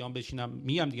مثلا بیام بشینم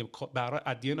میگم دیگه برای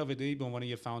ادین اف دی به عنوان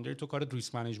یه فاوندر تو کار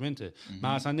ریسک منیجمنته. من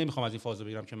اصلا نمیخوام از این فاز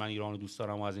بگیرم که من ایرانو دوست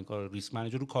دارم و از این کار ریسک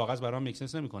منیجر رو کاغذ برام میک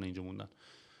سنس نمیکنه اینجا موندن.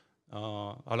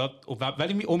 حالا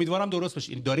ولی امیدوارم درست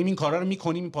بشه. داریم این کارا رو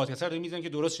میکنیم، این پادکست رو داریم میزنیم که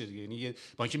درست شه دیگه. یعنی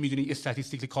با اینکه میدونی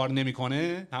استاتستیکلی کار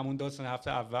نمیکنه همون داستان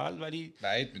هفته اول، ولی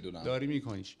بعید میدونم داری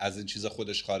میکنیش از این چیزا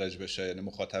خودش خارج بشه، یعنی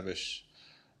مخاطبش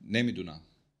نمیدونم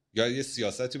یا یه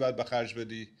سیاستی باید به خرج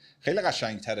بدی. خیلی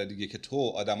قشنگ‌تره دیگه که تو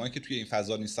آدمایی که توی این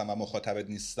فضا نیستن و مخاطبت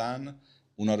نیستن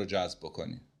اونا رو جذب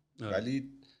بکنی. ولی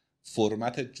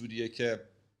فرمت جوریه که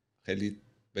خیلی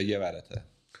به یه ورته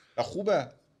و خوبه.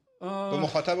 به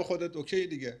مخاطب خودت اوکی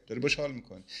دیگه، داری باش حال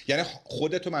میکنی. یعنی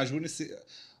خودت رو مجبور نیستی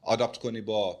آداپت کنی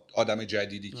با آدم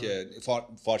جدیدی که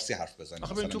فارسی حرف بزنه.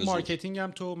 آخه تو مارکتینگ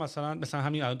هم تو مثلا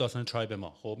همین الان داستان ترایب ما،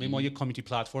 خب ما یه کامیونیتی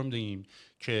پلتفرم داریم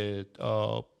که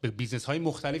به بیزنس های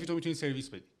مختلفی تو میتونی سرویس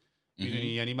بدی. میدونی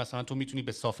یعنی مثلا تو میتونی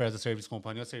به سافر از سرویس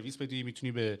کمپانی‌ها سرویس بدی،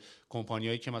 میتونی به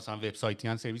کمپانیایی که مثلا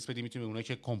وبسایتیان سرویس بدی، میتونی به اونایی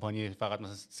که کمپانی فقط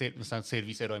مثلا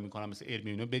سرویس ارائه میکنن مثل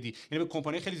ایربی‌انبی بدی. یعنی به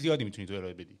کمپانی خیلی زیادی میتونی تو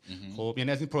ارائه بدی. خب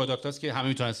یعنی از این پروداکت هاست که همه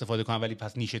میتونن استفاده کنن، ولی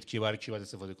پس نیشت کیه، برای کی باید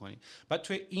استفاده کنی. بعد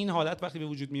تو این حالت وقتی به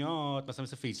وجود میاد مثلا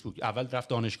مثل فیسبوک اول رفت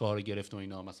دانشگاه‌ها رو گرفت و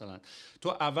اینا، مثلا تو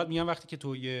اول میگم وقتی که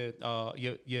تو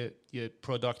یه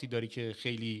پروداکتی داری که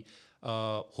خیلی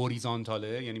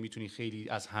هوریزونتاله، یعنی میتونی خیلی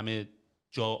از همه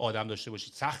جا آدم داشته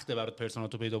باشی، سخته برات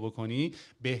پرسوناتو پیدا بکنی،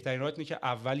 بهترین راه اینه که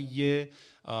اول یه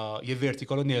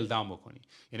ورتیکال رو نیل داون بکنی.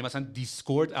 یعنی مثلا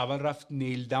دیسکورد اول رفت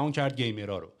نیل داون کرد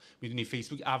گیمرها رو، میدونی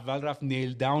فیسبوک اول رفت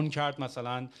نیل داون کرد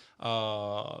مثلا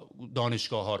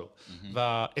دانشگاه ها رو،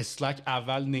 و اسلک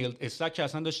اول اسلک که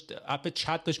اصلا داشت اپ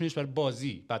چت داشت میشه برای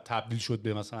بازی، بعد تبدیل شد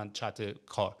به مثلا چت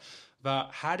کار. و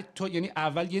هر تو یعنی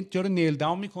اول یه جا رو نیل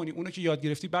داون میکنی، اونو که یاد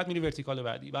گرفتی بعد میری ورتیکال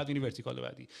بعدی، بعد میری ورتیکال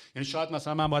بعدی. یعنی شاید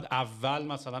مثلا من باید اول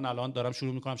مثلا الان دارم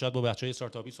شروع میکنم شاید با بچهای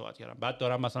استارتاپی صحبت کردم، بعد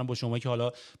دارم مثلا با شما که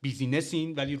حالا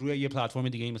بیزینسین ولی روی یه پلتفرم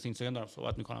دیگه مثل اینستاگرام دارم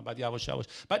صحبت میکنم، بعد یواش یواش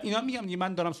بعد اینا میگم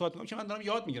من دارم صحبت میکنم که من دارم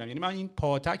یاد میگیرم. یعنی من این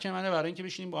پاتک منه برای اینکه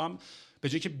بشینیم با هم به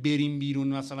جای که بریم بیرون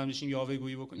مثلا بشینیم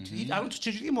یاوه‌گویی بکنیم. الان تو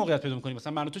چجوری موقعیت پیدا می‌کنی؟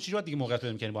 مثلا من و تو چجوری دیگه موقعیت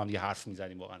پیدا می‌کنیم با هم دیگه حرف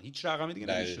می‌زنیم؟ واقعا هیچ رقم دیگه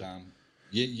نمیشه.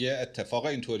 یه اتفاق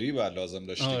اینطوری بعد لازم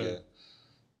داشت دیگه.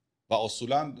 و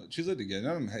اصولا چیز دیگه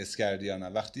نمیدونم حس کردی یا نه،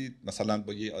 وقتی مثلا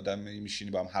با یه آدمی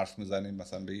میشینی با هم حرف میزنیم،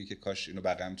 مثلا بگی که کاش اینو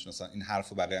بقیه میتونستن، این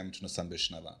حرفو بقیه میتونستن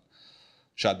بشنون،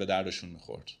 شاید به دردشون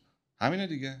میخورد. همینه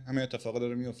دیگه، همین اتفاق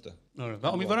داره میفته. آره. و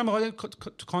امیدوارم مقاله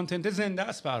کانتنت زنده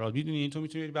است به هر حال. میدونی تو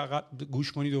میتونی بقیه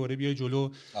گوش کنی دوباره بیای جلو.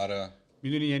 آره.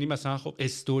 میدونی یعنی مثلا خب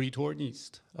استوری تور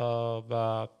نیست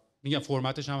و میگم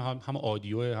فرمتش هم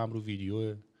آدیو هم رو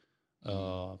ویدیو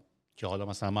که حالا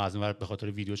مثلا ما از این ور به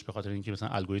خاطر ویدیوش، به خاطر اینکه مثلا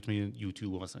الگوریتم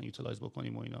یوتیوب رو مثلا یوتیلایز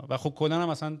بکنیم و اینا، و خب کلا هم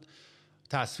مثلا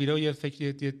تصویر و یه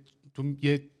فکر تو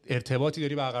یه ارتباطی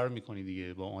داری برقرار میکنی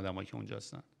دیگه با آدمایی که اونجا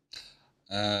هستن.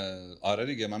 آره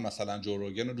دیگه، من مثلا جو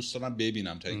روگن رو دوست دارم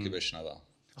ببینم تا اینکه بشنوم.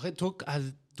 آخه تو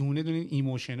از دونه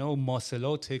ایموشنا و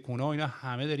ماسلا و تکونا و اینا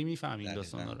همه داری میفهمی این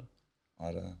داستانا رو.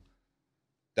 آره.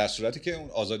 در صورتی که اون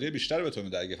آزادی بیشتر به تو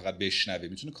میده اگه فقط بشنوی،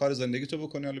 میتونی کار زندگی تو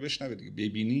بکنی حالا بشنوی دیگه،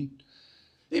 ببینی.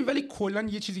 ولی کلا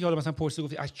یه چیزی که حالا مثلا پرسیدی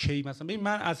گفتی از کی، مثلا ببین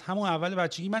من از همون اول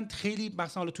بچگی من خیلی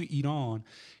مثلا حالا تو ایران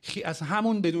از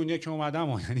همون به دنیا که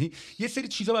اومدم یعنی یه سری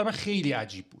چیزا برای من خیلی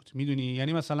عجیب بود، میدونی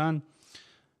یعنی مثلا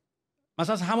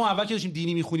از همون اول که داشتیم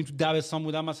دینی میخونیم تو دبستان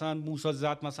بودم، مثلا موسی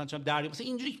زد مثلا چم دریا مثلا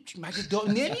اینجوری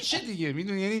مگه نمیشه دیگه،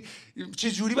 میدونی یعنی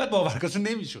چه جوری بعد باور کنم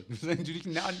نمیشد مثلا اینجوری که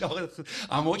نه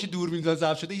اما که دور میذاره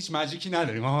ضبط شده هیچ ماجیکی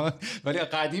نداریم ولی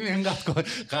قدیم اینقدر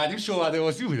قدیم شوهده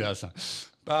واسی بوده اصلا.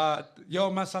 بعد یا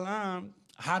مثلا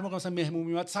هر موقع مثلا مهمون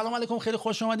میاد سلام علیکم خیلی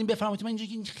خوش اومدین بفرمایید، من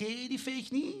اینجوری خیلی فیک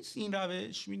نیست این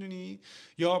روش، میدونی.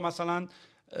 یا مثلا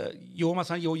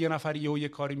یه نفری یه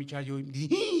کاری میکرد یا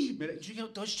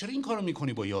داشت چرا این کارو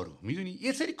میکنی با یارو، میدونی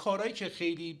یه سری کارهایی که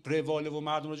خیلی رواله و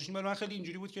مردم رو داشتیم. من خیلی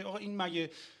اینجوری بود که آقا این مگه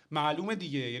معلومه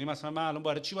دیگه، یعنی مثلا من الان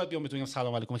برای چی باید بیام بهتون بگم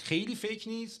سلام علیکم، خیلی فیک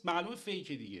نیست، معلومه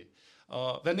فیکه دیگه.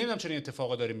 و نمیدونم چرا این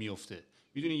اتفاقا داره میفته،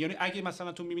 میدونی یعنی اگه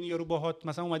مثلا تو میبینی یارو باهات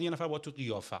مثلا اومدی یه نفر با تو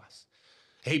قیافه است،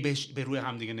 هی به روی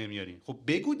هم دیگه نمیارین، خب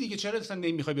بگو دیگه چرا اصلا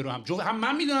نمیخوای به روی هم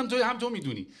من میدونم تو هم تو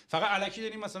میدونی، فقط الکی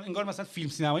داریم مثلا انگار مثلا فیلم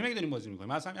سینمایی مگه داریم بازی میکنیم.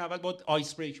 من اصلا اول با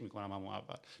آیس بریک میکنم همون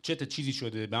اول، چه چیزی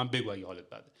شده به من بگو اگه حالت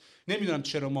بده. نمیدونم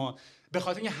چرا ما به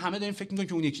خاطر اینکه همه داریم فکر میکنیم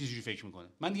که اون یکی چیزی فکر میکنه،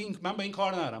 من با این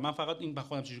کار ندارم، من فقط این به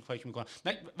خودم چیزی فکر میکنم.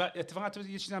 و اتفاقا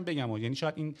یه چیزی هم بگم، یعنی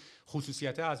شاید این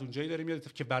خصوصیت از اونجایی داره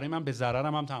میاد که برای من به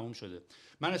ضررم هم تموم شده.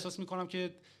 من احساس میکنم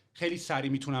که خیلی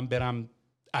سریع میتونم برم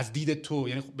از دید تو،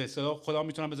 یعنی به اصطلاح خودم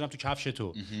میتونم بذارم تو کفش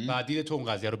تو و دید تو اون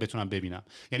قضیه رو بتونم ببینم.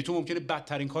 یعنی تو ممکنه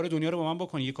بدترین کار دنیا رو با من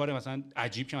بکنی، یه کار مثلا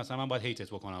عجیب که مثلا من باید هیتت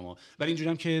بکنم ولی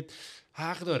اینجوریام که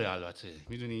حق داره البته،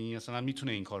 میدونی مثلا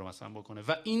میتونه این کارو مثلا بکنه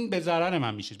و این به ضرر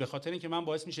من میشه، به خاطر اینکه من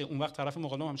باعث میشه اون وقت طرف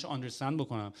مقابلم همیشه آندرستند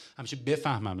بکنم، همیشه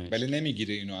بفهممش. ولی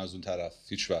نمیگیری اینو از اون طرف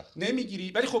هیچ وقت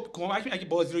نمیگیری، ولی خب کمک اگه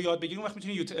بازی رو یاد بگیری اون وقت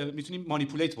میتونی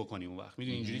مانیپولیت بکنی اون وقت،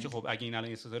 میدونی اینجوری که خب اگه این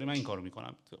الان استفاده من این کارو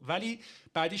میکنم. ولی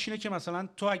بعدیش اینه که مثلا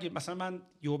تو اگه مثلا من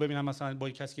یهو ببینم مثلا با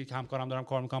کسی که همکارم دارم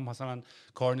کار میکنم مثلا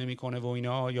کار نمیکنه و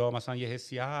اینا، یا مثلا یه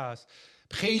حسی هست،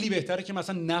 خیلی بهتره که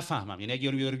مثلا نفهمم. یعنی اگه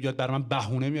یارو بیاد برای من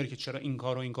بهونه میاره که چرا این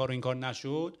کار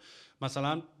نشد،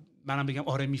 مثلا منم بگم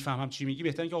آره میفهمم چی میگی،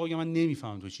 بهتره که آقا من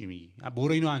نمیفهمم تو چی میگی،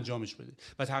 برو اینو انجامش بده.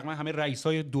 و تقریبا همه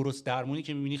رئیسای درست درمونی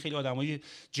که میبینی خیلی آدمای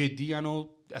جدی ان و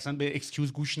اصلا به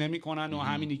اکسکیوز گوش نمیکنن و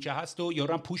همینی که هست و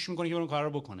یارو هم پوش میکنه که برو کارا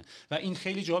رو بکنه و این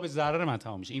خیلی جواب ضرر من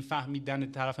تموم میشه. این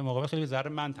فهمیدن طرف مقابل خیلی به ضرر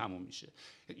من تموم میشه.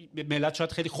 ملت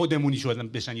شاید خیلی خودمونی شدن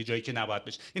بشن یه جایی که نباید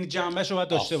بشه، یعنی جنبهشو باید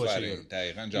داشته باشه.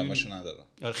 دقیقاً جنبهشو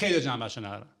نداره. خیلی جنبهشو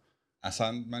نداره.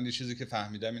 اصلا من یه چیزی که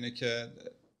فهمیدم اینه که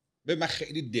من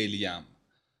خیلی دلیم،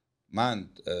 من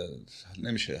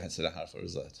نمیشه حاصل حرف رو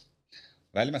زد،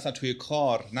 ولی مثلا توی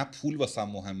کار نه پول واسم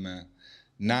مهمه،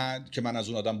 نه که من از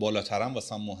اون آدم بالاترم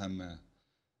واسم مهمه،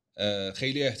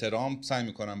 خیلی احترام سعی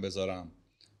میکنم بذارم،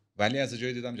 ولی از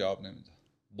جایی دیدم جواب نمیده.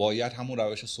 باید همون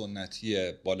روش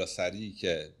سنتی بالا سری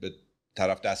که به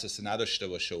طرف دسترسی نداشته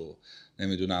باشه و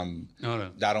نمیدونم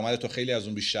درآمد تو خیلی از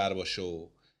اون بیشتر باشه و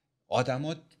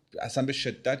آدما اصلا به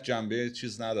شدت جنبه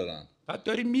چیز ندارن. بعد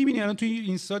داری میبینی الان توی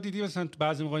اینستا دیدی مثلا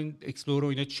بعضی موقع این اکسپلور و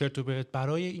اینا چرت و پرت،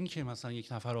 برای این که مثلا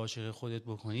یک نفر عاشق خودت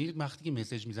بکنی وقتی که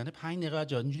مسیج میزنه 5 دقیقه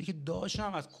جا اینجوری که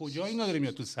داشتم از کجا اینا داره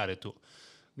میاد تو سر تو،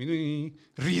 میدونی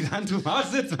ریدن تو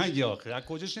مغزت مگه آخه از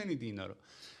کجا شنیدی اینا رو؟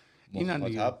 اینن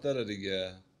دیگه مخاطب داره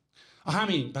دیگه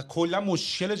همین و کلا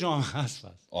مشکل جامعه هست.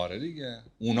 آره دیگه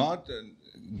اونا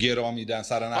گرا میدن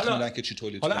سر نخ میدن که چی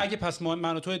تولید حالا اگه پس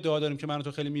من و تو ادعا داریم که من و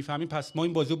تو خیلی میفهمیم، پس ما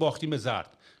این بازی رو باختیم به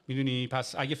زرد، میدونی؟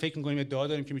 پس اگه فکر می‌کنیم ادعا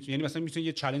داریم که میتونیم، یعنی مثلا میتونه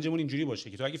یه چالنجمون اینجوری باشه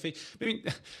که تو اگه ببین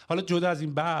حالا جدا از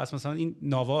این بحث، مثلا این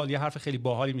ناوال یه حرف خیلی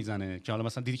باحالی میزنه که حالا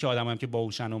مثلا دیدی که آدمام که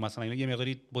باهوشن و مثلا اینا یه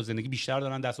مقداری با زندگی بیشتر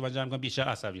دارن دست و پنجه می‌کنن، بیشتر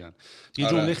عصبیان. یه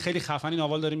جمله خیلی خفنی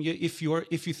ناوال داره میگه if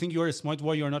you think you're smart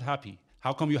why you're not happy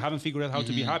how come you haven't figured out how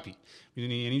to be happy.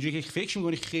 میدونی یعنی اینجوری که فکر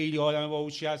می‌کنی خیلی آدم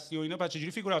باهوشی هستی و اینا، پس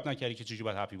چجوری فیگور اوت نکردی که چجوری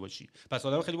باید هپی باشی؟ پس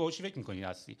آدم خیلی باهوشی فکر می‌کنی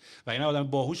هستی و اینا آدم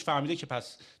باهوش فهمیده که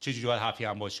پس چجوری باید هپی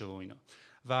هم باشه و اینا.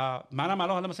 و منم الان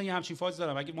حالا مثلا یه همچین فاز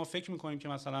دارم، اگه ما فکر می‌کنیم که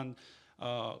مثلا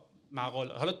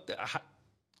مقاله حالا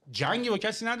جنگی با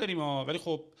کسی نداریم ولی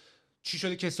خب چی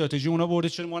شده که استراتژی اونا برده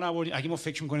چرا ما نبردیم؟ اگه ما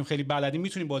فکر می‌کنیم خیلی بلدیم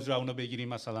میتونیم بازی رو اونا بگیریم،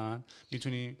 مثلا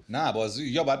میتونیم نه بازی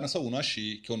یا بعد مثلا اونا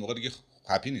شی که اون موقع دیگه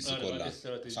هپی نیستی کلا،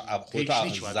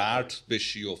 خودت زرد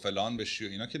بشی و فلان بشی و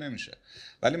اینا که نمیشه.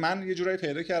 ولی من یه جورایی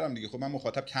پیدا کردم دیگه، خب من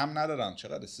مخاطب کم ندارم،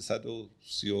 چقدر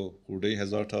 330 خورده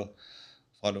هزار تا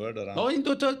فالوور دارم. آقا این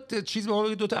دو تا چیز به ما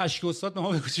بگید، دو تا اشک استاد به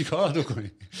ما بگو چیکار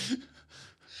کنیم.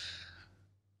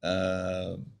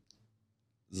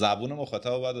 زبون مخاطب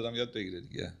باید آدم یاد بگیره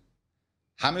دیگه.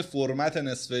 همه فرمت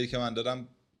نصفه‌ای که من دادم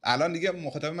الان دیگه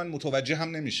مخاطب من متوجه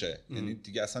هم نمیشه، یعنی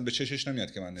دیگه اصلا به چشش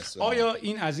نمیاد که من نصفه. آیا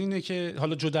این از اینه که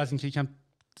حالا جدا از این که یکم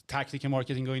تاکتیک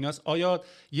مارکتینگ و ایناست، آیا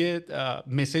یه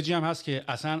مسیجی هم هست که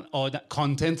اصلا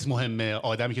کانتنت مهمه،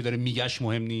 آدمی که داره میگش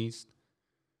مهم نیست؟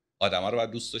 آدما رو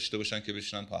باید دوست داشته باشن که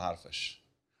بشینن پا حرفش.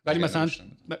 ولی مثلا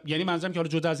یعنی منظورم که حالا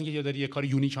جدا از این که یا داری یه کار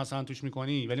یونیک مثلا توش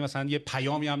میکنی، ولی مثلا یه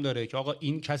پیامی هم داره که آقا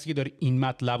این کسی که داره این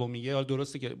مطلبو میگه، حالا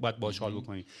درسته که باید باهاش حال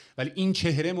بکنی، ولی این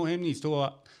چهره مهم نیست، تو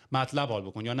با مطلب حال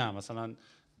بکن یا نه مثلا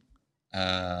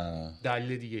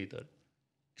دلیل دیگه ای داره.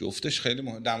 جفتش خیلی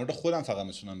مهم. در مورد خودم فقط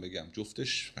میتونم بگم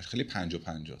جفتش خیلی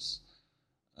 50-50 است.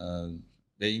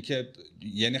 به اینکه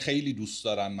یعنی خیلی دوست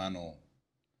دارن منو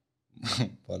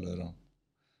فالوورام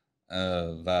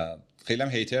و خیلی هم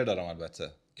هیتر دارم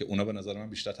البته که اونا به نظر من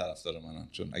بیشتر طرفدار منن،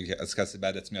 چون اگه از کسی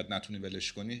بدت میاد نتونی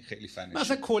ولش کنی خیلی فنش.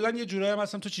 مثلا کلا یه جورایی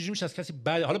مثلا تو چجوری میشه از کسی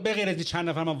بد، حالا به غیر از چند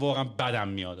نفر من واقعا بدم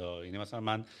میاد، یعنی مثلا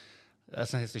من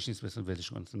اصلا حسش نیست مثلا ولش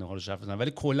کنم نهار شرف بزنم،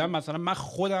 ولی کلا مثلا من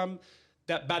خودم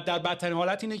در بدترین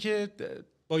حالت اینه که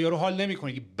با یارو حال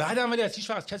نمیکنه که بعدم، ولی از هیچ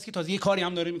وقت کسی که تازه یه کاری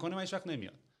هم داره میکنه من هیچ وقت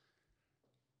نمیاد.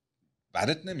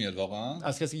 بعدت نمیاد واقعا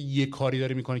از کسی که یه کاری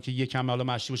داره میکنه که یکم حالا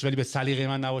مشتی باشه ولی به سلیقه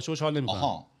من نباشه باشه حال نمیکنه.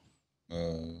 آها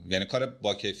یعنی کار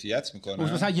با کیفیت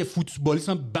میکنه. مثلا یه فوتبالیست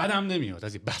من بدم نمیاد،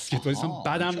 از یه بسکتبالیست من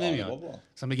بدم نمیاد،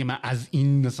 مثلا بگه من از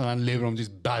این مثلا لبرون جیمز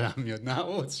بدم میاد،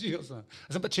 نه چی اصلا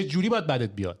چه جوری باید بدت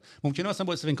بیاد؟ ممکنه مثلا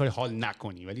با این کاری حال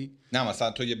نکنی، ولی نه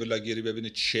مثلا تو یه بلاگری ببینی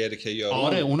چرکه یا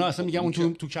آره اونا اصلا میگم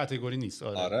اون تو کاتگوری نیست.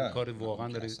 آره کار واقعا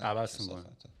داره عوض میکنه.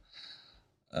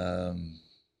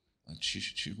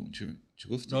 چی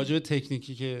گفتی؟ راجع به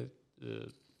تکنیکی که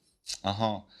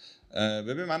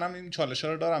ببین منم این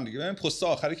چالش‌ها رو دارم دیگه. ببین پست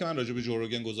آخری که من راجع به جو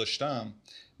روگن گذاشتم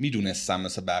میدونستم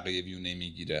مثل بقیه ویو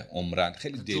نمیگیره عمرن،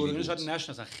 خیلی دلی بود. شاید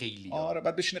نشناسن خیلی. آره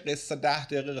بعد بشینه قصه 10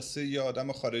 دقیقه قصه یه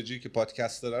آدم خارجی که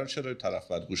پادکست داره رو چرا طرف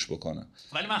باید گوش بکنه؟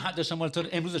 ولی من حد داشتم مال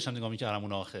امروز داشتم نگاه می‌کردم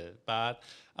اون آخر، بعد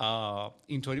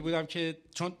اینطوری بودم که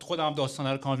چون خودم داستان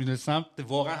رو کامل می‌دونستم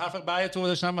واقعا حرف بعد تو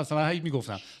داشتم مثلا هی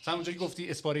میگفتم مثلا اونجا که گفتی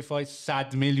اسپاتیفای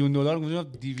 $100 میلیون گفتم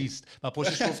 200 و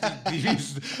پشتش گفتی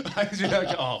 200 بعد دیدم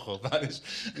که خب بعدش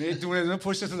دونه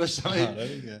پشتش داشتم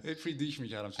پردیکت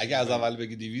می‌کردم. اگه از اول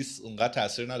بگی 200 اونقدر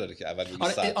تاثیر نداره که اول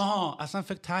بگی 100. اصلا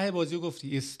فکر ته بازی رو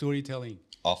گفتی استوری تلینگ،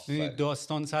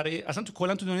 داستان سر اصلا تو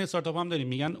کلا تو دنیای استارتاپ هم داریم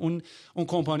میگن اون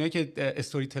کمپانیایی که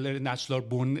استوری تلر نچرال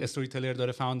بون استوری تلر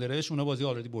داره فاوندرش اونا بازی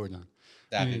آلردی بردن.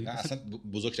 دقیقاً اصلا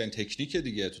بزرگترین تکنیک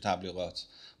دیگه تو تبلیغات.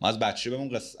 ما از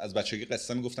از بچگی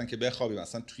قصه میگفتن که بخوابیم،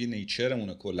 اصلا توی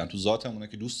نیچرمونه کلا تو ذاتمونه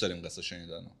که دوست داریم قصه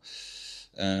شنیدن.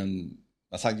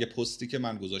 مثلا یه پستی که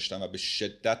من گذاشتم و به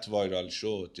شدت وایرال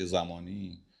شد یه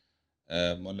زمانی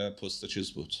مال پست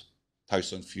چیز بود،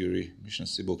 تایسون فیوری،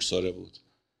 میشناسی بوکسور بود.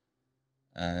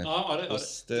 آره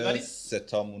ولی 3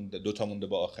 تا مونده 2 تا مونده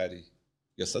با آخری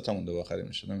یا 3 تا مونده با آخری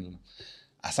میشه نمیدونم.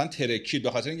 اصلا ترکید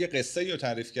به خاطر اینکه قصه رو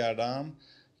تعریف کردم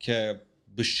که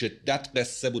به شدت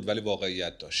قصه بود ولی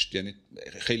واقعیت داشت. یعنی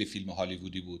خیلی فیلم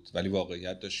هالیوودی بود ولی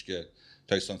واقعیت داشت که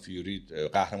تایسون فیوری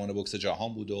قهرمان بوکس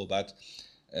جهان بوده و بعد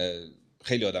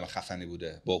خیلی آدم خفنی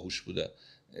بوده، باهوش بوده،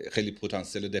 خیلی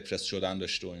پتانسیل دپرس شدن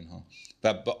داشته و اینها.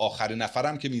 و به آخرین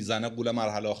نفرم که میزنه، قول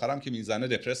مرحله آخرم که میزنه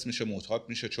دپرس میشه، معتاد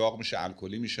میشه، چاق میشه،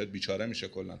 الکلی میشه، بیچاره میشه،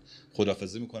 کلا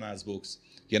خدافظی میکنه از بوکس.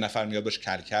 یه نفر میاد باش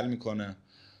کلکل میکنه،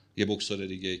 یه بوکسور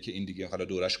دیگه که این دیگه حالا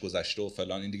دورش گذشته و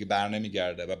فلان، این دیگه بر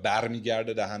نمیگرده و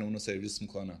برمیگرده دهن اونو سرویس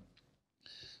میکنه.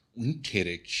 اون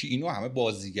ترکی اینو همه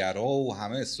بازیگرا و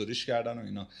همه استوریش کردن و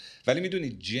اینا. ولی میدونی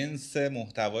جنس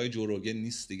محتوای جوروگن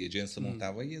نیست دیگه. جنس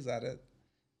محتوای یه ذره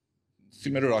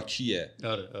فیلم راکیه،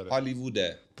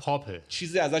 هالیووده، پاپه،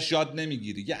 چیزی ازش یاد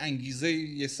نمیگیری، یه انگیزه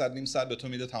یه ساعت نیم ساعت به تو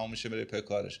میده تمام میشه بره پی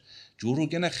کارش.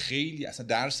 جوروگن خیلی اصلا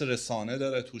درس رسانه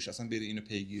داره توش، اصلا بری اینو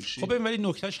پیگیر شی. خب ببین ولی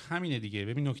نکتهش همینه دیگه.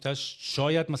 ببین نکتهش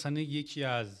شاید مثلا یکی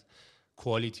از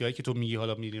کوالیتی هایی که تو میگی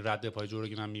حالا میبینی رد پای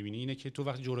جوروگن هم میبینی اینه که تو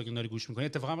وقتی جوروگن داری گوش میکنی،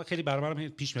 اتفاقا خیلی برای من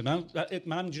پیش میاد،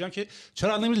 منم اینجوریام که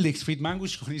چرا نمیری لکس فریدمن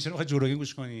گوش کنی، چرا جوروگن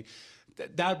گوش کنی.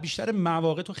 در بیشتر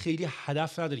مواقع تو خیلی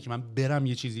هدف نداری که من برم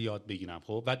یه چیزی یاد بگیرم،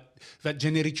 خب و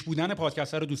جنریک بودن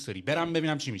پادکست رو دوست داری، برم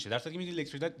ببینم چی میشه. در صورتی که میدونی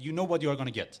لکس فریدمن you know what you are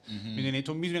going to get، میدونی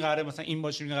تو میدونی قراره مثلا این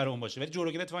باشه، میدونی قراره اون باشه. ولی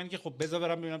جوروگن اتفاقا که خب بذار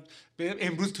برم ببینم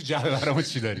امروز تو جعبه برام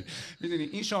چی داری، میدونی.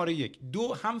 این شماره 1.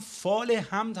 2 هم فال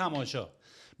هم تماشا،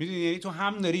 میدونی، یعنی تو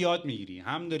هم داری یاد میگیری،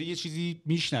 هم داری یه چیزی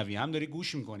میشنوی، هم داری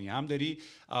گوش میکنی، هم داری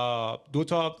دو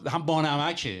تا هم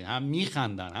بانمکه، هم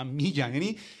میخندن، هم میگن،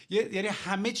 یعنی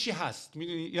همه چی هست،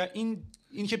 میدونی. یا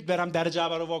این که برم در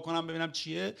جعبه رو وا کنم ببینم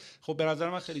چیه، خب به نظر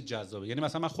من خیلی جذابه. یعنی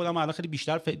مثلا من خودم الان خیلی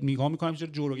بیشتر نگاه میکنم چرا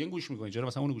جوروگن گوش میکنی، چرا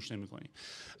مثلا اونو گوش نمیکنی.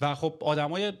 و خب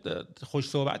آدمای خوش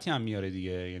صحبتی هم میاره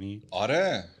دیگه، یعنی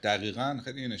آره دقیقاً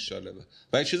خیلی این جالبه.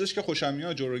 و یه چیزش که خوشم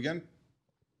میاد جوروگن،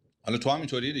 حالا تو هم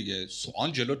اینطوری دیگه،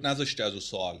 سوال جلوت نذاشته از اون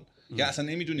سوال، یا اصلا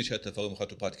نمیدونی چه اتفاقی میخواد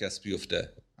تو پادکست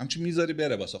بیفته، همچین میذاری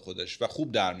بره واسه خودش و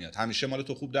خوب در میاد. همیشه مال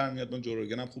تو خوب در میاد، من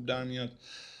جوروگن هم خوب در میاد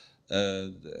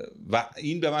و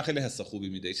این به من خیلی حس خوبی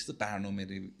میده. یه چیز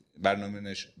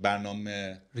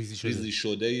برنامه ریزی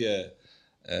شده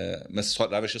مثل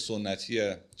روش سنتی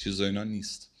چیزا اینا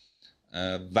نیست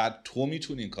و تو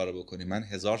میتونی این کارو بکنی. من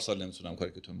 1000 سال نمیتونم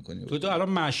کاری که تو میکنی. تو الان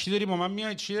مشی داری با من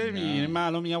میای چی داری میگی؟ یعنی من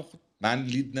الان میگم من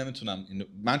لید نمیتونم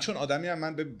من چون آدمی ام،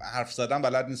 من به حرف زدن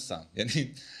بلد نیستم.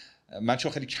 یعنی من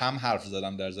چون خیلی کم حرف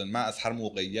زدم در زندگی، من از هر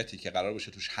موقعیتی که قرار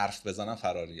باشه توش حرف بزنم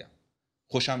فراریم،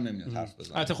 خوشم نمیاد حرف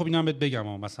بزنم. البته خب اینم بهت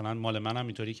بگم مثلا مال منم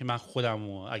اینطوری که من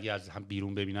خودمو اگه از هم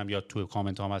بیرون ببینم یا تو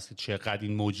کامنت ها هست چقدر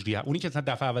این مجری اونی که مثلا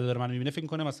دفعه اول داره منو میبینه فکر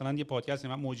کنه مثلا یه پادکست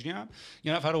من مجری ام،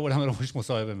 یه نفر رو آوردم روش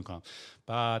مصاحبه میکنم،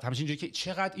 بعد همیشه اینجوری که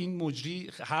چقدر این مجری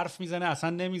حرف میزنه اصلا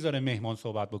نمیذاره مهمان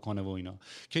صحبت بکنه و اینا،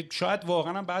 که شاید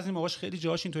واقعا هم بعضی موقعش خیلی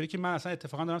جاش اینطوری که من اصلا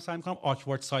اتفاقا دارم سعی میکنم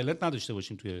آکوارد سایلنت نداشته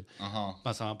باشیم توی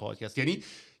مثلا پادکست. یعنی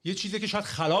یه چیزی که شاید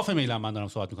خلاف میلم من دارم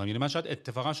صحبت میکنم، یعنی من شاید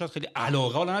اتفاقا شاید خیلی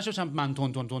علاقه ولا نشم من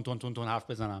تون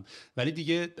حرف بزنم، ولی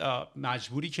دیگه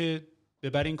مجبوری که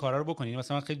ببری این کارا رو بکنی. یعنی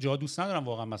مثلا من خیلی جا دوست ندارم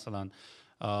واقعا مثلا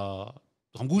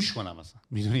بخوام گوش کنم مثلا،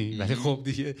 میدونی، ولی خب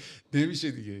دیگه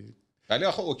نمیشه دیگه. ولی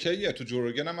آخه اوکیه تو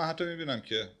جوروگن من حتی میبینم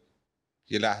که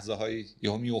یه لحظه هایی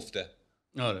یهو میفته.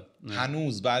 آره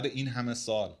هنوز بعد این همه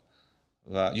سال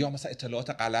و یا مثلا اطلاعات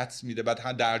غلط میده،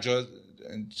 بعد درجا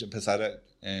پسر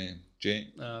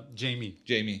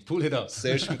جیمی پول داد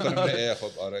سرچ میکنم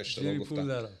خب آره اشتباه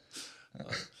گفتم.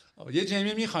 یه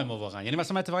جیمی می‌خوایم واقعا. یعنی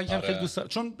مثلا من اتفاقا یکم خیلی دوست دارم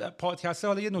چون پادکست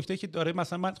حالا یه نکته که داره،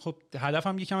 مثلا من خب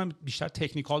هدفم یکم بیشتر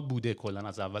تکنیکال بوده کلا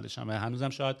از اولش، هم هنوزم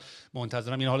شاید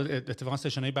منتظرم. این حالا اتفاقا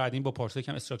سشن‌های بعدین با پارسا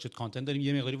یکم استراکچرد کانتنت داریم،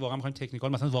 یه مقداری واقعا می‌خوایم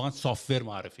تکنیکال مثلا واقعا سافت‌ور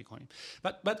معرفی کنیم.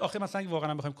 بعد آخه مثلا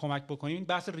واقعا بخوایم کمک بکنیم، این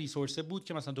بحث ریسورس بود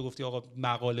که مثلا تو گفتی آقا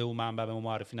مقاله و منبع به ما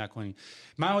معرفی نکنین.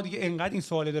 من دیگه انقدر این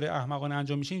سواله داره احمقانه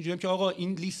انجام میشه اینجوریه که آقا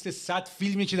این لیست 100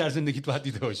 فیلمی که در زندگیت باید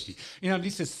دیده باشی، اینم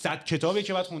لیست 100 کتابی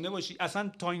که باید خونده باشی.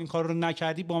 اصلا تا این کار رو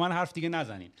نکردی با من حرف دیگه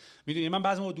نزنین. میدونی من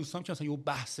بعضی موقع دوستام که مثلا یه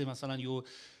بحث مثلا یه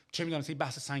چه میدونم مثلا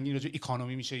بحث سنگین راجع به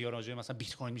اکانومی میشه یا راجع مثلا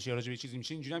بیت کوین میشه یا راجع به چیزی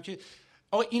میشه، اینجوریام که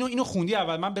آقا اینو خوندی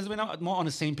اول، من بذار ببینم ما آن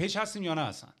سیم پیج هستیم یا نه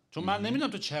اصلا، چون من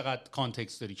نمیدونم تو چقدر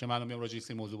کانتکست داری که من بیام راجع به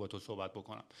این موضوع با تو صحبت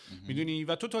بکنم. میدونی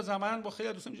و تو تا زمان با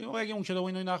خیلی دوستام میگم آقا اگه اون کتابو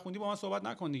اینو نخوندی با من صحبت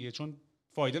نکن دیگه، چون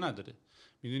فایده نداره.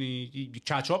 میدونی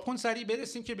کچاپ کن سریع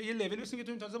برسیم که به یه لول برسیم که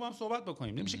تو این تازه با هم صحبت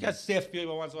بکنیم. نمیشه که از صفر بیای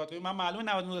با من صحبت کنی. من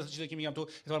معلومه 99% چیزایی که میگم تو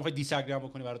اتفاقا میخوای دیساگری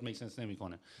بکنی، برات میک سنس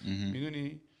نمیکنه.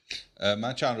 میدونی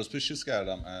من چند روز پیش چیز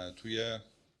کردم توی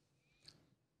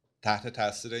تحت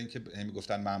تاثیر این که همین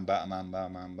گفتن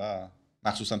منبع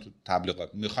مخصوصا تو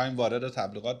تبلیغات میخوایم وارد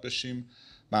تبلیغات بشیم،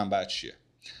 منبع چیه؟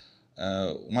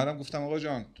 اومدم گفتم آقا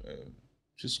جان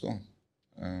چیز کن،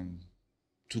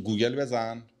 تو گوگل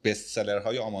بزن بست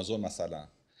سلرهای آمازون، مثلا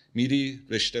میری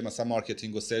رشته مثلا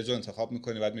مارکتینگ و سلز رو انتخاب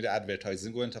میکنی، بعد میری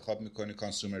ادورتایزینگ رو انتخاب میکنی،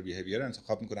 کانسومر بیهیویر رو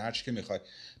انتخاب میکنی، هر چی که میخوای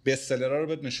بست سلرها رو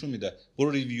بهت نشون میده.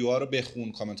 برو ریویو ها رو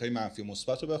بخون، کامنت های منفی و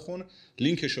مثبت رو بخون،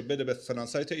 لینکش رو بده به فلان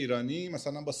سایت ایرانی،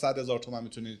 مثلا با 100,000 تومان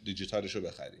میتونی دیجیتالش رو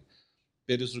بخری،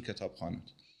 بریز رو کتابخانه.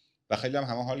 و خیلی هم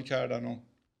همه حال کردن و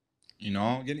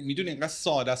اینا. یعنی میدونی اینقدر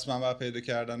ساده است منبع پیدا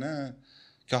کردنه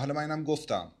که حالا من اینم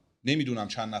گفتم نمیدونم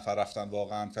چند نفر رفتن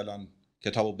واقعا فلان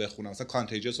کتابو بخونم. مثلا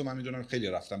کانتیجس رو من میدونم خیلی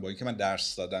رفتن، با اینکه من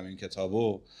درس دادم این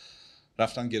کتابو،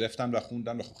 رفتن گرفتن و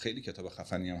خوندن و خب خیلی کتاب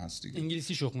خفنی هم هست دیگه.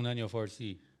 انگلیسیشو خوندن یا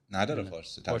فارسی؟ نداره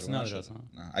فارسی نداره اصلا.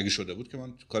 نه اگه شده بود که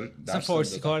من کار درس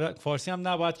فارسی هم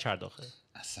نباید کرد آخه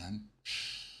اصلا.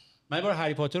 من یه بار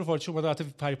هری پاتر رو فارسی اومد، حتی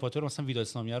هری پاتر مثلا ویدا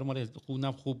اسلامیه رو مال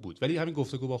خوندم، خوب بود، ولی همین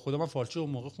گفتگو با خودم من فارسی اون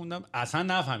موقع خوندم اصلا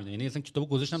نفهمیدم. یعنی اصلا کتابو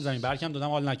گذاشتم زمین برکم دادم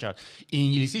حال نکرد.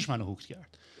 انگلیسیش منو هوک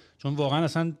کرد، چون واقعا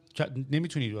اصلا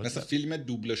نمیتونی مثلا فیلم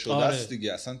دوبله شده است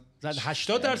دیگه. اصلا 80%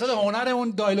 هنر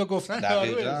اون دایلوگ گفتن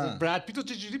براد پیت تو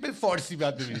چجوری به فارسی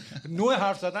بعد ببینی، نوع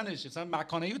حرف زدنش مثلا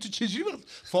مکانه‌ای تو چجوری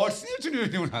فارسی نمیتونی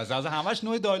ببینی، اون هست از همش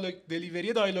نوع دایلوگ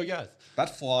دلیوری دایلوگ است. بعد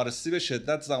فارسی به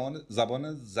شدت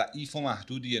زبان ضعیف و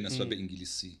محدودیه نسبت به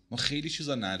انگلیسی. ما خیلی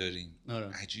چیزا نداریم.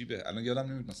 عجیبه. الان یادم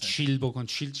نمیاد مثلا چیل بکن،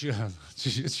 چیل چی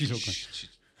بکن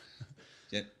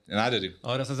نداریم.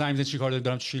 آره اصلا زنگ چیکار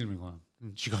دارم چیل میکنم،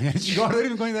 چیکار داری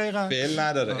میکنی دقیقاً؟ فعل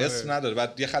نداره، اسم نداره،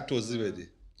 بعد یه خط توضیح بدی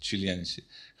چیل یعنی چی.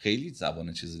 خیلی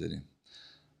زبان چیزی داریم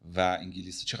و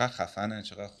انگلیسی چقدر خفنه،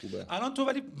 چقدر خوبه. الان تو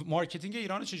ولی مارکتینگ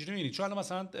ایران چجوری می‌بینی؟ چون الان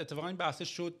مثلا اتفاقا این بحثش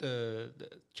شد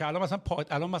که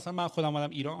الان مثلا من خودم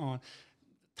اومدم ایران،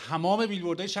 تمام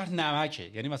بیلبوردهای شهر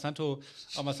نمکه. یعنی مثلا تو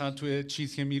مثلا توی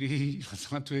چیز که میری،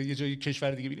 مثلا توی یه جای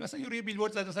کشور دیگه میری، مثلا یه روی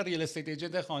بیلبورد زده مثلا ریل استیت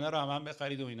ایجنت خانه رو هم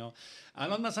بخرید و اینا.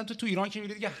 الان مثلا تو ایران که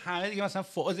میری دیگه همه دیگه مثلا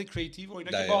فاز کریتیو و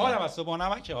اینا که باحال هم با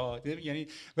نمکه ها، یعنی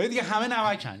ولی دیگه همه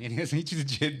نمکن. یعنی اصلا این چیز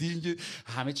جدی این که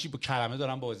همه چی با کلمه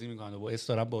دارن بازی میکنن و با اس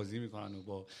دارن بازی میکنن و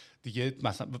با دیگه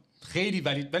مثلا خیلی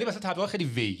ولی مثلا تبلیغات خیلی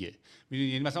ویگه، میدونی؟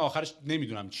 یعنی مثلا آخرش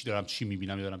نمیدونم چی دارم چی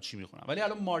میبینم یا دارم چی میخونم. ولی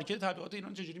الان مارکت تبلیغات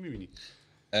ایران چجوری میبینی؟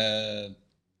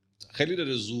 خیلی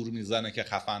داره زور میزنه که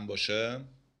خفن باشه،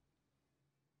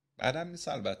 بعدم نیست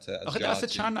البته. آخه دست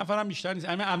چند نفرم بیشتر نیست.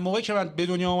 همین موقعی که من به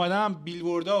دنیا اومدم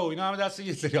بیلبوردها و اینا همه دست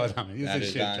یه سری آدمه، یه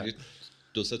سری شرکت،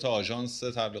 2-3 تا آژانس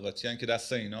تبلیغاتی ان که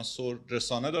دست اینا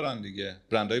رسانه دارن دیگه.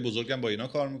 برندهای بزرگم با اینا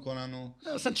کار میکنن و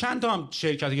مثلا چند تا هم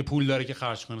شرکتی که پول داره که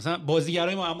خرج کنه. مثلا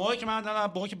بازیگرای ما موقعی که من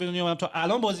موقعی که به دنیا اومدم تا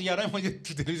الان بازیگرای ما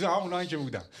تو تلویزیون همونایی که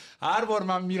بودن، هر بار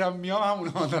من میام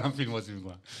همونا دارن فیلم بازی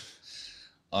میکنن.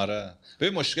 آره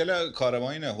ببین مشکل کار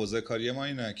ما اینه، حوزه کاری ما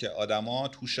اینه که آدما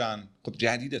توشن. خب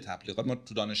جدید تبلیغات، ما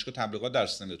تو دانشگاه تبلیغات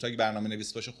درس نمیدیم. تو اگه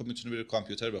برنامه‌نویس باشه خب میتونی بری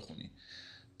کامپیوتر بخونی،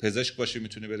 پزشک باشی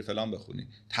میتونی بری فلان بخونی.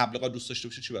 تبلیغات دوست داشته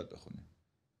باشی چی باید بخونی؟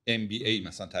 MBA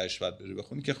مثلا تهش باید بری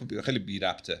بخونی که خب خیلی بی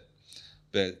ربطه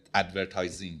به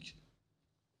ادورتایزینگ.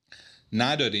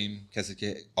 نداریم کسی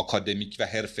که آکادمیک و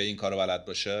حرفه این کارو بلد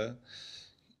باشه.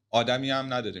 آدمی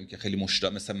هم نداریم که خیلی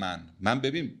مشتاق مثل من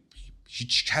ببین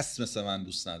هیچ کس مثل من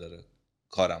دوست نداره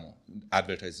کارمو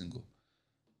ادورتایزینگو.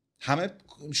 همه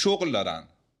شغل دارن،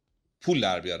 پول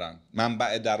در بیارن،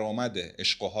 منبع درآمد،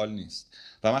 عشق و حال نیست.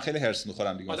 و من خیلی هرس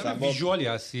میخورم دیگه. مثلا ویژوالی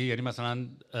هستی، یعنی مثلا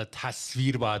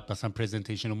تصویر باید، مثلا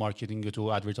پرزنتیشن و مارکتینگ تو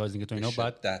ادورتایزینگ تو اینا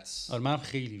باید. آره من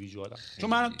خیلی ویژوالم، چون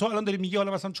من تو الان داری میگی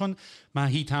حالا مثلا چون من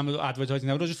هیت هم ادورتایزینگ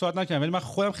نبود، راجع صحبت نکردم، ولی من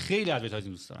خودم خیلی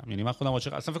ادورتایزینگ دوست دارم. یعنی من خودم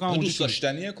عاشق، اصلا فکر کنم دوست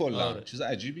داشتنیه کلا. چیز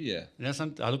عجیبیه. یعنی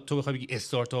اصلا حالا تو بخوای بگی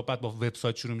استارتاپ بعد با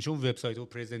وبسایت شروع میشه، اون وبسایت و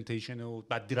پرزنتیشن و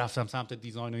بعد رفتم سمت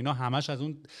دیزاین و اینا، همش از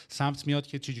اون سمت میاد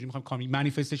که چجوری میخوام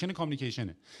مانیفستیشن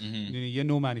کامیونیکیشنه. یعنی یه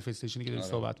نوع مانیفستیشنی که داریم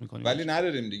صحبت میکنیم، ولی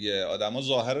نداریم دیگه. آدما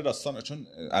ظاهر داستان، چون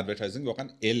ادورتایزینگ واقعا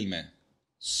علمه،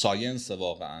 ساینس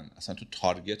واقعا. اصلا تو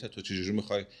تارگت تو چجوری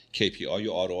میخوای KPI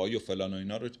و ROI و فلان و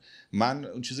اینا رو. من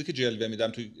اون چیزی که جلوه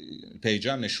میدم تو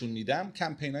پیجم نشون میدم،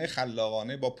 کمپینای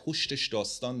خلاقانه با پشتش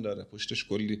داستان داره، پشتش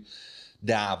کلی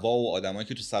دعوا و آدمایی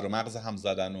که تو سر و مغز هم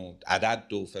زدن و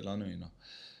عدد و فلان و اینا.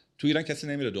 تو ایران کسی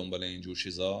نمیره دنبال اینجور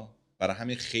چیزا، برای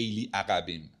همین خیلی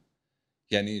عقبیم.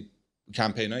 یعنی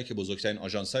کمپینایی که بزرگترین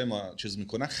آژانس‌های ما چیز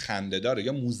میکنن خنده داره،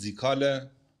 یا موزیکاله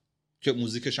که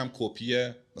موزیکش هم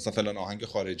کپیه، مثلا فلان آهنگ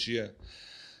خارجیه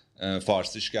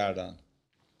فارسیش کردن.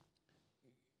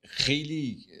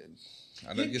 خیلی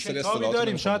یه کتابی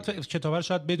داریم، شاید کتاب رو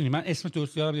شاید بدونی، من اسم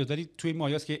درست یادم نیست، ولی توی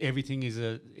مایاست که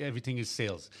everything is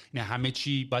sales، یعنی همه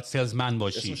چی باید سیلزمن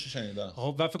باشی. اسمش شنیدم.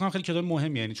 خب و فکر کنم خیلی کتاب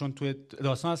مهمیه، یعنی چون توی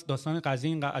داستان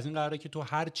قضیه از این قراره که تو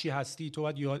هر چی هستی تو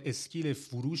باید یاد اسکیل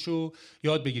فروش رو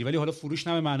یاد بگیری، ولی حالا فروش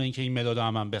نه به معنی اینکه این مداد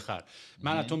هم بخر.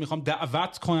 من از تو میخوام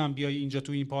دعوت کنم بیای اینجا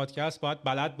تو این پادکست، باید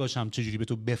بلد باشم چجوری به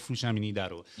تو بفروشم این ایده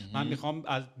رو. من میخوام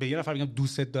به یه نفر بگم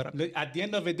دوستت دارم، at the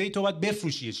end of the day تو باید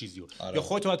بفروشی یه چیزی رو، یا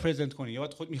خودت باید پرزنت کنی، یا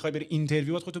خود میخوای بری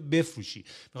اینترویو، باید خودتو بفروشی،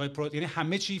 یعنی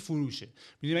همه چی فروشه.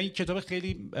 میدونی این کتاب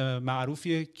خیلی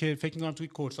معروفیه که فکر می‌کنم توی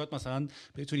کورسات مثلا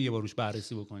بتونی یه بار روش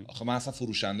بررسی بکنی. آخه من اصلا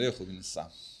فروشنده خوبی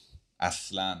نیستم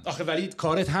اصلا. آخه ولی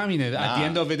کارت همینه، at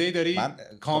the end of the day داری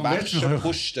کانورت می‌کنی.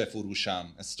 پشت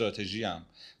فروشم، استراتژیم.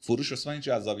 فروش اصلا این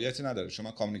جذابیتی نداره، چون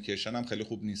من کامیونیکیشن هم خیلی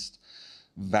خوب نیست.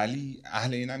 ولی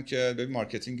اهل اینم که ببین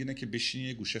مارکتینگ اینه که بشینی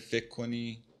یه گوشه فکر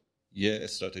کنی، یه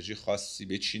استراتژی خاصی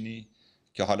بچینی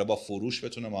که حالا با فروش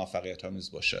بتونه موفقیت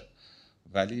آمیز باشه.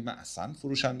 ولی من اصلا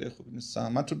فروشنده خوبی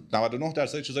نیستم. من تو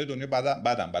 99% چیزای دنیا بدم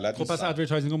بلد نیستم. خب پس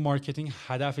ادورتایزینگ و مارکتینگ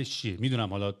هدفش چیه؟ میدونم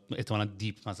حالا احتمالاً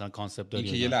دیپ مثلا کانسپت داری،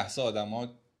 این که یه لحظه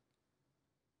آدما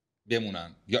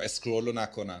بمونن یا اسکرول رو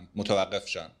نکنن، متوقف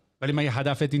شن. ولی من یه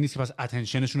هدفت این نیست که پس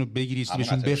اتنشنشون رو بگیری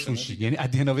بهشون بفروشی، یعنی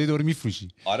ادیناوی دور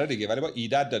میفروشی. آره دیگه، ولی با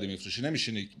ایدت داری میفروشی،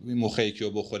 نمیشینی مخیکی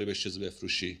رو بخوری بهش چیزی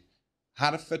بفروشی.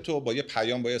 حرف تو با یه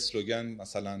پیام، با یه اسلوگن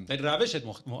مثلا، ولی روشت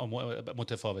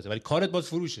متفاوته، ولی کارت باز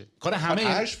فروشه. کار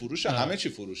همه فروشه، همه چی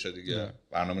فروشه دیگه.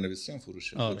 برنامه نویسی هم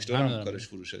فروشه، دکتر هم کارش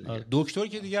فروشه دیگه. دکتر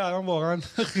که دیگه الان واقعا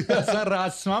اصلا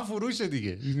رسما فروشه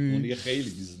دیگه، اون دیگه خیلی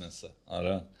بیزنسه.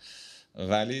 آره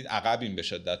ولی عقبیم به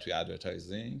شدت توی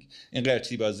ادورتایزینگ. این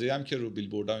قرتی بازی هم که رو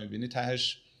بیلبوردها میبینی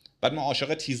تهش، بعد ما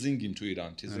عاشق تیزینگیم تو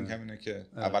ایران. تیزینگ همینه که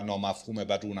اول نامفهومه،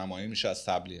 بعد رونمایی میشه از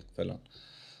تبلیغ فلان.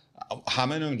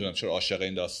 همه نمیدونم چرا عاشق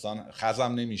این داستان. خزم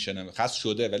نمیشه، خز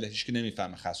شده ولی هیچکی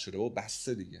نمیفهمه خز شده و بس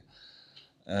دیگه.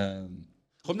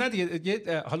 خب نه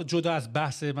دیگه، حالا جدا از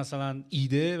بحث مثلا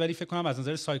ایده، ولی فکر کنم از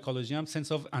نظر سایکولوژی هم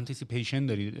سنس اف انتیسیپیشن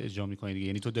داری اجرا می‌کنی دیگه.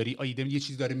 یعنی تو داری ایده یه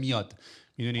چیز داره میاد،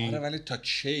 میدونی. آره ولی تا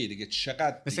کی دیگه،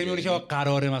 چقدر مثلا میگه که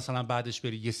قراره مثلا بعدش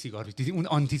بری یه سیگار دیدی، اون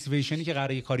آنتیسیپیشنی که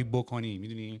قراره یه کاری بکنی،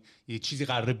 میدونی یه چیزی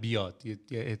قراره بیاد،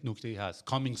 یه نکته‌ای هست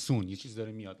کامینگ سون، یه چیز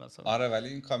داره میاد مثلا. آره ولی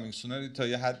این کامینگ سون تا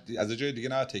یه حد از جای دیگه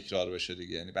نه تکرار بشه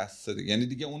دیگه، یعنی بس دیگه. یعنی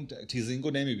دیگه اون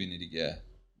تیزینگو نمیبینی دیگه،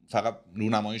 فقط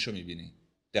رونماییشو میبینی،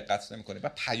 دقت نمی‌کنی. و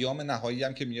پیام نهایی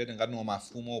هم که میاد اینقدر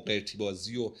نامفهوم و قرتی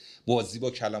بازی و بازی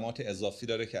با کلمات اضافی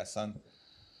داره که اصلا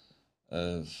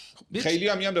خیلی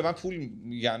هم میان به من پول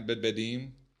میگن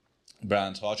بدیم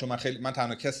برندها، چون من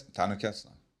تنها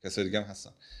کسم، کسای دیگه هم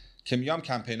هستن که میام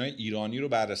کمپینای ایرانی رو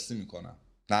بررسی میکنم،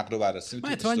 نقد و بررسی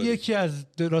میکنم. من یکی از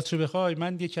راستش بخوای،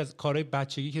 من یکی از کارهای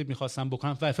بچگی که میخواستم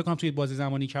بکنم و فکر کنم توی بازی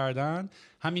زمانی کردن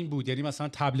همین بود، یعنی مثلا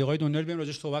تبلیغات دنیا رو بیام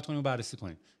راجعش صحبت کنیم و بررسی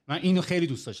کنیم. من اینو خیلی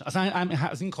دوست داشتم اصلا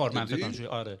از این کار من فکر کنم.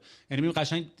 آره یعنی میام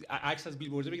قشنگ عکس از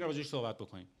بیلبورد بگیرم راجعش صحبت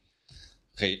بکنیم.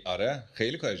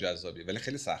 خیلی کار جذابیه ولی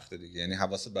خیلی سخته دیگه. یعنی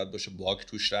حواست باید باشه باگ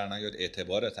توش در نیاد،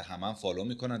 اعتبارت همه فالو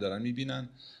میکنن، دارن میبینن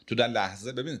تو در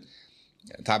لحظه. ببین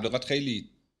تبلیغات خیلی،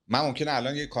 من ممکنه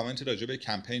الان یه کامنتی راجع به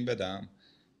کمپین بدم،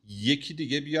 یکی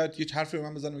دیگه بیاد یه حرفی به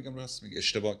من بزنه بگم راست میگه،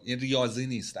 اشتباه، این ریاضی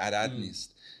نیست، عدد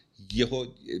نیست، یهو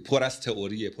پر از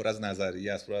تئوریه، پر از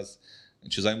نظریه است، پر از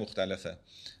چیزای مختلفه.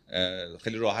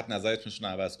 خیلی راحت نظرت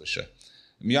میتونه عوض بشه.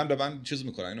 میان به من چیز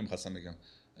میکنن، اینو میخواستم بگم،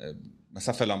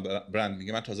 مثلا فلان برند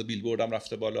میگه من تازه بیلبوردم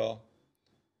رفته بالا،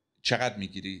 چقدر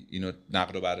میگیری اینو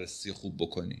نقد و بررسی خوب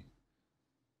بکنی؟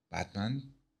 بعد من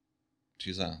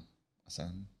چیزم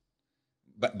مثلا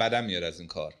بدم میاد از این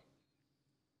کار.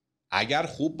 اگر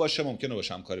خوب باشه ممکنه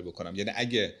باشم کاری بکنم، یعنی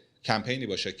اگه کمپینی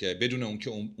باشه که بدون اون که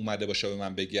اومده باشه به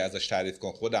من بگی ازش تعریف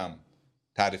کن، خودم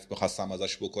تعریف بخواستم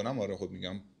ازش بکنم، آره خب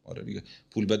میگم آره دیگه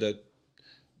پول بده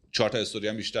 4 تا استوری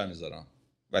هم بیشتر میذارم،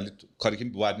 ولی کاری که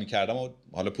باید میکردم و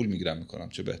حالا پول میگیرم میکنم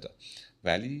چه بهتر.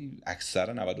 ولی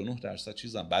اکثر 99%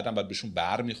 چیزام بعدم بعد بهشون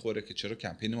بر میخوره که چرا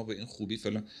کمپین ما به این خوبی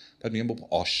فلان، بعد میگم بابا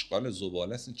آشغال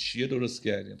زباله است، این چیه درست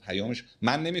کردیم پیامش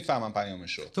من نمیفهمم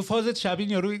پیامشو. تو فازت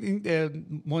شبیه یارو این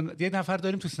یه نفر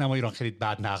داریم تو سینما ایران خیلی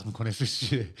بد نقد میکنه، اسمش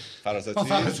چیه؟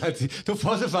 فراستی. تو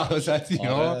فاز فراستی.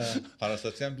 آره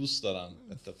فراستی هم دوست دارم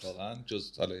اتفاقا،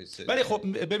 جز حالا ولی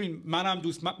خب ببین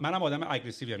منم آدم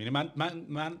اگریسیویم، یعنی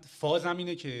من فازم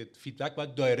اینه که فیدبک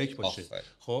باید دایرکت باشه.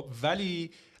 خب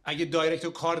ولی اگه دایرکت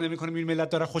رو کار نمیکنه، میبینی ملت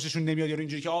داره خوششون نمیاد یا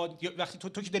اینجوری که وقتی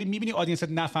تو که داری میبینی آدینست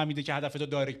نفهمیده که هدف تو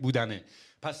دایرکت بودنه،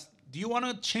 پس do you want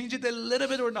to change it a little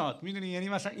bit or not؟ میدونی یعنی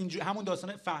مثلا اینجوری همون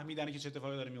داستان فهمیدنه که چه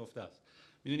اتفاقی داره میفته است.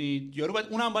 میدونی یارو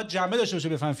اونم باید جنبه داشته باشه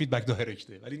بفهم فیدبک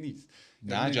دایرکته، ولی نیست.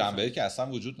 نه جنبه‌ای که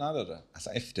اصلا وجود نداره،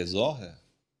 اصلا افتضاحه.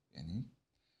 یعنی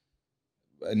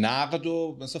نقد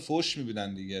و مثلا فوش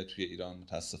میبینن دیگه توی ایران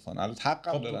متاسفانه. البته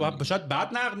حقم دارن، شاید بد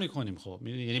نقد میکنیم. خب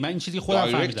یعنی من این چیزی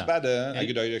خودم فهمیدم بده،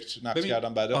 اگه دایرکت نقد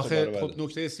کردم بده خب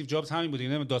نکته استیو جابز همین بود.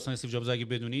 یعنی داستان استیو جابز اگه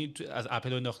بدونی از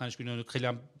اپل انداختنش بیرون، خیلی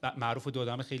هم معروف و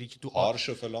دادم خیلی که تو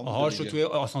هارشو فلان هارشو توی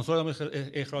آسانسور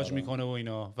اخراج میکنه و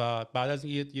اینا، و بعد از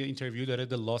این یه اینترویو داره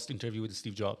The Lost Interview with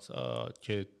Steve Jobs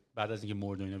که بعد از اینکه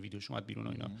مرد و اینا ویدیوش اومد بیرون و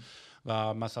اینا،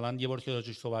 و مثلا یه بار که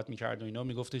راجعش صحبت می‌کرد و اینا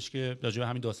میگفتش که راجع به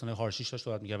همین داستان هارشیش داشت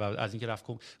صحبت می‌کرد و از اینکه رفت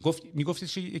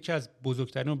میگفتش که یکی از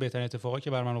بزرگترین و بهترین اتفاقاتی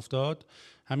که بر من افتاد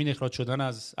همین اخراج شدن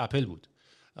از اپل بود.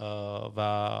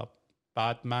 و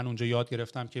بعد من اونجا یاد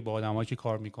گرفتم که با آدمایی که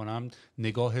کار میکنم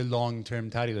نگاه لانگ ترم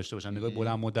تری داشته باشم، نگاه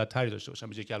بلند مدت تری داشته باشم،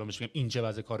 به جای که الان بگم این چه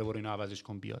وضع کاره برو اینو عوضش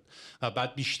کن بیاد. و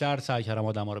بعد بیشتر سعی کردم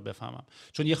آدما رو بفهمم،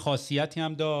 چون یه خاصیتی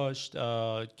هم داشت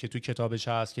که توی کتابش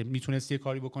هست که میتونست یه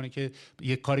کاری بکنه که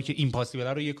یه کاری که ایمپاسیبل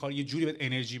رو یه کاری یه جوری بهت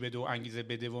انرژی بده و انگیزه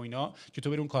بده و اینا که تو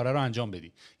بری اون کارا رو انجام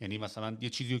بدی. یعنی مثلا یه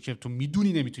چیزی رو که تو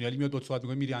میدونی نمیتونی ولی میاد با تو صحبت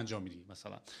می‌کنی میری انجام میدی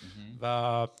مثلا.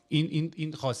 و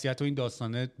این خاصیت و این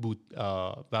داستانه بود.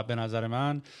 و به نظر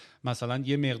من مثلا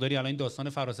یه مقداری الان این داستان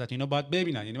فراستی اینا باید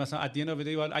ببینن. یعنی مثلا ادین رو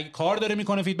بده، اگه کار داره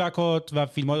میکنه فیدبکات و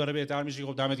فیلم‌ها داره بهتر میشه،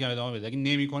 خب دمت گرم ادامه بده. اگه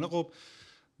نمیکنه خب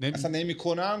اصلا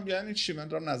نمیکنم یعنی چی؟ من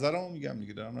دارم نظرمو میگم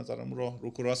دیگه، دارم نظرمو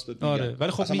رو راست بهت میگم. آره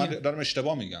ولی خب من دارم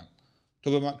اشتباه میگم.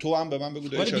 تو هم به من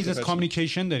بگو ولی بیزنس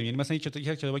کامیونیکیشن داریم. یعنی مثلا یک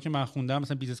کتابی که من خوندم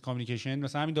مثلا بیزنس کامیونیکیشن،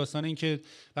 مثلا همین داستان این که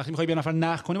وقتی میخوای به نفر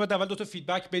نقد کنی باید اول 2 تا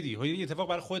فیدبک بدی. این اتفاق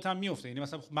برای خودت هم میفته. یعنی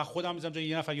مثلا من خودم میذارم جای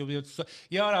یه نفر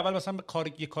یا اول مثلا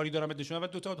یه کاری دارم بهش، اول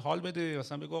 2 تا حال بده،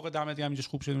 مثلا بگو آقا دمت گرم اینجاش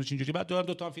خوب شد اینجوری، بعد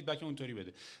 2 تا فیدبک اونطوری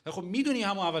بده. خب میدونی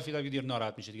همون اول فیدبک دیگه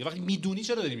ناراحت میشه دیگه. وقتی میدونی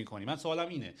چرا داری میکنی؟ من سوالم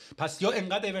اینه. پس یا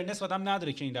انقدر اورنس آدم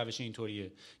نداره که این روش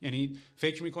اینطوریه، یعنی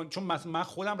فکر میکن چون من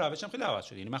خودم روشم خیلی عوض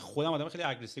شده. یعنی من خودم آدم خیلی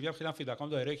اگریسیویم، خیلی فیدبکام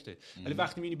دایرکته، ولی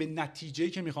وقتی میبینی به نتیجه‌ای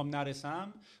که میخوام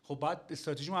نرسم، خب باید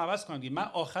استراتژیمو عوض کنم دیگه. من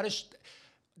آخرش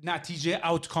نتیجه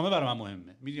آوتکامه برای من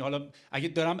مهمه. میدونی حالا اگه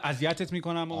دارم اذیتت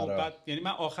میکنم و بعد یعنی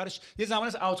من آخرش یه زمان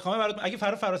از آوتکامه برات، اگه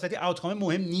فراستی آوتکامه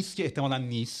مهم نیست که احتمالاً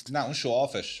نیست، نه اون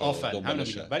شوافش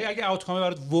دنبالشه، ولی اگه آوتکامه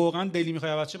برات واقعا دلی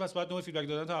میخوای عوض شه، پس باید نوع فیدبک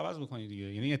دادن تو عوض بکنی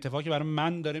دیگه. یعنی اتفاقی برای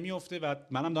من داره میفته و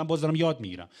منم دارم یاد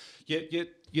میگیرم.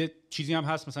 یه چیزی هم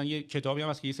هست، مثلا یه کتابی هم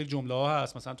هست که یه سری جمله ها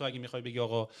هست، مثلا تو اگه میخوای بگی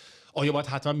آقا آیا باید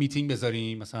حتما میتینگ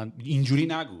بذاریم، مثلا اینجوری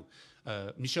نگو.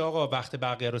 میشه آقا وقت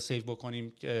بقیه رو سیو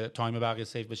بکنیم، تایم بقیه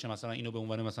سیو بشه، مثلا اینو به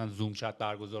عنوان مثلا زوم چت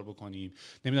برگزار بکنیم.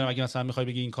 نمیدونم اگه مثلا میخوای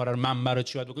بگی این کارا رو من برای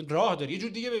چی باید بکنم، راه داری یه جور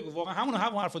دیگه بگو. واقعا همون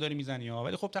حرفو داری میزنی ها،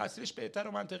 ولی خب تاثیرش بهتر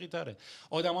و منطقی تره.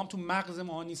 آدمام تو مغز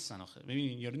ما نیستن آخه.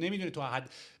 ببین یارو نمیدونه تو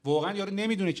واقعا یارو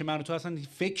نمیدونه که من تو اصلا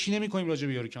فکر نمی‌کنیم راجع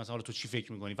به یارو که مثلا تو چی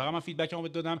فکر می‌کنی. فقط من فیدبکمو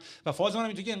بهت دادم و فاز منم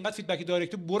اینه که انقدر فیدبک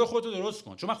دایرکت برو خودتو درست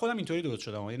کن. چون من خودم اینطوری درست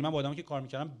شدم. یعنی من با آدمایی که کار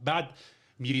می‌کردم بعد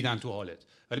میریدن تو حالت،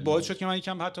 ولی باعث شد که من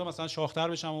یکم حتی مثلا شاختر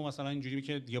بشم و مثلا اینجوری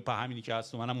که دیگه په همینی که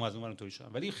هست و منم از اون طوری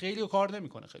شدم. ولی خیلی کار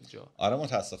نمیکنه خیلی جا. آره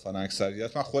متاسفانه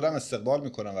اکثریت من خودم استقبال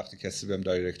میکنم وقتی کسی بهم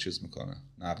دایرکت چیز میکنه،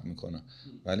 نقد میکنه،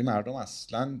 ولی مردم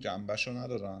اصلا جنبشو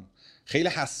ندارن. خیلی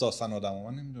حساسن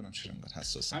آدما، من نمیدونم چرا انقدر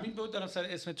حساسن. همین بود دارم سر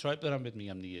اسم ترایب دارم بهت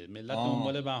میگم دیگه. ملت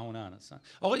دنبال بهونه ان اصلا.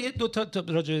 آقا یه دو تا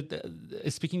راجع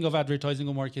اسپیکینگ اف ادورتایزینگ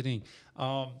و مارکتینگ،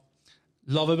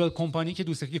 لاوبل کمپانی که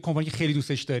یه کمپانی که خیلی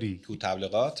دوستش داری تو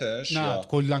تبلیغاتش، نه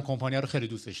کلا کمپانی رو خیلی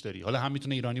دوستش داری، حالا هم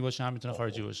میتونه ایرانی باشه هم میتونه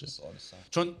خارجی باشه،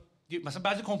 چون مثلا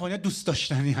بعضی کمپانی‌ها دوست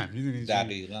داشتنی هم میدونی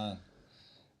دقیقاً.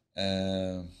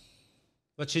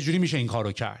 و چه جوری میشه این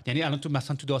کارو کرد؟ یعنی الان تو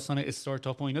مثلا تو داستان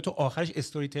استارتاپ و اینا تو آخرش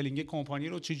استوری تلینگ کمپانی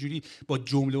رو چه جوری با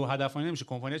جمله و هدفانی نمیشه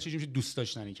کمپانی چه جوری میشه دوست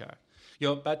داشتنی کرد؟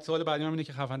 یا بعد سوال بعدی من اینه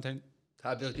که خفن ترین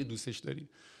تبلیغاتی دوستش داری؟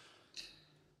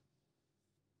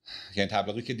 یعنی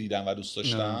تبلیغی که دیدم و دوست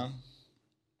داشتم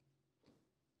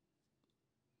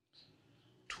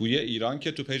توی ایران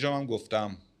که تو پیجم هم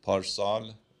گفتم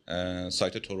پارسال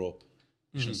سایت توروب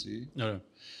میشناسی؟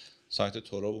 سایت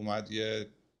توروب اومد یه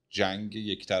جنگ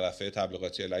یک طرفه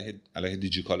تبلیغاتی علیه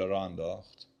دیجیکالا را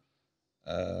انداخت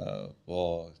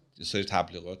با یه سری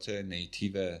تبلیغات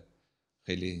نیتیو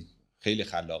خیلی خیلی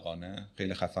خلاقانه،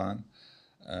 خیلی خفن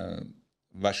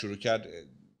و شروع کرد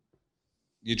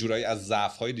یه جورایی از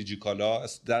ضعف‌های دیجیکالا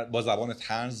با زبان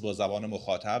طنز، با زبان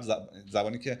مخاطب،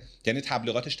 زبانی که یعنی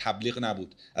تبلیغاتش تبلیغ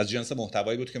نبود، از جنس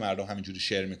محتوایی بود که مردم همینجوری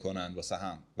شیر میکنن واسه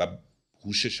هم و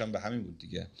هوشش هم به همین بود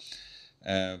دیگه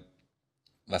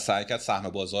و سعی کرد سهم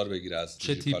بازار بگیره از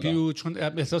چه تیپی بود؟ چون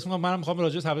احساس می‌کنم منم می‌خوام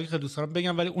راجع به تبلیغ خیلی دوست دارم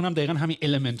بگم، ولی اونم دقیقاً همین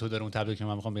المنتو داره اون تبلیغی که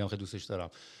من می‌خوام بگم خیلی دوستش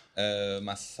دارم.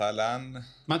 مثلا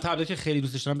من تبلیغی خیلی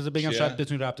دوستش دارم، بذار بگم شاید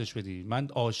بتونی ربطش بدی. من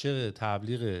عاشق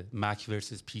تبلیغ مک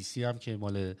ورسس پی سی ام که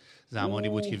مال زمانی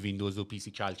بود که ویندوز و پی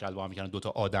سی کل کل با هم می‌کردن، دو تا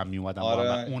آدم میومدن با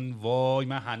هم. اون وای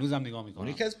من هنوزم نگاه می‌کنم.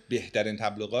 یکی از بهترین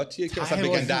تبلیغاتیه که مثلا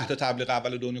بگن 10 تا تبلیغ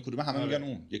اول دنیا کدومه، همه میگن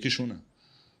اون یکیشونه.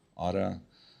 آره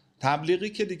تبلیغی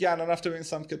که دیگه الان رفته به این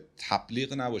سمت که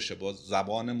تبلیغ نباشه، با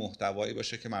زبان محتوایی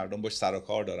باشه که مردم باش سر و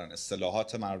کار دارن،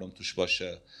 اصطلاحات مردم توش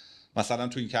باشه. مثلا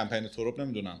تو این کمپین توروب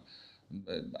نمیدونم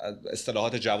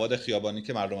اصطلاحات جواد خیابانی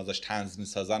که مردم ازش طنز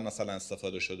میسازن مثلا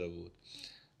استفاده شده بود.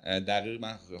 دقیق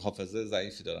من حافظه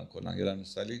ضعیفی دارم کلا یادم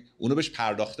نیست، ولی اونو بهش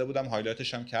پرداخته بودم،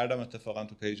 هایلایتش هم کردم اتفاقا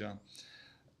تو پیجم.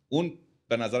 اون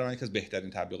به نظر من یکی از بهترین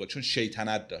تبلیغات، چون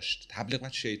شیطنت داشت. تبلیغ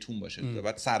باید شیطون باشه،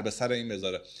 باید سر به سر این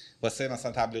بذاره. واسه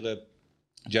مثلا تبلیغ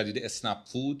جدید اسنپ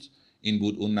فود این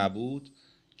بود اون نبود،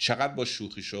 چقدر با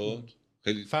شوخی شد.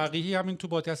 خیلی فقیهی همین تو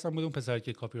پادکست هم بود اون پسری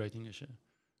که کپی رایتینگشه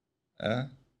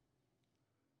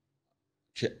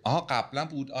که قبلا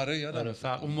بود. آره یادم.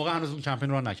 اون موقع هنوز اون کمپین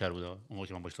رو نکرده بود، اون موقع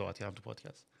که من باهاش صحبت کردم تو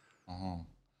پادکست.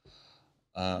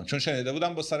 چون شنیده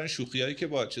بودم با سر شوخیایی که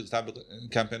با چیز تبلیغ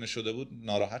کمپین شده بود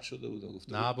ناراحت شده بود و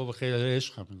گفته نه بابا خیلی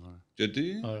عشق میکنه.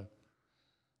 جدی؟ آره.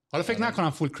 حالا فکر نکنم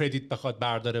فول کردیت بخواد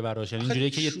برداره براش، یعنی اینجوریه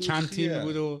که یه چند تیم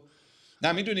بود و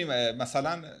نه میدونیم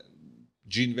مثلا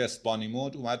جین وست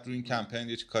بانیمود اومد روی این کمپین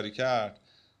یه کاری کرد،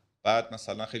 بعد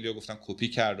مثلا خیلی‌ها گفتن کپی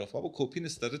کرده. بابا کپی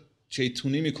نیست، داره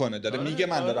چیتونی میکنه، داره میگه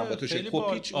من دارم با تو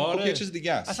کپی یه چیز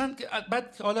دیگه است اصلا.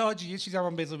 بعد حالا حاجی یه چیزی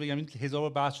هم بذار بگم، این هزار بار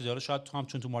بحث شده، حالا شاید تو هم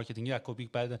چون تو مارکتینگی از کپی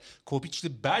بعد کپی چیز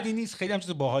بدی نیست، خیلی هم چیز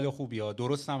باحال و خوبیه،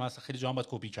 درست هم هست، خیلی جا هم باید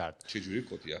کپی کرد. چه جوری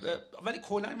کپی است؟ ولی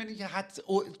کلا میگه که حتی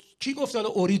کی گفت حالا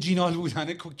اوریجینال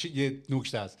بودن یه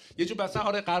نکته است. یه جو مثلا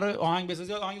آره قرار آهنگ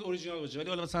بسازی آهنگ اوریجینال باشه، ولی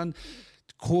حالا مثلا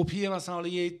کپی مثلا حالا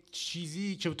یه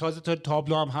چیزی که تازه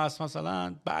تابلو هم هست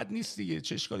مثلا بد نیست دیگه،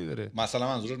 چه اشکالی داره؟ مثلا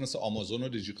منظورت مثل آمازون و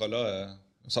دیجیکالا،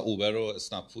 مثلا اوبر و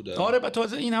اسنپ فوده. آره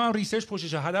تازه این هم ریسرچ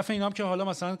پشتشه. هدف اینا هم که حالا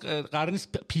مثلا قرار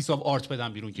نیست پیس آف آرت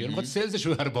بدن بیرون، که میخواد سلزش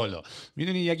رو ببره بالا.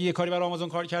 میدونی اگه یه کاری برای آمازون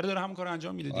کار کرده داره همون کارو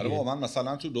انجام میده دیگه. آره بابا من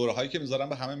مثلا تو دوره‌هایی که میذارم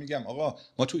به همه میگم آقا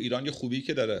ما تو ایران یه خوبی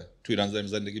که داره، تو ایران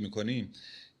زندگی میکنیم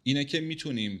اینه که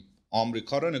میتونیم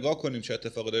آمریکا رو نگاه کنیم چه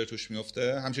اتفاقی داره توش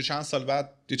میفته، همشه چند سال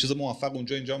بعد یه چیز موفق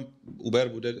اونجا اینجا اوبر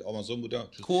بوده، آمازون بوده،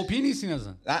 کپی نیست این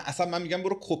اصلا من میگم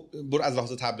برو از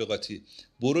لحاظ تبلیغاتی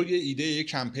برو یه ایده، یه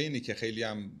کمپینی که خیلی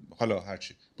هم حالا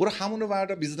هرچی برو همون رو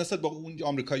وردا، بیزنست با اون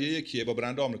آمریکایی یکیه، با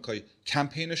برند آمریکایی،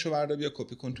 کمپینش رو وردا بیا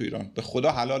کپی کن تو ایران، به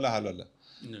خدا حلاله.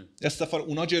 استفاده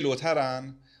اونا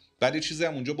جلوترن، بعد یه چیزی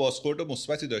هم اونجا بازخورد و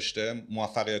مثبتی داشته،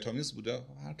 موفقیت آمیز بوده،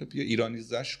 هر تا بیا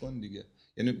ایرانیزش کن دیگه.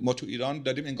 یعنی ما تو ایران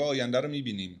داریم انگار آینده رو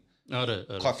می‌بینیم. آره.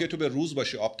 کافیه تو به روز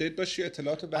باشی، آپدیت باشی،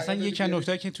 اطلاعات بگیری. اصلا یک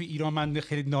نکته که تو ایران من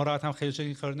خیلی ناراحتم، خیلی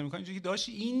چیزی کار نمی‌کنن، اینجوری که داشت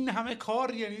این همه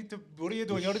کار، یعنی تو برو یه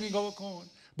دنیا رو نگاه بکن،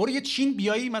 برو یه چین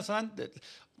بیایی مثلا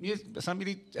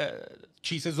میری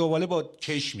کیسه زباله با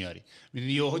کش میاری،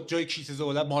 میدونی یه جای کیسه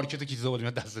زباله مارکت کیسه زباله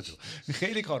میاد دست تو،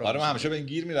 خیلی کارا. آره من همیشه به این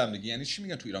گیر میرم دیگه، یعنی چی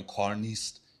میگن تو ایران کار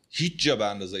نیست؟ هیچ جا به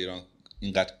اندازه ایران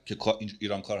اینقدر که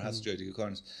ایران کار هست جای دیگه کار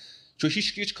نیست، چون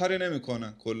هیچ کاری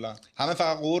نمیکنن، کلا همه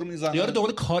فقط قور میزنن. یارو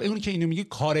دوباره کار اون که اینو میگه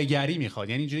کارگری میخواد،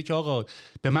 یعنی اینجوری که آقا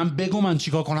به من بگو من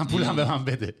چیکار کنم، پولم به من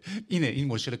بده. این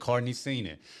مشکل کار نیست.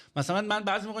 اینه مثلا من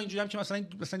بعضی موقع اینجوریام که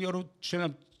مثلا یارو چه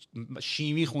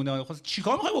شیمی خونده، خب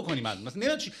چیکار میخوای بکنی؟ من مثلا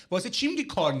نمیدونم واسه چی میگی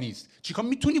کار نیست، چیکار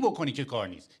میتونی بکنی که کار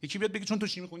نیست؟ یکی بیاد بگه چون تو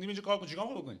شیمی خوندی اینجا کار کن، چیکار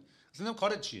میخوای بکنی؟ مثلا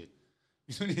کارت چیه؟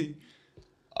 میتونی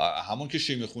همون که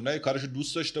شیمی خونه کارشو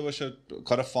دوست داشته باشه،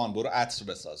 کار فان، برو عطر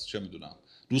بساز، چه میدونم،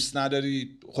 دوست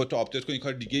نداری خودت آپدیت کنی،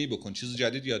 کار دیگه ای بکن، چیز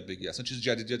جدید یاد بگیر. اصلا چیز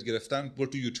جدید یاد گرفتن، برو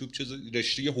تو یوتیوب چیز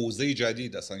رشته حوزه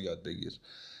جدید اصلا یاد بگیر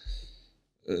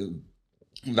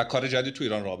و کار جدید تو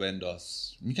ایران راه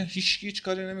بنداز. میگن هیچ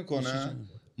کاری نمیکنه.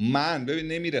 من ببین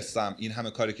نمیرسم این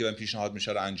همه کاری که من پیشنهاد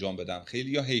میشه رو انجام بدم،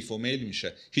 خیلی یا حیف و میل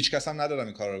میشه، هیچ کس هم ندارم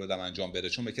این کار رو بدم انجام بده،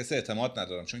 چون به کسی اعتماد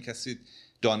ندارم، چون کسی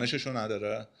دانششو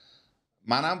نداره.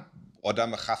 منم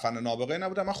آدم خفن نابغه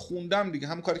نبودم، من خوندم دیگه،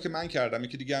 همون کاری که من کردم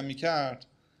یکی دیگه هم میکرد،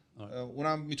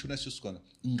 اونم میتونست چیز کنه.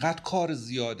 اینقدر کار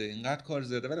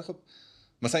زیاده ولی خب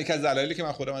مثلا یکی از دلایلی که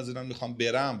من خودم از ایران میخوام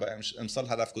برم و امسال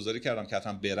هدف گذاری کردم که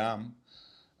حتما برم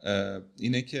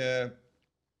اینه که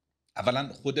اولا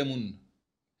خودمون،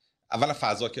 اولا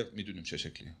فضا که میدونیم چه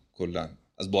شکلیه کلا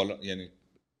از بالا، یعنی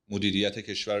مدیریت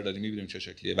کشور رو داریم میبینیم چه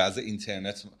شکلیه، وضع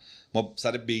اینترنت، ما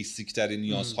سر بیسیک ترین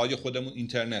نیازهای خودمون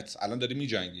اینترنت الان داریم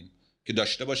میجنگیم که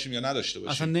داشته باشیم یا نداشته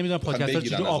باشیم. اصلا نمیدونم پادکست‌ها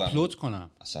چجوری آپلود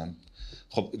کنم اصلا.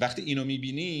 خب وقتی اینو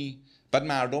میبینی بعد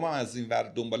مردم هم از این ور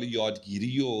دنبال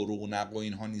یادگیری و رونق و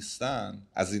اینها نیستن،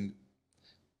 از این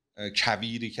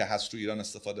کویری که هست تو ایران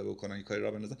استفاده بکنن، این کاری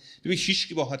را بندازن. ببین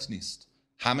هیچکی باهات نیست،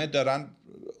 همه دارن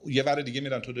یه ور دیگه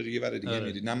میرن، تو داری یه ور دیگه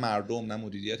میری، نه مردم نه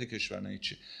مدیریت کشور نه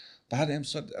هیچی. بعد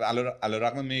امسال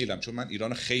علیرغم میلم، چون من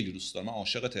ایران خیلی دوست دارم، من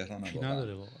عاشق تهرانم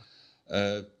واقعا،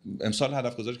 امسال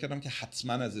هدف گذاری کردم که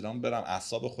حتما از ایران برم،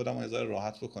 اعصاب خودم رو یه ذره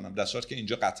راحت بکنم، در صورتی که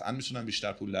اینجا قطعا میتونم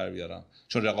بیشتر پول در بیارم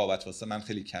چون رقابت واسه من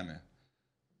خیلی کمه.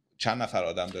 چند نفر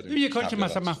آدم داریم. یه کاری که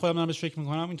مثلا من خودم بهش فکر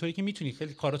میکنم اینطوری که میتونی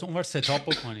خیلی کاراتو اونور ستاپ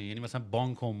بکنی، یعنی مثلا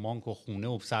بانک و خونه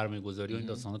و سرمایه‌گذاری و این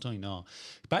داستانات و اینا،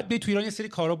 بعد به تو ایران یه سری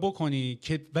کارا بکنی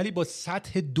که ولی با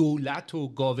سطح دولت و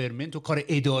گاورمنت و کار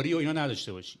اداری و اینا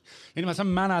نداشته باشی. یعنی مثلا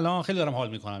من الان خیلی دارم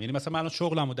حال میکنم، یعنی مثلا من الان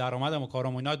شغلم و درآمدم و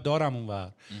کارام و اینا دارم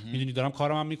اونور، میدونی دارم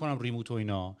کارام هم میکنم ریموت و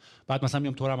اینا، بعد مثلا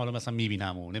میام تو رو الان مثلا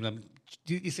میبینم و نمیدونم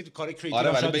یه سری کار کریتیو.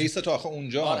 آره ولی بیس تو آخه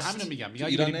اونجاست. آره همینو میگم،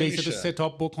 یعنی بیس تو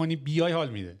ستاپ بکنی بیای حال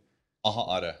میده. آها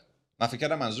آره، من فکر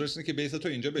کردم منظورش اینه که بیس تو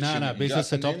اینجا بچینی. نه بیس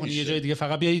ستاپ کنی یه جای دیگه،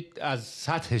 فقط بیای از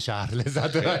سطح شهر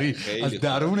لذت ببری، از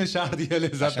درون شهر دیگه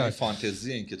لذت ببری.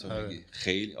 فانتزی این که تو میگی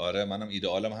خیلی. آره منم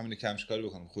ایدئالم همینه که همش کاری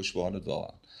بکنم، خوش به حالت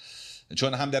واقعا،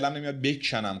 چون هم دلم نمیاد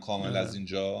بکنم کامل از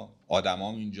اینجا،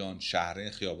 آدمام اینجان، شهر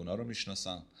خیابونا رو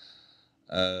میشناسم،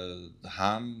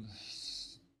 هم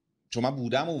چون من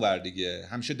بودم اونور دیگه،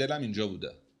 همیشه دلم اینجا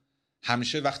بوده،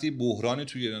 همیشه وقتی بحران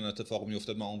توی ایران اتفاق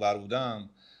میافتاد من اونور بودم،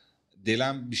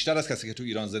 دلم بیشتر از کسی که تو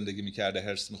ایران زندگی میکرده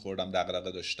هرس میخوردم،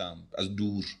 دغدغه داشتم از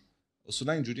دور.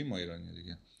 اصولا اینجوری ما ایرانی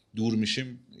دیگه دور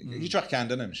میشیم هیچ وقت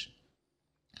کنده نمیشیم.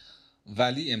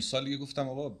 ولی امسال دیگه گفتم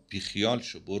آقا بیخیال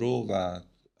شو برو، و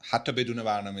حتی بدون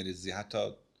برنامه‌ریزی، حتی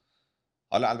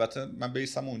حالا البته من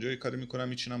بیسم اونجا یه کاری میکنم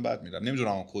میچینم بعد میرم،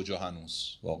 نمیدونم کجا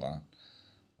هنوز واقعا،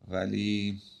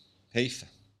 ولی حیفه،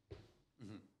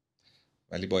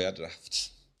 ولی باید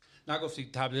رفت. نگفتی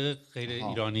تبلیغ غیر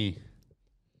ایرانی؟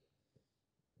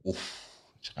 اوف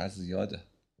چقدر زیاده.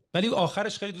 ولی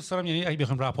آخرش خیلی دوست دارم، یعنی اگه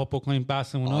بخوایم رپ اپ بکنیم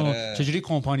بحثمون رو، چجوری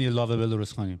کمپانی لاوابل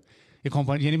درست کنیم. یه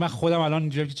کمپانی، یعنی من خودم الان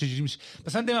اینجوری که چجوری میشه،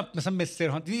 مثلا مستر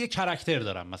هانتر یه کاراکتر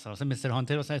دارم، مثلا مستر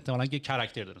هانتر مثلا احتمالاً یه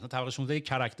کاراکتر داره، مثلا طبقه 16 یه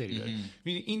کاراکتری داره،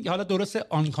 این حالا درست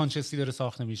آن کانشسلی داره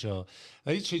ساخته میشه،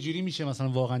 ولی چجوری میشه مثلا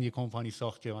واقعا یه کمپانی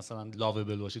ساخت که مثلا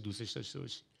لاوابل باشه، دوستش داشته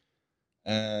باشی؟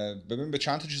 ببین به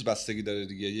چند تا چیز بستگی داره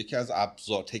دیگه. یکی از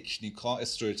ابزار تکنیکا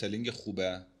استوری تلینگ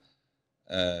خوبه،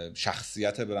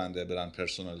 شخصیت برند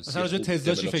پرسونالیتی. مثلا راجع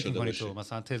تزلا چی فکر می‌کنی تو؟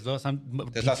 مثلا تزلا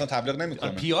اصلا تبلیغ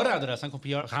نمی‌کنه، پی آر نداره اصلا،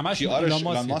 پی آر همش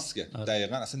ایلان ماسک.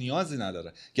 دقیقاً اصلا نیازی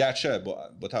نداره، گرچه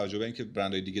با توجه به اینکه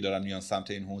برندهای دیگه دارن میان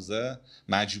سمت این حوزه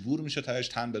مجبور میشه تاش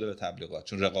تن بده به تبلیغات،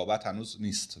 چون رقابت هنوز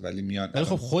نیست، ولی میان. ولی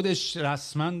خب خودش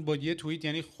رسما با یه توییت،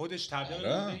 یعنی خودش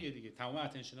تبلیغ میده دیگه، تمام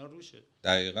اتنشن‌ها روشه.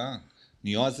 دقیقاً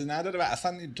نیازی نداره، و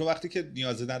اصلا تو وقتی که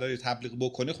نیازی نداری تبلیغ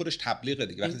بکنی خودش تبلیغه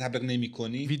دیگه. وقتی تبلیغ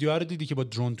نمی‌کنی، ویدیو رو دیدی که با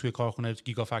درون توی کارخونه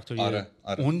گیگا فکتوری، آره.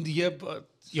 اون دیگه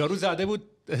یارو زده بود،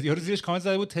 یارو زیرش کامنت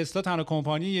زده بود تسلا تنها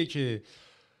کمپانیه که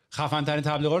خفن ترین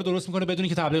تبلیغا رو درست میکنه بدون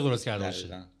که تبلیغ درست کرده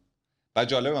باشه. بعد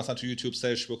جالبه مثلا تو یوتیوب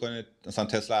سرچ بکنه مثلا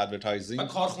تسلا ادورتایزینگ،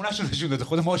 کارخونه‌ش رو نشون داده،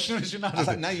 خود ماشین رو نشون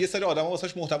نداده. نه یه سری آدما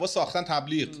واسش محتوا ساختن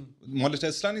تبلیغ، مال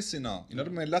تسلا نیست اینا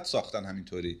رو ملت ساختن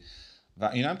همینطوری. و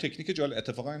اینم تکنیک جالب،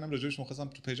 اتفاقا اینم راجعش مخواستم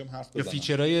تو پیجم حرف بزنم. یا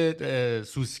فیچرهای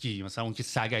سوسکی، مثلا اون که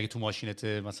سگ اگه تو ماشینت،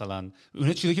 مثلا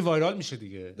اون چیزی که وایرال میشه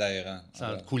دیگه. دقیقاً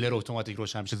مثلا کولر اتوماتیک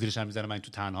روشن میشه، زیرش هم میذاره من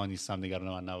تو تنها نیستم، نگران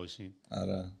من نباشین.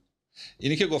 آره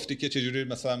اینی که گفتی که چجوری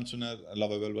مثلا میتونه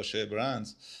لاوابل باشه برند،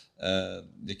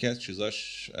 یکی از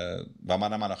چیزاش و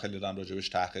منم خیلی دارم راجبش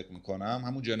تحقیق میکنم،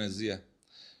 همون جنزیه.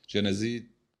 جنزی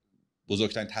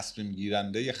بزرگترین تصمیم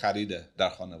گیرنده خریده در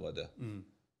خانواده.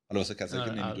 حالا واسه کسایی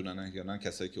که نمیدونن یا نه،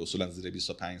 کسایی که اصولا زیر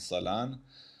 25 سالن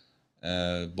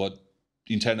با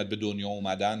اینترنت به دنیا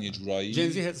اومدن یه جورایی.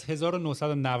 جنزی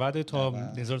 1990 تا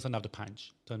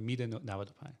 1995 تا مید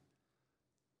 95.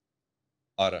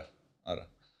 آره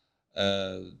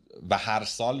و هر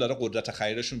سال داره قدرت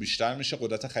خریدشون بیشتر میشه،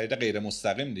 قدرت خرید غیر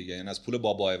مستقیم دیگه، یعنی از پول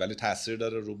باباه، ولی تاثیر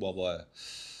داره رو باباه.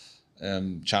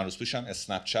 چند روز پیش هم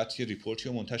اسنپ چت یه ریپورتی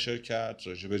رو منتشر کرد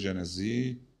راجع به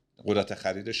جنزی، قدرت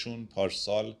خریدشون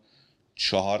پارسال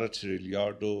 4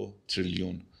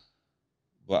 تریلیون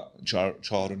و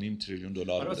 4.5 تریلیون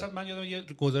دلار بوده. مثلا من یادم یه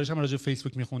گزارشم راجع به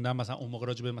فیسبوک میخوندم، مثلا اون موقع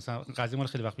راجع به مثلا قضیه مال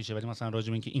خیلی وقت پیشه، ولی مثلا راجع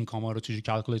به اینکه اینکام رو چجوری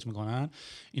کالکولیت میکنن،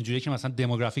 اینجوریه که مثلا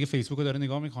دموگرافیک فیسبوک رو داره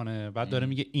نگاه میکنه، بعد داره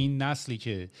میگه این نسلی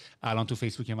که الان تو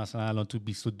فیسبوک مثلا الان تو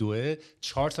 22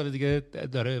 4 سال دیگه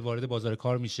داره وارد بازار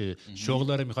کار میشه، شغل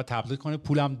داره، میخواد تبلیغ کنه،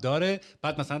 پولم داره،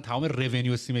 بعد مثلا تمام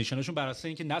رونیو استیمیشنشون بر اساس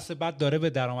اینکه نسل بعد داره به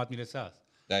درآمد میرسه است.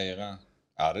 دقیقاً.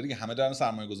 آره دیگه همه دارن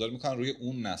سرمایه‌گذاری میکنن روی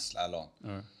اون نسل الان.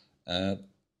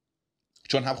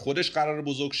 چون هم خودش قراره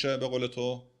بزرگ شه به قول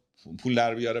تو پول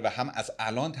در بیاره و هم از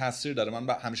الان تاثیر داره.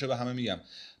 من همیشه به همه میگم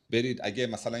برید اگه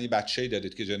مثلا یه بچه‌ای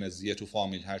دارید که جنزیه تو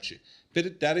فامیل هرچی،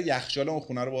 برید در یخچال اون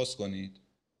خونه رو باز کنید،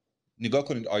 نگاه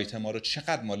کنید آیتما رو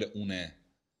چقدر مال اونه،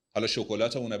 حالا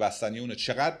شکلات اونه، بستنی اونه،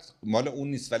 چقدر مال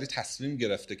اون نیست ولی تصمیم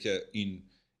گرفته که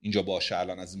اینجا باشه،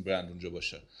 الان از این برند اونجا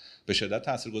باشه. به شدت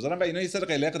تاثیرگذارن و اینا یه سری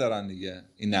قلق دارن دیگه.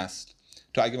 این نسل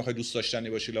تو اگه میخوای دوست داشتنی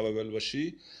باشی، لابل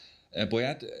باشی،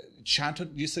 باید چند تا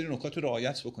یه سری نکات رو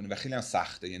رعایت بکنی و خیلی هم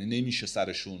سخته، یعنی نمیشه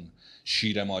سرشون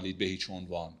شیر مالید به هیچ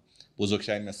عنوان.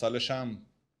 بزرگترین مثالش هم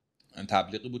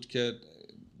تبلیغی بود که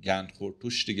گند خورد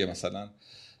توش دیگه، مثلا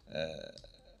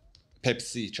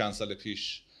پپسی چند سال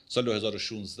پیش سال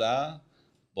 2016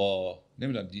 با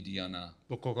نمیدونم دیدی یا نه،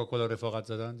 با کوکاکولا رفاقت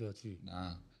زدن یا چی؟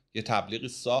 نه، یه تبلیغی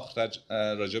ساخت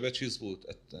راجع به چیز بود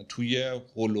توی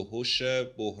هول و هوش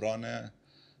بحران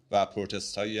و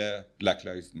پروتست های بلک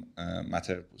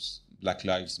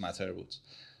لایوز ماتر بود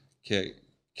که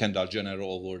کندال جنر رو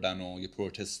آوردن و یه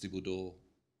پروتستی بود و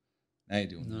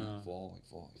نیدی اون؟ وای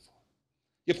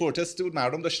یه پروتستی بود،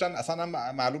 مردم داشتن، اصلا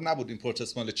هم معلوم نبود این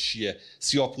پروتست مال چیه،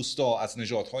 سیاه‌پوستا از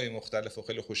نژادهای مختلف و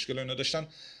خیلی خوشگل و اینا داشتن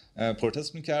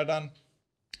پروتست میکردن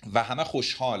و همه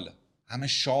خوشحال، همه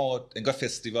شاد، انگار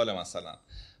فستیوال مثلا.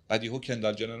 بعد یهو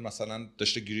کندال جنر مثلا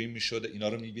داشته گریم میشده، اینا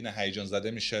رو میبینه، هیجان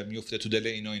زده میشه، میفته تو دل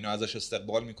اینا ازش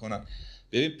استقبال میکنن.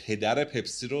 ببین پدر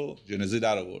پپسی رو جنزی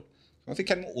در آورد. من فکر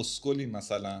کردم اسکلی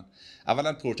مثلا.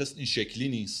 اولا پروتست این شکلی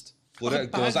نیست،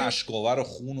 گاز اشکاور و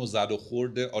خون و زد و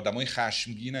خورد آدمای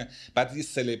خشمگینه، بعد یه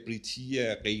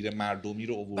سلبریتی غیر مردمی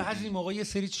رو آورد. بعضی موقع یه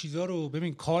سری چیزا رو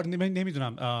ببین کار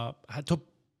نمیدونم، حتی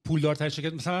پولدارتر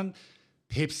شرکت مثلا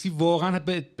پپسی واقعا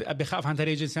به خفن‌تر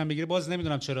ایجنسی هم بگیره، باز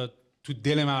نمیدونم چرا تو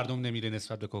دل مردم نمیره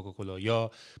نسبت به کوکاکولا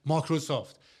یا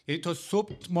مایکروسافت. یعنی تا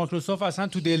صبح مایکروسافت اصلا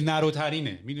تو دل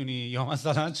نروترینه، میدونی، یا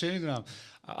مثلا چه میدونم،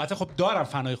 حتی خب دارم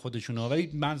فنای خودشونو ولی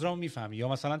منظورمو میفهمی، یا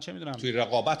مثلا چه میدونم توی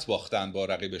رقابت باختن با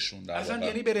رقیبشون در اصلا،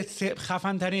 یعنی بره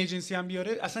خفن ترین ایجنسی هم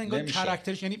بیاره، اصلا انگار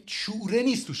کاراکترش، یعنی شوره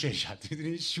نیست تو شرکت،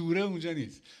 میدونی، شوره اونجا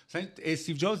نیست. مثلا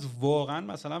استیو جابز واقعا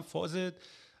مثلا فاز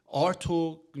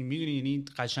آرتو، میدونی، یعنی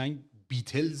قشنگ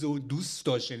بیتلز رو دوست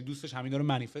داشت، یعنی دوستش همینا رو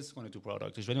منیفست کنه تو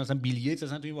پروداکتش، ولی مثلا بیل گیتس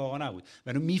اصلا تو این واقعا نبود و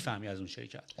اینو میفهمی از اون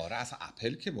شرکت. آره اصلا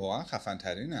اپل که واقعا خفن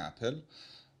ترینه، اپل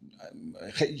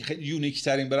خیلی یونیک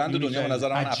ترین برند دنیا به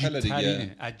نظر من اپل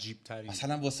دیگه، عجیب ترین.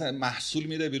 مثلا واسه محصول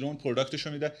میده بیرون،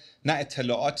 پروداکتشو میده، نه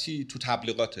اطلاعاتی تو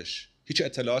تبلیغاتش، هیچ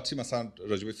اطلاعاتی مثلا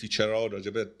راجع به فیچرها،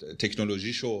 راجع به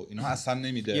تکنولوژیشو اینا اصلا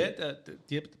نمیده.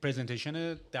 یه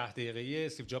پرزنتیشن 10 دقیقه‌ای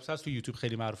استیو جابز هست تو یوتیوب،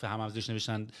 خیلی معروفه، هم ازش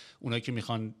نوشتن اونایی که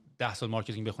میخوان 10 سال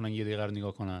مارکتینگ بخونن یه دقیقه رو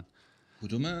نگاه کنن.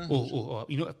 کدومه؟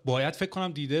 اینو باید فکر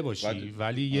کنم دیده باشی،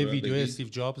 ولی یه ویدیو استیو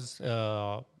جابز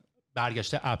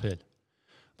برگشته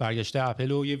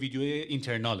اپل و یه ویدیو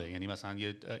اینترناله، یعنی مثلا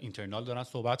یه اینترنال دارن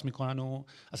صحبت میکنن و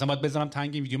اصلا باید بذارم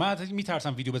تنگ این ویدیو. من حتی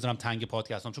میترسم ویدیو بذارم تنگ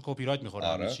پادکستم چون کپی رایت میخوره.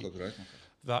 آره کپی رایت میخوره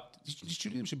و هیچ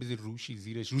جوری نمیشه بذاری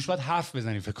روش باید حرف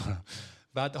بزنی فکر کنم.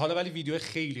 بعد حالا ولی ویدیو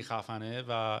خیلی خفنه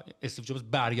و استیو جابز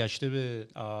برگشته به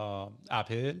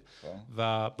اپل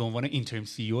و به عنوان اینتریم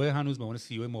سی او، هنوز به عنوان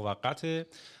سی او موقته،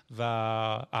 و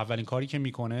اولین کاری که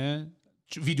میکنه،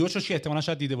 ویدیوشو که احتمالاً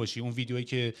شاید دیده باشی، اون ویدیویی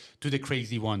که تو the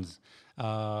crazy ones،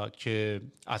 که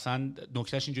اصلا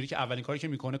نکتهش اینجوری که اولین کاری که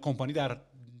میکنه کمپانی در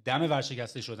دم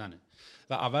ورشکسته شدنه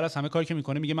و اول از همه کاری که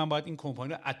میکنه میگه من باید این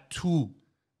کمپانی رو از تو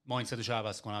مایندستش رو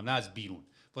عوض کنم نه از بیرون.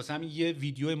 واسه همین یه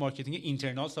ویدیو مارکتینگ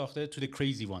اینترنال ساخته تو the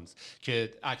crazy ones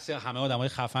که عکس همه آدمای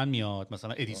خفن میاد،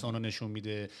 مثلا ادیسون رو نشون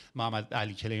میده، محمد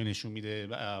علی کلی رو نشون میده،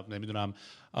 نمیدونم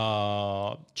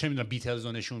چه میدونم بیتلز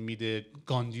رو نشون میده،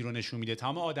 گاندی رو نشون میده،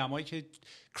 تمام آدمایی که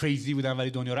کریزی بودن ولی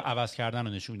دنیا رو عوض کردن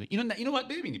رو نشون میده. اینو باید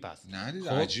ببینی. پس نه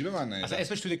عجیبه، من اصلا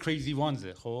اسمش تو the crazy ones.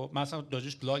 خب من اصلا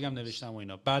راجعش بلاگم نوشتم و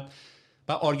اینا. بعد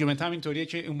و آرگومنت هم اینطوریه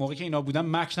که اون موقع که اینا بودن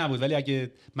مک نبود، ولی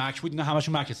اگه مک بود اینا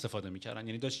همشون مک استفاده میکردن،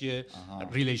 یعنی داشت یه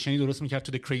ریلیشنی درست میکرد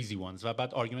تو the crazy ones. و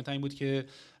بعد آرگومنت هم این بود که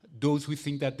those who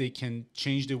think that they can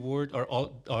change the world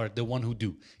are the one who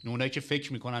do. این اونایی که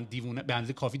فکر میکنن دیوونه به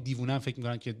اندازه کافی دیوونه فکر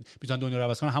میکنن که میتونن دنیا رو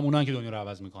عوض کنن، همونان که دنیا رو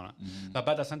عوض میکنن. و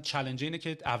بعد اصلا چالش اینه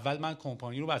که اول من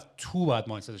کمپانی رو از تو باید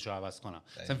مایندستش رو عوض کنم.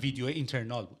 مثلا ویدیو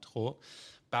اینترنال بود، خب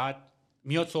بعد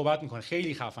میاد صحبت میکنه،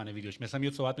 خیلی خفنه ویدیوش، مثلا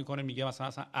میاد صحبت میکنه میگه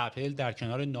مثلا اپل در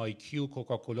کنار نایکی و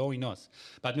کوکاکولا و ایناست.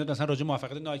 بعد میاد مثلا راجع به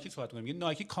موفقیت نایکی صحبت میکنه، میگه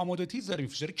نایکی کامودیتیز داره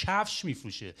میفروشه، داره کفش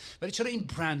میفروشه، ولی چرا این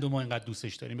برند رو ما اینقدر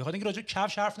دوستش داریم؟ بخاطر اینکه راجع به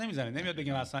کفش حرف نمیزنه، نمیاد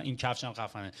بگه مثلا این کفش هم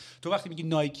خفنه. تو وقتی میگی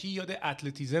نایکی یاد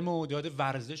اتلتیسم و یاد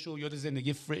ورزش و یاد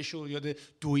زندگی فرش و یاد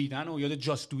دویدن و یاد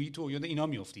جاست دویت و یاد اینا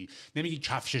میافتی، نمیگی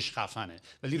کفشش خفنه.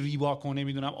 ولی ریباک و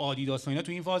نمیدونم آدیداس و اینا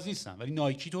تو این فاز نیستن، ولی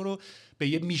نایکی تو رو به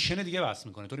یه میشن دیگه وصل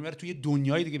میکنه، تو رو میبره توی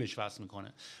دنیای دیگه بهش وصل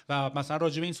میکنه. و مثلا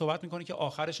راجع به این صحبت میکنه که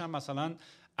آخرش هم مثلا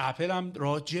اپل هم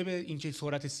راجع به اینکه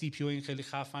سرعت سی پی یو این خیلی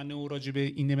خفنه و راجع به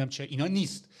این نمیدونم چه اینا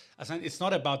نیست، اصلا it's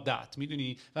not about that،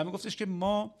 میدونی. و میگفتش که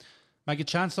ما مگه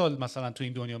چند سال مثلا تو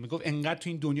این دنیا، میگفت انقدر تو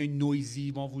این دنیای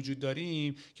نویزی ما وجود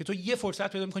داریم که تو یه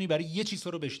فرصت پیدا میکنی برای یه چیز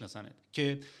رو بشناسنت.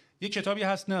 که یه کتابی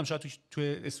هست، نمیدونم شاید تو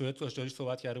استودیو داشتاریش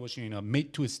صحبت کرده باشین اینا،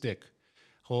 Made to Stick.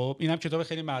 خب اینم کتاب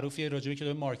خیلی معروفیه راجع به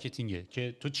کتاب مارکتینگه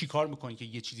که تو چی کار میکنی که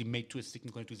یه چیزی میک تو استیک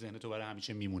میکنی تو ذهن تو برای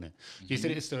همیشه میمونه. یه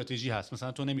سری استراتژی هست،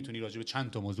 مثلا تو نمیتونی راجع به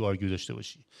چند تا موضوع آرگیو داشته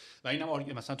باشی و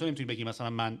اینم مثلا تو نمیتونی بگی مثلا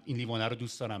من این لیوانه رو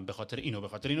دوست دارم به خاطر اینو، به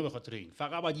خاطر اینو، به خاطر این.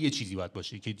 فقط باید یه چیزی باید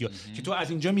باشه که تو از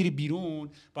اینجا میری بیرون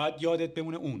باید یادت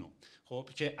بمونه اونو. خب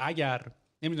که اگر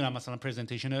نمیدونم مثلا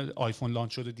پرزنتیشن آیفون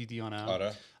لانچ شد و دیدی یا نه؟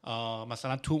 آره.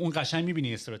 مثلا تو اون قشنگ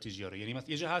میبینی استراتژی ها رو. یعنی مثلا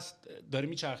یه جا هست داره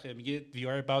میچرخه میگه we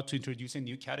are about to introduce a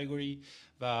new category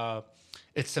و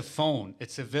it's a phone,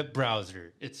 it's a web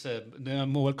browser, it's a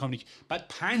mobile communication. بعد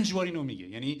 5 بار اینو میگه.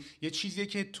 یعنی یه چیزیه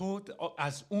که تو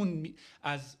از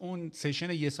اون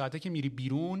سشن یه ساعته که میری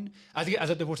بیرون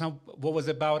ازت بپرسم what was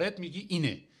about it میگی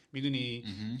اینه، میدونی.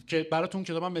 که براتون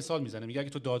کتابم مثال میزنه، میگه اگه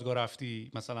تو دادگاه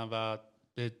رفتی مثلا و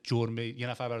به جرم یه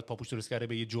نفر برات پاپوش درست کرده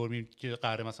به یه جرمی که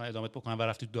قراره مثلا ادامت بکنن و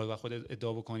رفتی تو دادگاه خودت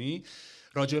ادعا بکنی،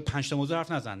 راجع به 5 تا موضوع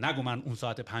حرف نزن. نگو من اون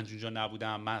ساعت 5 اونجا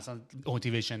نبودم، من اصلا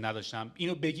موتیویشن نداشتم.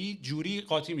 اینو بگی جوری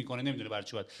قاطی میکنه، نمیدونه برای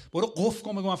چی باید. برو قفل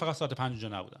کن بگو من فقط ساعت 5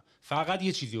 اونجا نبودم، فقط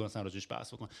یه چیزی رو مثلا راجعش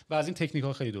بحث بکن. و از این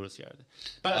تکنیک‌ها خیلی درست کرده.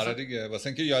 آره دیگه، واسه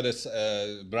اینکه یادت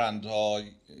برندها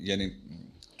یعنی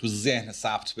تو ذهن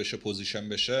ثبت بشه، پوزیشن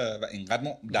بشه و اینقدر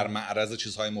ما در معرض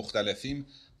چیزهای مختلفیم،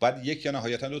 باید یک یا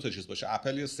نهایتا دو تا چیز باشه.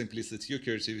 اپل یا سیمپلیسیتی و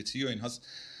کریتیویتی و اینهاست،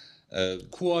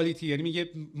 کوالیتی. یعنی میگه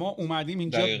ما اومدیم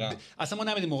اینجا اصلا ما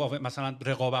نمیدیم مثلا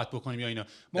رقابت بکنیم یا اینا،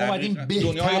 ما اومدیم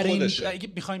بهترین، اگه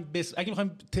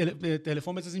میخوایم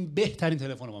تلفن بسازیم بهترین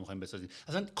تلفن رو ما میخوایم بسازیم،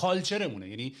 اصلا کالچرمونه.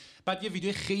 یعنی بعد یه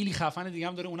ویدیو خیلی خفن دیگه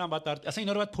هم داره، اونم بعد اصلا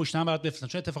اینا رو بعد پشت هم برات بفرستم،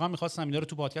 چون اتفاقا می‌خواستم اینا رو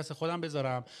تو پادکست خودم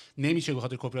بذارم، نمیشه به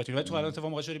خاطر کپی رایت، ولی تو الان اتفاقا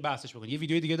موقعش بحثش بکنیم. یه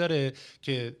ویدیو دیگه داره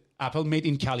که اپل مید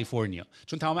این کالیفرنیا،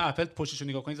 چون تمام اپل پشتش رو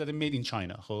نگاه کنید زده مید این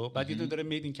چاینا. خب بعد یه دونه داره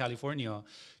مید این کالیفرنیا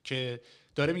که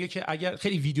داره میگه که اگر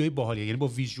خیلی ویدیوی باحالیه، یعنی با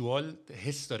ویژوال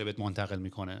حس داره بهت منتقل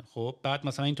میکنه. خب بعد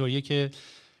مثلا اینطوریه که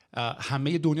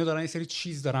همه دنیا دارن یه سری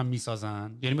چیز دارن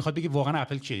میسازن، یعنی میخواد بگه واقعا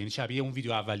اپل کیه، یعنی شبیه اون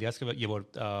ویدیو اولیه است که یه بار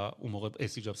اون موقع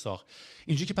استیو جابز ساخت.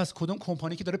 اینجوری که پس کدوم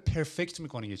کمپانی که داره پرفکت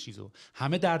میکنه یه چیزو،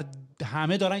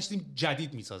 همه دارن چیزی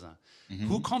جدید میسازن.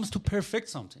 Who comes to perfect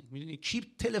something؟ میدونی کی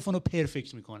تلفن رو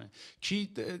پرفکت میکنه، کی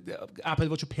اپل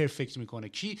واچ رو پرفکت میکنه،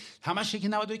 کی همش که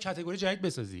نباید کاتگوری جدید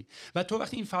بسازی. و تو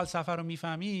وقتی این فلسفه رو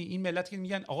میفهمی، این ملت که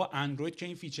میگن آقا اندروید که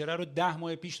این فیچر رو 10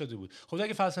 ماه پیش داده بود، خب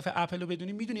اگه فلسفه اپل رو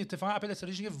بدونی میدونی اتفاقا اپل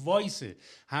استراتژی که وایسه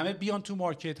همه بیان تو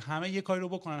مارکت، همه یه کاری رو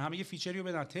بکنن، همه یه فیچری رو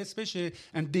بدن تست بشه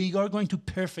and they are going to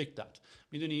perfect that.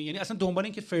 میدونی، یعنی اصلا دنبال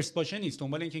این که فرست باشه نیست،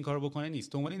 دنبال این که این کارو بکنه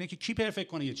نیست، دنبال اینه که کی پرفکت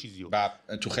کنه یه چیزی رو. و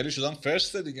تو خیلی چیزا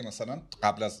فرست دیگه، مثلا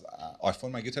قبل از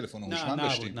آیفون مگه تلفن هوشمند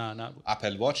داشتیم؟ نه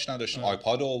اپل واچ نداشتیم،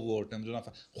 آیپاد آورد، نمیدونم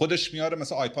خودش میاره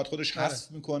مثلا آیپاد خودش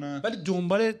حذف میکنه. ولی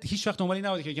دنبال هیچ وقت دنبال این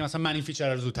نبوده که مثلا من این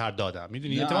فیچر رو زودتر دادم.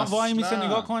 میدونی اتفاقا وای میسه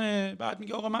نگاه کنه بعد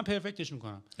میگه آقا من پرفکتش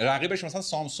میکنم. رقیبش مثلا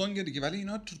سامسونگ دیگه، ولی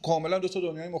اینا تو کاملا دو تا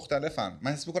دنیای مختلفن.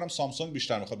 من حس میکنم سامسونگ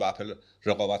بیشتر میخواد با اپل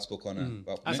رقابت بکنه.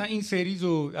 اصلا این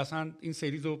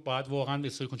سریزو باید واقعا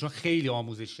استوری کنم، چون خیلی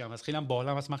آموزشی هم هست، خیلی هم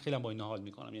باحال هست، من خیلی هم با این حال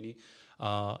میکنم. یعنی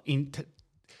این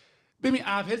ببین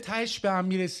اپل تهش به هم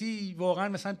میرسی واقعا،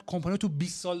 مثلا کمپانی تو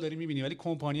 20 سال داری میبینی، ولی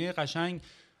کمپانی قشنگ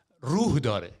روح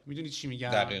داره. میدونی چی میگم؟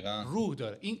 دقیقاً روح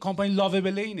داره. این کمپانی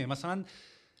لاوبل اینه. مثلا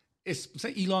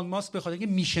ایلان ماسک به خاطر اینکه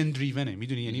میشن دریونه،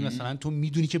 میدونی، یعنی مثلا تو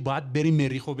میدونی که باید بریم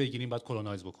مریخو بگیریم، باید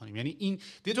کلونایز بکنیم، یعنی این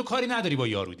دیگه تو کاری نداری با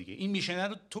یارو دیگه، این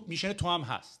میشن تو هم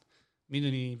هست.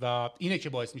 میدونی و اینه که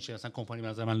باعث میشه مثلا کمپانی به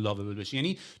نظر من لاوبل بشه.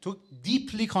 یعنی تو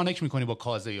دیپلی کانکت میکنی با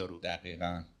کازه یارو.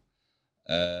 دقیقاً.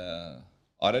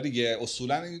 آره دیگه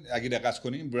اصولا اگه دقت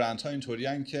کنی این برندها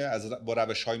اینطوریان که از با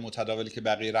روش‌های متداولی که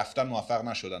بقیه رفتن موفق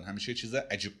نشدن، همیشه چیز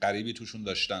عجیب غریبی توشون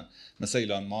داشتن، مثل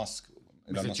ایلان ماسک،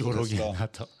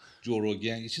 جو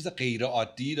روگن یه چیز غیر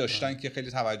عادی داشتن که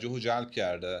خیلی توجهو جلب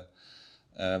کرده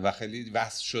و خیلی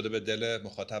وصل شده به دل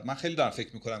مخاطب. من خیلی دارم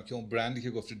فکر میکنم که اون برندی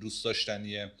که گفتی دوست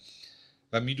داشتنیه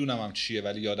و میدونم هم چیه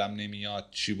ولی یادم نمیاد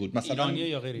چی بود. مثلا ایرانیه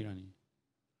یا غیر ایرانی؟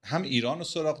 هم ایران رو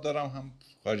سراغ دارم هم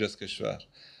خارج از کشور.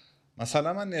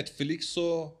 مثلا من نتفلیکس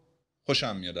رو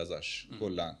خوشم میاد ازش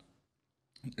کلا،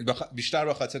 بیشتر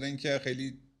به خاطر اینکه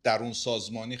خیلی درون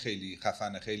سازمانی خیلی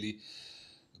خفنه، خیلی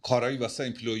کارهایی واسه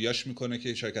ایمپلویاش میکنه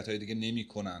که شرکت‌های دیگه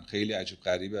نمیکنن، خیلی عجیب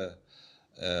غریبه.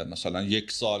 مثلا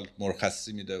 1 سال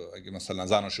مرخصی میده، اگه مثلا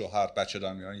زن و شوهر بچه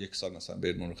دارن میرن 1 سال مثلا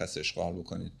برید مرخصی اشغال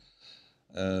بکنید.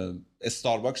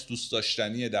 استارباکس دوست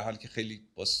داشتنیه در حالی که خیلی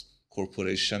باز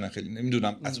کورپوریشن، خیلی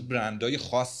نمیدونم از برندهای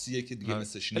خاصیه که دیگه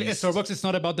مثلش نیست. استارباکس is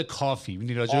not about the coffee.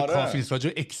 میدونی راجع به کافی نیست، راجع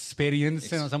به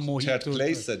اکسپریانس مثلا محیط و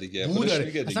پلیس دیگه خودش میگه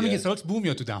دیگه. اصلا میگه استارباکس بو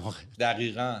میاد تو دماغ.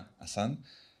 دقیقاً اصلا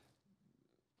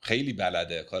خیلی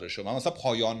بلده کارشو. من مثلا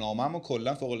پایان نامه‌مو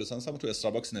کلا فوق لیسانسمو تو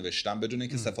استارباکس نوشتم بدون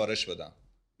اینکه سفارش بدم،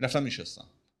 رفتم میشستم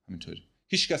همینطوری،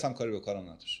 هیچ کس هم کاری به کارم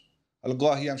نداشت. حالا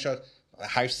گاهی هم شاید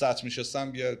 8 ساعت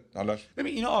میشستم بیا حالا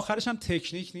ببین اینا آخرش هم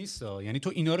تکنیک نیست یعنی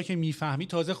تو اینا رو که میفهمی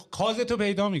تازه کازتو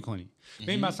پیدا میکنی.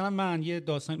 ببین مثلا من یه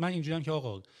داستان، من اینجوریام که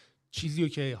آقا چیزیو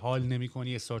که حال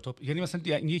نمی‌کنی استارتاپ، یعنی مثلا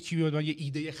یکی بیاد من یه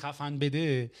ایده خفن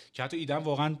بده که حتی ایده‌ام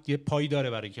واقعا یه پایی داره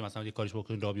برای اینکه مثلا یه کارش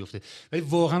بکنه راه بیفته، ولی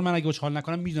واقعا من اگه حال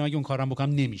نکنم میدونم اگه اون کارم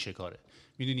بکنم نمیشه کاره.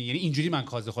 میدونی یعنی اینجوری من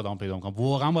کاز خودم پیدا میکنم،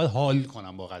 واقعا باید حال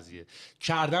کنم با قضیه.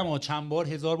 کردم چند بار،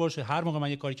 1000 بار شد، هر موقع من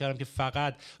یه کاری کردم که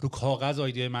فقط رو کاغذ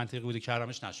ایده منطقی بوده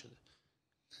کردمش نشده.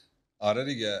 آره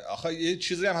دیگه. آخه یه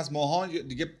چیزی هم از ماها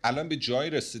دیگه الان به جایی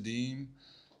رسیدیم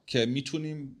که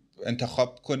میتونیم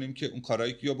انتخاب کنیم که اون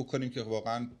کارهایی یا بکنیم که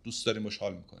واقعا دوست داریم و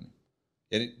حال میکنیم.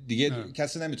 یعنی دیگه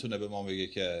کسی نمیتونه به ما بگه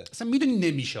که اصلا میدونی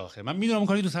نمیشه. آخه من میدونم اون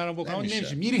کاری دوست دارم بکنم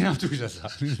نمیشه، میرینم توش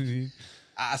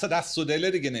اصلا دست و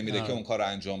دل دیگه نمیره که اون کارو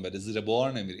انجام بده، زیر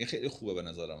بار نمیره. این خیلی خوبه به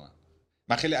نظر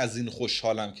من خیلی از این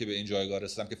خوشحالم که به این جایگاه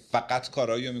رسیدم که فقط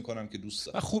کارهایی رو میکنم که دوست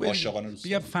دارم، عاشقانه دوست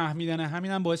دارم. فهمیدن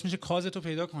همینم باعث میشه کازتو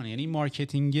پیدا کنی. یعنی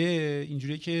مارکتینگ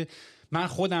اینجوریه که من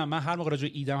هر موقع راجع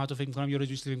به ایدم حتی فکر می‌کنم یا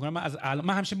راجع فکر می‌کنم،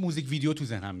 من همیشه موزیک ویدیو تو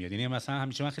ذهنم میاد. یعنی مثلا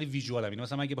همیشه من خیلی ویژوالم. یعنی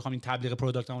مثلا اگه بخوام این تبلیغ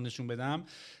پروداکتمو نشون بدم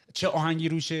چه آهنگی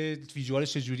روشه،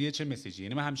 ویژوالش چجوریه، چه مسیجی،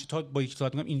 یعنی من همیشه تا با یک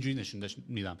ساعت میگم اینجوری نشون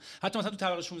میدم. حتی مثلا تو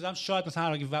طبقه 16 شاید مثلا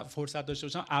هر اگه فرصت داشته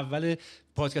باشم اول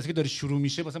پادکستی که داره شروع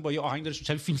میشه مثلا با یه آهنگ داره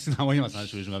شبیه فیلم سینمایی مثلا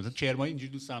شروع می‌کنم، مثلا کرمای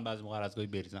اینجوری دوست دارم بعضی موقع از گاهی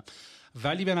بریزم.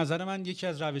 ولی به نظر من یکی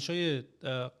از روش‌های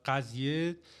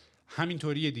قضیه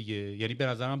همینطوریه دیگه. یعنی به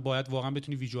نظر من باید واقعا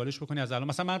بتونی ویژوالش بکنی از الان.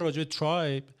 مثلا من راجع به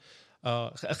ترایب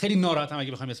خیلی ناراحتم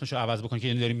اگه بخوایم اسمشو عوض بکنیم که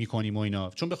یعنی داریم میکنیم و اینا،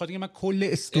 چون به خاطر اینکه من کل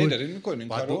استوری داریم میکنیم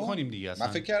کارو بکنیم دیگه. من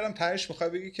فکر کردم تهش میخوای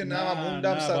بگی که نه من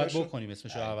موندم سرش بکنیم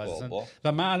اسمشو عوض.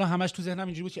 و من الان همش تو ذهنم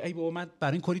اینجوری بود که ای بابا من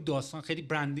برای این کاری داستان خیلی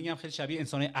برندینگم خیلی شبیه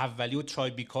انسان اولی و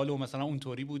ترایبیکال و مثلا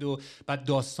اونطوری بود و بعد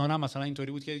داستانم مثلا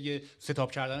اینطوری بود که یه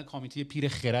ستاپ کردن کامیته پیر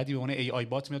خردی به اون ای آی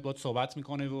بات میاد باهات صحبت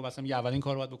میکنه و مثلا یه اولین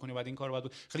کارو باید بکنی بعد این کارو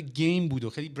باید خیلی گیم بود و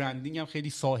خیلی برندینگم خیلی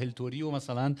ساحل توری و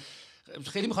مثلا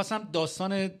خیلی می‌خواستم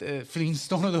داستان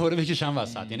فلینستون رو دوباره بکشم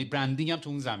وسط. یعنی برندینگ هم تو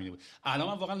اون زمینه بود. الان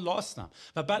من واقعا لاستم.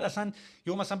 و بعد اصلا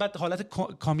مثلا بعد حالت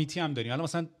کامیتی هم داریم. الان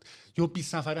مثلا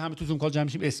 20 نفره همه تو زوم کال جمع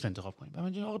میشیم اسم انتخاب کنیم. من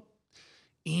میگم آقا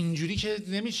اینجوری که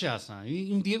نمیشه اصلا.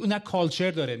 این دیگه نه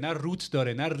کالچر داره، نه روت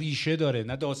داره، نه ریشه داره،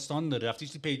 نه داستان داره. رفتی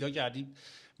چیزی پیدا کردی،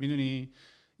 میدونی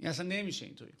این اصلا نمیشه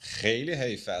اینطوری. خیلی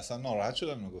حیفه. اصلا ناراحت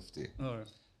شدم میگفتی.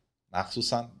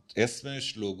 مخصوصا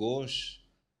اسمش،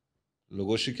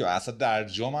 لوگوشی که اصلا در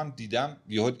جامم دیدم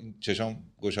یهو چشام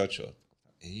گشاد شد.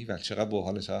 ایول چقدر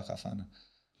باحاله، چقدر خفنه.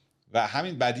 و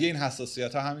همین بدیه این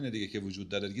حساسیت ها همینه دیگه که وجود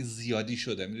داره دیگه، زیادی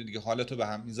شده. میدونی دیگه حالتو به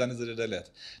هم میزنه زیر دلت.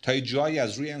 تا یه جایی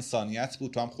از روی انسانیت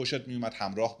بود، تو هم خوشت میومد،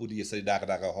 همراه بودی، یه سری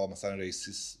دغدغه ها مثلا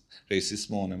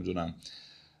ریسیسم و نمیدونم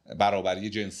برابری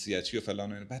جنسیتی و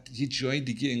فلان، بعد یه جای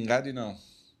دیگه اینقدر اینا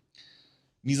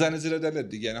میزنه زیر دلت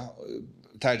دیگه.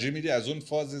 ترجیح میدی از اون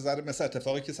فاز ذره، مثل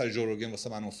اتفاقی که سر جو روگن واسه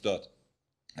من افتاد،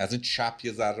 از این چپ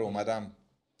یه ذره اومدم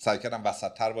سعی کردم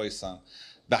وسط تر وایسم،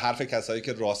 به حرف کسایی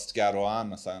که راستگراهن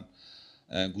مثلا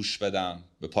گوش بدم،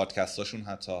 به پادکستاشون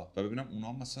حتی، و ببینم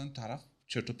اونا مثلا طرف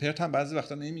چرت و پرت هم بعضی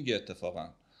وقتا نمیگه اتفاقا.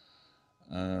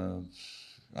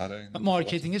 آره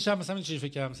مارکتینگش هم مثلا چیزی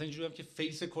فکر کردم، مثلا اینجوری هم که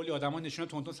فیس کلی آدما نشونه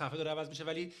تون صفحه داره عوض میشه،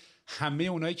 ولی همه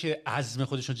اونایی که عزم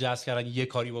خودشون جذب کردن یه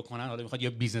کاری بکنن، حالا میخواد یا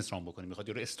بیزنس ران بکنه، میخواد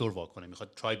یا استور وا کنه،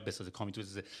 میخواد ترایب بسازه، کامیونیتی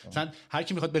بسازه، مثلا هر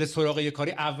کی میخواد بره سراغ یه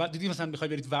کاری اول دیدی مثلا میخوای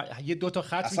برید یه دو تا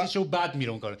خط میکشه و بعد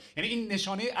میره اون کارو، یعنی این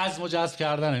نشانه عزم و جذب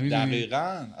کردنه. میدونی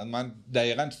دقیقاً من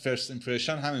دقیقاً فرست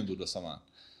ایمپرشن همین بود واسه من،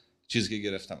 چیزی که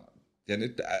گرفتم. یعنی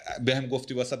بهم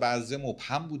گفتی واسه بعضی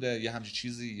مبهم بوده یه همچین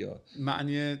چیزی، یا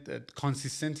معنی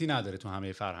کانسیستنتی نداره تو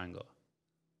همه فرهنگا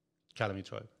کلمه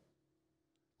ترایب؟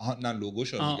 نه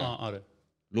لوگوشو میگم. آره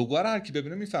لوگو رو هر کی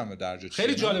ببینه میفهمه درجه چیه.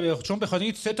 خیلی جالبه چون بخاطر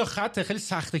این 3 تا خطه خیلی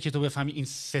سخته که تو بفهمی این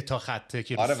 3 تا خطه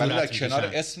که آره، ولی در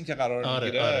کنار اسم که قرار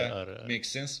میگیره آره. میک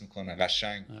سنس میکنه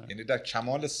قشنگ. یعنی در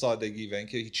کمال سادگی و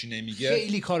اینکه هیچی نمیگه.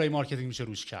 خیلی کارهای مارکتینگ میشه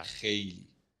روش کرد. خیلی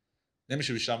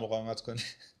نمیشه بیشتر مقاومت کنی.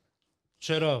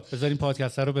 چرا؟ بذاریم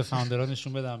پادکست رو به فاوندرها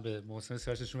نشون بدم، به محسن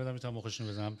سیاوش نشون بدم، میتونم مخشون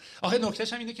بزنم. آخه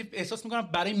نکتهش هم اینه که احساس میکنم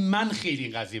برای من خیلی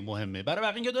این قضیه مهمه، برای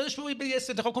بقیه اینکه داداش بابا بری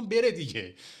انتخاب کن بره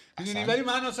دیگه، میدونی، ولی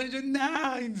من اصلا اینجا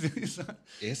نه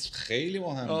اسم خیلی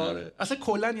مهمه. آره اصلا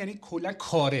کلا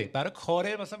کاره، برای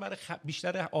کاره مثلا برای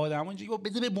بیشتر آدما اینجوری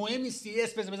بده به مهم نیستی،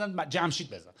 اسم بزن جمشید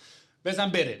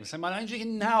بزن بره، مثلا من اینجوری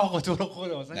نه آقا تو رو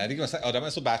خدا مثلا نه دیگه، مثلا آدم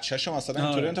اسمو بچه‌شو مثلا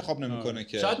اینطوری انتخاب نمیکنه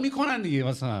که شاید میکنن دیگه،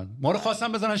 مثلا ما رو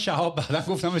خواستن بزنن شهاب، بعدا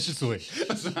گفتم بشه سوی،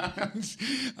 مثلا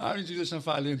همینجوری داشتن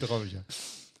فعال انتخاب میشن.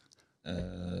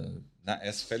 نه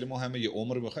اسم خیلی مهمه، یه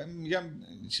عمر میخوام میگم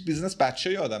بیزنس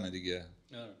بچه آدمه دیگه.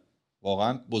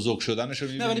 واقعا بزرگ شدنشو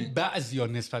میبینی. نه ولی بعضیا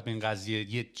نسبت به این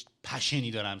قضیه یه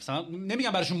پشنی دارن، مثلا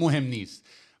نمیگم براشون مهم نیست،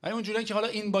 ولی اونجوریه که حالا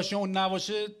این باشه اون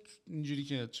نباشه، اینجوری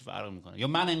که چه فرق میکنه، یا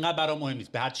من انقدر برام مهم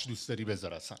نیست، به هر چی دوست داری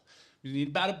بذار اصلا. میدونی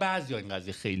برای بعضیا این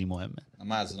قضیه خیلی مهمه.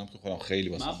 من از اونم که خودم خیلی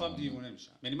واسه من خودم دیوونه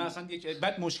میشم، یعنی مثلا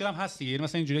بعد مشکلم هست دیگه، یعنی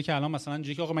مثلا اینجوریه که الان مثلا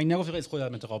اینجوریه که آقا من نگفتم از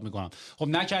خودم انتخاب میکنم، خب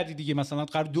نکردی دیگه، مثلا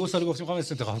قرار 2 سال گفتیم میخوام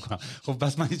انتخاب کنم، خب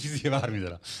بس من یه چیزی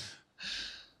برمی‌دارم.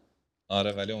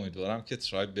 آره ولی امیدوارم که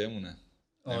ترایب بمونه.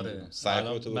 آره سعی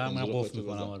کنم تو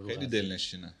بکنم، خیلی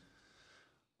دلنشینه.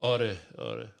 آره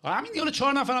همین دیگه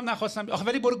 4 نفرم نخواستم. آخه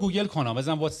ولی برو گوگل کنم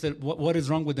بزن what is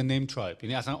wrong with the name tribe،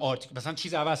 یعنی اصلا مثلا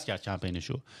چیز عوض کرد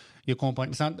کمپینشو. یه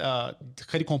کمپانی مثلا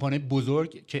خیلی کمپانی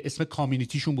بزرگ که اسم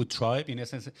کامیونیتیشون بود ترایب، یعنی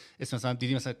اسم مثلا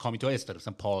دیدی مثلا کامیته ها اسم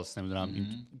مثلا پالس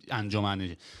نمیدونم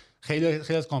انجمن، خیلی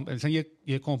از مثلا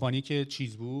یه کمپانی که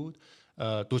چیز بود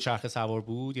دوچرخه سوار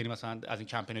بود، یعنی مثلا از این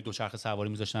کمپین دوچرخه سواری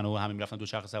میذاشتن و همه میرفتن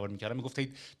دوچرخه سواری میکردن، میگفت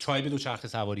ترایب دوچرخه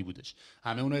سواری بودش،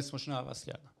 همه اون اسمشون رو عوض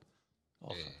کردن.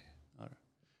 آره.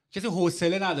 کسی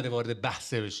حوصله نداره وارد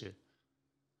بحثه بشه،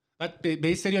 بعد به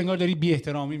این سری انگار داری بی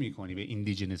احترامی میکنی به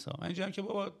ایندیجنس ها. من اینجوریام که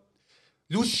بابا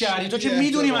لوس کردی تو، که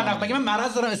میدونی من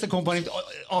مرض دارم مثل کمپانی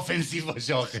آفنسیو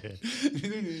باشه، آخه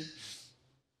میدونی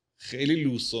خیلی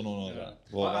لوسون اونا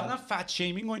واقعا. فت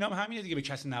شیمینگ و اینا هم همینه دیگه، به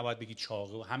کسی نباید بگی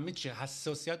چاقه و همه چی،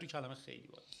 حساسیت رو کلمه خیلی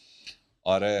بود.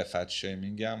 آره فت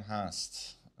شیمینگ هم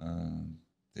هست،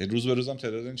 روز به روزم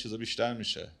تعداد این چیزا بیشتر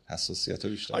میشه، حساسیت‌ها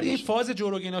بیشتر میشه. این فاز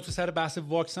جوروگینا تو سر بحث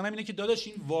واکسن هم اینه که داداش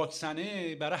این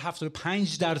واکسنه برای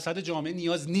 75% جامعه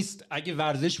نیاز نیست، اگه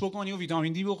ورزش بکنی و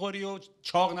ویتامین دی بخوری و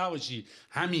چاق نباشی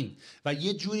همین، و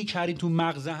یه جوری کردیم تو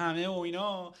مغز همه و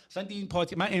اینا. مثلا این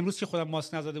من امروز که خودم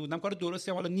ماسک نزده بودم، کار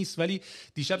درستی هم حالا نیست، ولی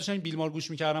دیشب داشتم این بیلمار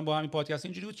گوش می‌کردم با همین پادکست،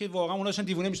 اینجوری بود که واقعا اونا داشتن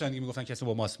دیوونه میشدن دیگه، میگفتن کسی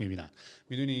با ماسک می‌بینن،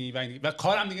 میدونی، و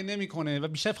کارم دیگه نمی‌کنه و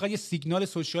بیشتر فقط یه سیگنال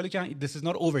سوشیالی که this is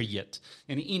not over yet،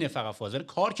 یعنی اینه فقط فاز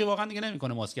کار که واقعا دیگه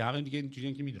نمیکنه ماسک، همه دیگه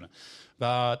اینجوریه که میدونن.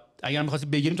 و اگر می‌خواستی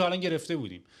بگیریم تو الان گرفته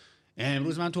بودیم.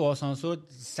 امروز من تو آسانسور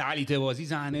سلیته بازی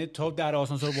زنه تا در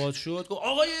آسانسور باز شد، گفت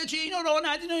آقا چی اینو راه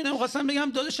ندین و اینا. می‌خواستم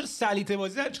بگم داداش چرا سلیته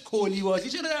بازی کلی بازی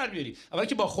چرا در بیاری؟ اول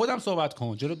که با خودم صحبت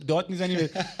کن، چرا داد میزنی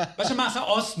باشه من اصلا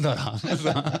آسم دارم.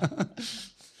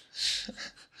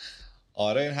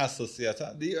 آره این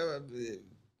حساسیت‌ها دیگه.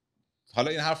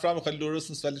 حالا این حرف رو خیلی درست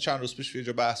نیست، ولی چند روز پیش یه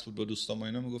جا بحث بود با دوستام و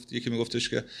اینا، میگفت یکی میگفتش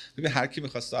که ببین هر کی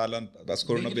می‌خواسته الان بس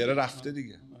کرونا بره رفته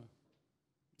دیگه،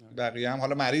 بقیه هم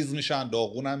حالا مریض میشن،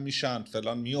 داغونم میشن،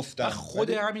 فلان میافتن. خود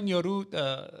همین یارو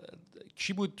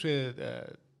کی بود تو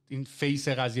این فیس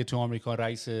قضیه تو آمریکا،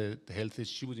 رئیس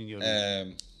هلتش چی بود این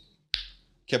یارو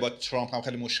که با ترامپ هم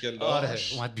خیلی مشکل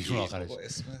داشت؟ اومد بیرون آخرش،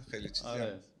 اسم خیلی چیزی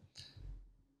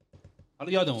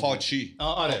حالا یادم فاچی.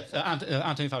 آره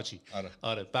انتونی فاچی.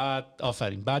 آره بعد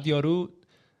آفرین، بعد یارو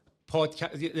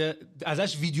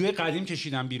ازش ویدیو قدیم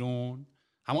کشیدن بیرون،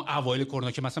 همون اوایل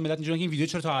کرونا که مثلا ملت اینجوریه که این ویدیو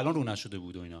چرا تا الان رو نشده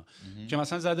بود و اینا، که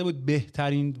مثلا زده بود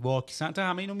بهترین واکسن، تا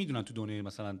همه اینو میدونن تو دنیا،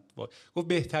 مثلا گفت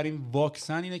بهترین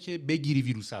واکسن اینه که بگیری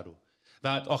ویروس رو، و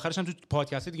آخرش هم تو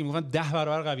پادکست دیگه میگفتن 10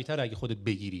 برابر قوی‌تر اگه خودت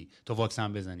بگیری تا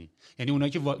واکسن بزنی. یعنی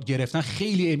اونایی که گرفتن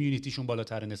خیلی امیونیتیشون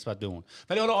بالاتره نسبت به اون.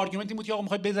 ولی حالا آرگومنت این بود که آقا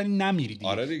میخوای بزنی نمیری دیگه.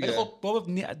 آره دیگه. ولی خب بابا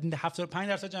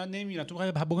 75% جمع نمیرن، تو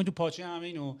میخوای بگن تو پاچه همه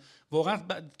اینو. واقعا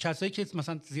کسایی که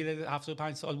مثلا زیر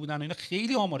 75 سال بودن و اینا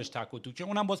خیلی آمارش تک و تو که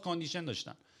اونم باز کاندیشن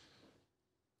داشتن.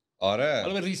 آره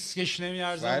حالا به ریسکش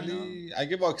نمیارزه. ولی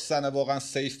اگه واکسن واقعا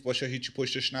سیف باشه، هیچی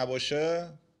پشتش نباشه،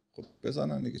 خب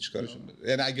بزنن دیگه، چیکارشون داره؟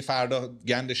 یعنی اگه فردا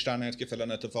گندش در نیاد که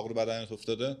فلان اتفاق رو بدنت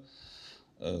افتاده،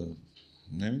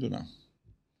 نمیدونم،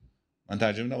 من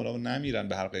ترجیح میدم اونا نمیرن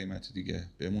به هر قیمتی دیگه،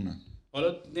 بمونن.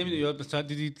 حالا نمیدونم مثلا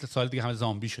دیدی سال دیگه همه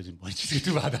زامبی شدیم با چیزی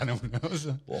تو بدنمون.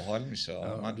 باحال میشه.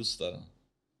 من دوست دارم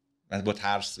من با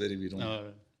ترس بری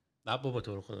بیرون. نه بابا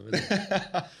تو رو خدا بده.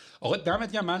 آقا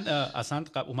دمت گرم. من اصلا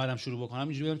اومدم شروع بکنم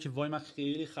اینجوری بودم که وای من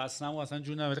خیلی خستم و اصلا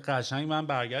جون نمیاد. قشنگ من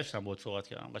برگشتم با صحبت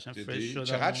کردم، قشنگ فرش شدم.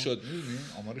 چقدر شد می‌بینی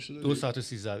آمارش شده؟ 2 ساعت و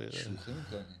 13 دقیقه. شوخی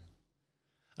می‌کنی؟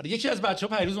 آره یکی از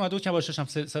بچه‌ها پیروز اومد بود که باهاش داشتم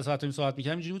 3 ساعت و نیم صحبت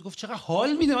می‌کردم، اینجوری بود گفت چقدر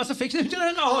حال میده، مثلا فکر نمی‌کردم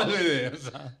اینقدر حال بده.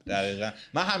 دقیقاً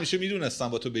من همیشه میدونستم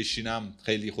با تو بشینم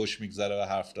خیلی خوش میگذره و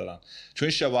حرف دارم، چون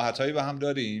شباهتایی به هم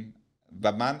داریم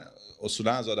و من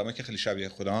اصولا از آدمایی که خیلی شبیه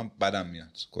خودم بدم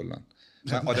میاد کلا.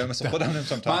 من آدم مثل خودم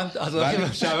نمیتونم من از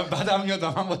آدم شبیه بدم میاد،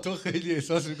 من با تو خیلی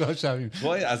احساس می‌کنم شبیه.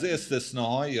 وای از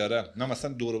استثناهایی یاره. نه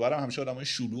مثلا دور و برم همیشه آدمای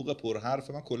شلوغ پر حرف،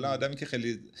 من کلا آدمی که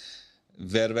خیلی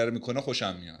ورور میکنه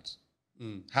خوشم میاد.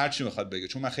 هر چی میخواد بگه،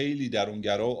 چون من خیلی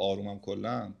درونگرا و آرومم،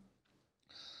 کلا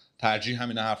ترجیح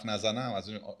همین حرف نزنم، از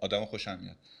اون آدم خوشم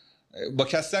میاد. با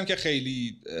کسی هم که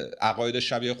خیلی عقاید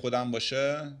شبیه خودم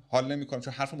باشه حال نمیکنم،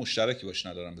 چون حرف مشترکی باش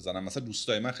ندارم بزنم. مثلا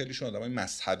دوستای من خیلیشون آدمای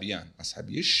مذهبی ان،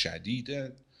 مذهبی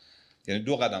شدیده، یعنی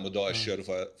 2 قدم با داعشی رو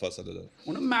فاصله داره.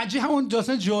 اون مجی همون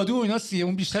داستان جادو و اینا سیه،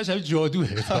 اون بیشتر شبیه جادوه.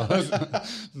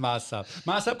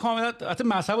 مذهب کاملا، حتی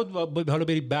مذهب حالا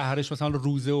بری بهرش مثلا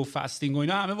روزه و فاستینگ و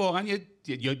اینا همه واقعا یه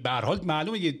به هر حال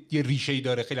معلومه یه ریشه‌ای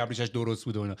داره، خیلی هم ریشش درست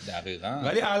بوده اینا. دقیقاً.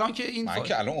 ولی الان که این من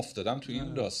که الان افتادم تو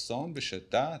این داستان به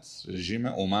شدت، رژیم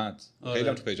اومد خیلی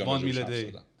هم تو پیجام راجعش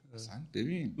شدم. مثلا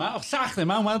ببین من سخته،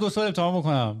 من اومدم 2 سال امتحان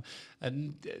بکنم.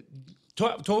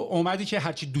 تو اومدی که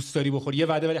هر چی دوست داری بخوری یه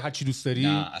وعده، ولی هر چی دوست داری؟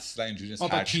 نه اصلا اینجوری نیست.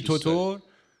 هر چی کیتو تو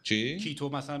چی؟ کیتو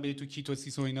مثلا بری تو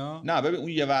کیتوسیس و اینا؟ نه ببین اون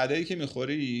یه وعده‌ای که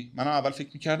میخوری، منم اول فکر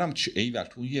میکردم چه ایول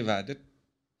تو یه وعده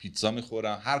پیتزا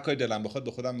میخورم، هر کاری دلم بخواد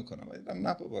به خودم میکنم.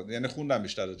 نه بابا، یعنی خوندم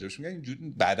بیشتر راجعش، میگن اینجوری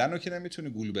بدن رو که نمیتونی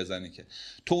گول بزنی که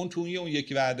تو اون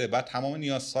یکی وعده بعد تمام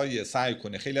نیازهای سعی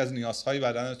کنی خیلی از نیازهای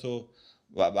بدنتو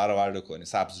برآورده کنی،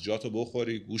 سبزیجاتو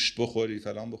بخوری، گوشت بخوری،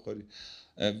 فلان بخوری،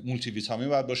 مولتی ویتامین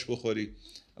باید باش بخوری.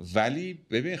 ولی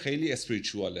ببین خیلی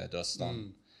اسپریچواله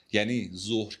داستان. یعنی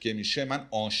ظهر که میشه من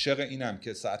عاشق اینم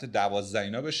که ساعت 12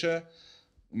 اینا بشه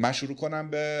من شروع کنم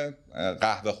به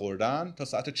قهوه خوردن، تا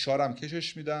ساعت 4 هم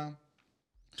کشش میدم.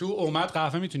 تو اومد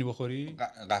قهوه میتونی بخوری؟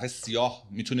 قهوه سیاه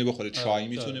میتونی بخوری، چای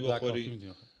میتونی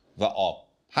بخوری و آب،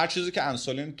 هر چیزی که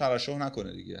انسولین ترشح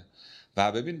نکنه دیگه.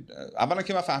 و ببین اولا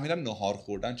که من فهمیدم نهار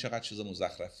خوردن چقدر چیز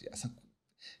مزخرفیه، اصلا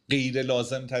غیر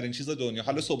لازم ترین چیز دنیا.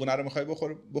 حالا صبحونه رو میخوای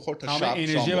بخور تا شب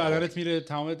انرژی بدنت میره،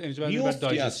 تمام انرژی بدنت میره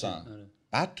دایجستشن.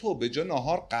 بعد تو به جا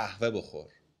نهار قهوه بخور،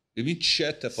 ببین چه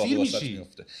اتفاقی واسط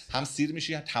میفته. هم سیر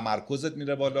میشی، هم تمرکزت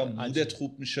میره بالا، مودت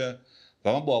خوب میشه.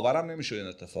 و من باورم نمیشه این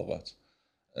اتفاقات.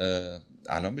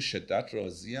 الان به شدت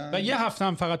راضیم. و یه هفته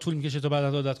هم فقط طول میکشه تا بعد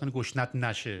عادت کنی گشنت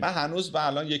نشه. من هنوز به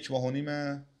الان 1.5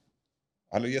 ماه،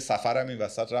 حالا یه سفرم این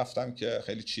وسط رفتم که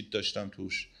خیلی چیت داشتم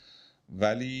توش،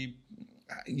 ولی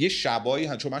یه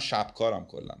شبایی چون من شبکارم،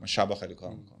 کلا من شبا خیلی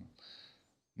کار میکنم.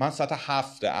 من ساعت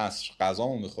 7 عصر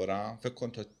غذامو میخورم، فکر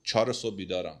کن تا 4 صبح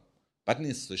بیدارم. بعد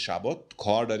نصف شبا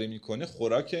کار داری میکنی،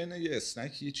 خوراک اینه یه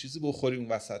اسنک یه چیزی بخوری، اون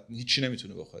وسط هیچی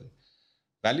نمیتونی بخوری.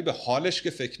 ولی به حالش که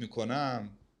فکر میکنم،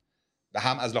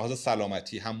 هم از لحاظ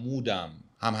سلامتی، هم مودم،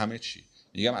 هم همه چی،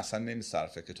 میگم اصلا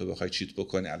نمیصرفه که تو بخوای چیت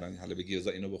بکنی الان، حالا بگی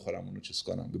بذار اینو بخورم اونو چیز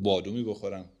کنم، به بادومی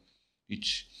بخورم،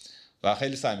 هیچ. و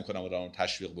خیلی سعی میکنم آدمو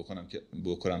تشویق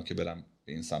بکنم که برم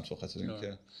به این سمت، خاطر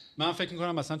اینکه من فکر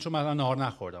میکنم مثلا چون من نهار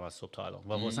نخوردم از صبح تا الان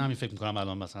و واسه همین فکر میکنم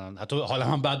الان مثلا حتی حالا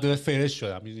من بعد فرش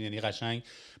شدم، یعنی قشنگ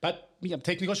بعد میگم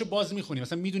تکنیکاشو باز میخونی،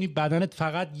 مثلا میدونی بدنت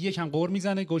فقط یکم قور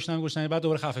میزنه، گشنه بعد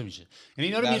دوباره خفه میشه. یعنی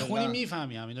اینا رو میخونی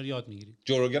میفهمی، اینا رو یاد میگیری.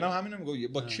 جوروگن هم همینو میگه.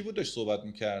 با کی بود داشت صحبت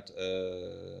میکرد؟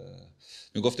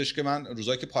 میگفتش که من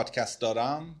روزایی که پادکست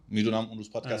دارم میدونم اون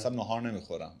روز پادکستم نهار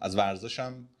نمیخورم، از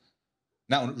ورزشم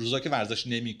نه، اون روزایی که ورزش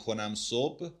نمیکنم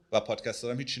صبح و پادکست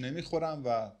دارم هیچی نمیخورم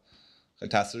و خیلی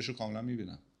تاثیرش رو کاملا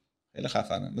میبینم. خیلی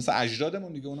خفنه، مثل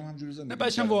اجدادمون دیگه، اونم همجوری زندگی. نه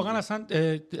بچه‌م واقعا اصلا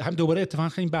هم دوباره اتفاقا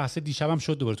خیلی بحث دیشبم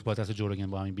شد دوباره تو پادکست جوروگن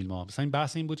با همین بیل ما. مثلا این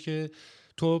بحث این بود که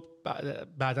تو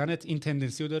بدنت این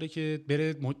تندنسی رو داره که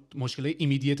بره مشکل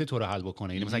ایمیدیت تو رو حل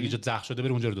بکنه. یعنی مثلا اگه جا زخم شده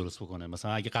بره اونجا رو درست بکنه،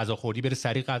 مثلا اگه غذا خوردی بره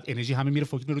سریع انرژی همه میره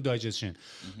فوکس رو دایجستشن.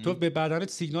 تو به بدنت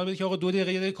سیگنال بده که آقا 2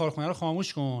 دقیقه یه کارخونه رو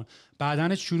خاموش کن،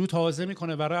 بدنت شروع تازه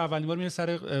میکنه برای اولین بار میره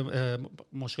سر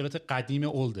مشکلات قدیم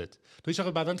اولدت. تو هیچ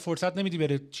وقت بدنت فرصت نمیدی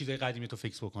بره چیزای قدیمی تو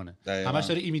فیکس بکنه، همش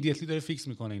داره ایمیدیتلی داره فیکس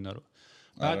میکنه اینا رو.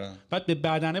 بعد به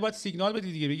بدنه باید سیگنال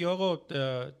بدی دیگه، بگی آقا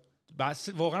بس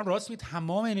واقعا راست می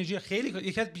تمام انرژی خیلی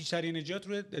یکی از بیشتر انرژیات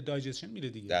روی دایجستشن میره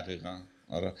دیگه. دقیقاً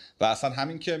آره. و اصلا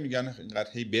همین که میگن اینقدر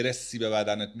هی برسی به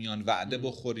بدنت، میان وعده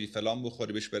بخوری فلان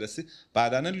بخوری بهش برسی،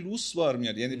 بدن لوس بار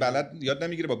میاد، یعنی بلد یاد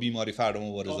نمیگیره با بیماری فردا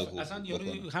مبارزه کنه. اصلا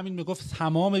یارو همین میگفت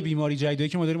تمام بیماری جدیدی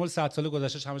که ما داریم مال 100 سال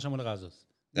گذشته همش مال غذاست.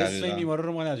 نصف این بیمارا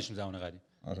رو ما نداشتیم زمان قدیم.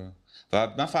 آره.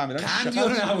 و من فهمیدم قند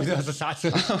یارو نبود اصلا 100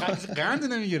 سال قند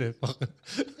نمیگیره.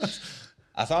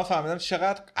 اصلا من فهمیدم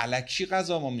چقدر الکی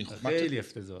غذا ما میخوریم. خیلی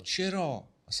افتضاح. چرا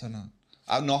مثلا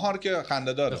ناهار که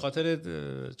خنده داره به خاطر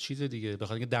چیز دیگه، به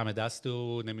خاطر که دم دست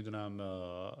و نمیدونم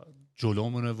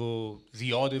جلومونه و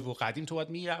زیاده و قدیم تو باید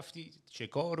میرفتی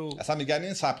شکار و اصلا میگن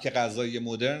این سبک غذایی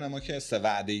مدرن ما که سه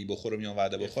وعده‌ای بخور و میان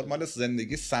وعده بخور مال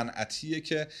زندگی صنعتیه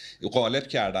که غالب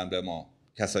کردن به ما،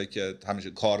 کسایی که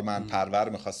همیشه کارمند پرور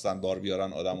میخواستن بار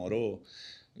بیارن آدما رو.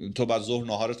 تو بعد ظهر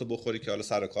ناهارتو بخوری که حالا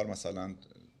سر کار مثلا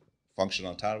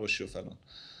فانکشنال تر باشی و فلان.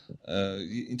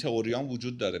 این تئوری هم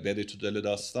وجود داره. بری تو دل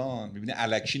داستان میبینی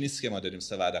الکی نیست که ما داریم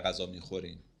سه وعده غذا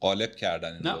میخوریم، غالب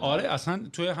کردن نه آره اصلا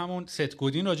توی همون ست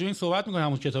گودین راجع به این صحبت میکنه،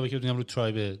 همون کتابی که دیدم رو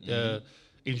ترایب،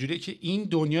 اینجوریه که این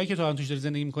دنیایی که تو الان توش داری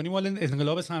زندگی میکنی مال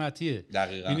انقلاب صنعتیه.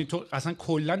 دقیقاً. یعنی تو اصلا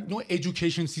کلا نوع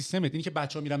ادویکیشن سیستمت، اینی که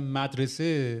بچه‌ها میرن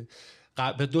مدرسه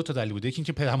به 2 تا دلیل بوده. یکی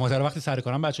اینکه پدر مادر وقتی سر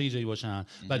کارن بچه‌ها یه جایی باشن،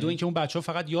 و 2 اینکه اون بچه‌ها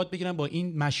فقط یاد بگیرن با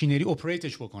این ماشینری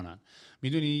اپریتش بکنن.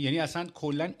 میدونی یعنی اصلا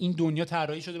کلا این دنیا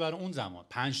طراحی شده برای اون زمان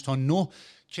 5 تا 9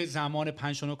 که زمان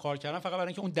 5 تا 9 کار کردن، فقط برای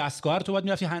اینکه اون دستگاه رو تو باید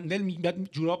میرفتی هندل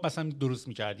بعد جوراب مثلا درست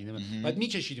می‌کردی، بعد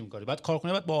می‌کشیدی اون کارو، بعد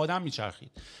کارخونه بعد با آدم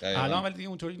میچرخید. الان ولی دیگه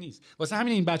اونطوری نیست. واسه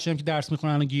همین این بچه‌ها که درس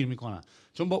می‌خونن الان گیر می‌کنن،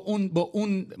 چون با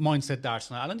اون مایندست درس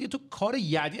می‌خونن. الان دیگه تو کار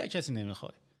یدی از کسی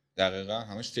نمی‌خوای. دقیقاً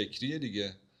همش فکریه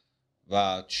دیگه.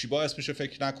 و چی باعث میشه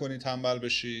فکر نکنی تنبل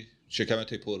بشی؟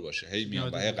 شکمت پر باشه، هی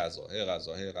میان هی غذا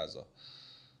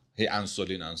هی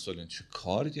انسولین چه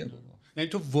کاری دیگه بابا. یعنی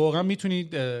تو واقعا میتونی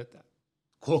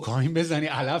کوکائین بزنی،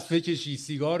 علف بکشی،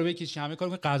 سیگار بکشی، همه کار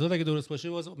کنی، غذا اگه درست باشه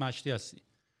باز مشتی هستی.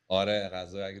 آره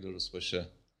غذا اگه درست باشه.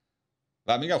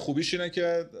 و میگم خوبیش اینه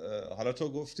که حالا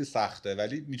تو گفتی سخته،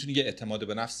 ولی میتونی یه اعتماد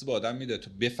به نفسی به آدم میده، تو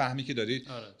بفهمی که داری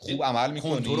خوب عمل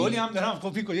میکنی، کنترلی هم دارم،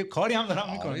 خوب میکنی، یه کاری هم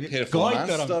دارم میکنم،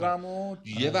 پرفورمنس دارم و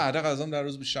یه وعده غذام در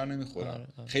روز بیشتر نمیخورم.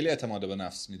 خیلی اعتماد به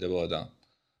نفس میده به آدم.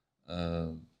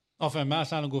 آفرین. من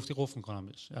اصلا گفتی قفل میکنم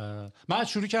بهش. من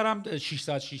شروع کردم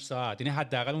 6 ساعت، یعنی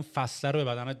حداقل اون فصل رو به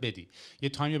بدنت بدی، یه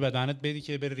تایم به بدنت بدی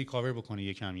که بره ریکاور بکنه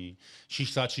یه کمی. 6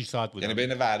 ساعت بود، یعنی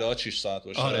بین وعده‌ها 6 ساعت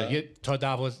باشه. آره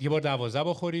یه بار 12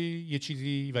 بخوری یه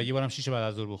چیزی و یه بارم 6 بعد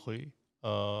از ظهر بخوری.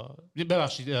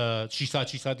 ببخشید 6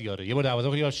 ساعت دیاره، یه بار 12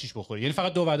 بخوری یا 6 بخوری، یعنی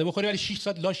فقط 2 وعده بخوری ولی 6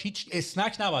 ساعت لاش هیچ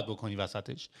اسنک نباید بکنی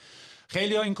وسطش.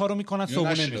 خیلی‌ها این کارو میکنن،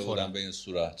 صبحونه نمیخورن به این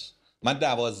صورت. من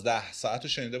 12 ساعت رو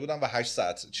شنیده بودم و 8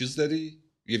 ساعت چیز داری،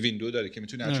 یه ویندو داری که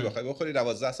میتونی هر چی بخوای بخوری،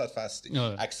 12 ساعت فستی.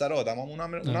 اکثر آدما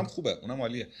اونم خوبه، اونم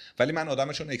عالیه، ولی من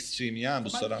آدمشون اکستریمی ام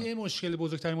دوست دارم. یه مشکل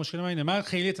بزرگترین مشکل من اینه، من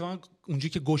خیلی اتفاقا اونجوری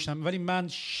که گشتم، ولی من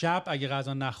شب اگه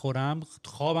غذا نخورم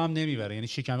خوابم نمیبره، یعنی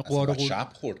شکم قواره شب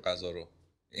خورد غذا رو،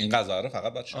 این غذا رو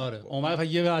فقط بعد شب. آره اون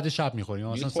یه بعد شب میخوریم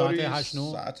مثلا ساعت 8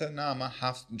 9 ساعت نه من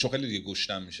 7 چون خیلی دیگه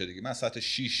گوشتم میشه دیگه، من ساعت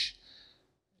 6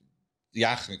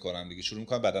 یخ میکنم دیگه، شروع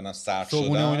میکنم بدنم سرد شدن.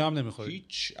 صبحونه هم نمیخوری؟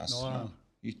 هیچ اصلا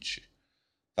هیچ،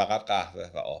 فقط قهوه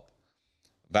و آب.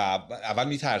 و اول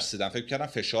میترسیدم، فکر کردم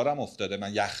فشارم افتاده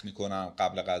من یخ میکنم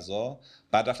قبل غذا،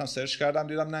 بعد رفتم سرچ کردم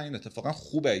دیدم نه این اتفاقا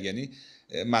خوبه، یعنی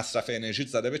مصرف انرژیت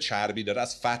زده به چربی، داره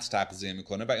از فت تغذیه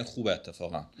میکنه و این خوبه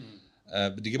اتفاقا.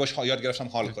 دیگه باش یاد گرفتم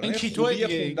حال کنم.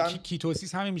 این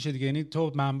کیتوسیس همین میشه دیگه، یعنی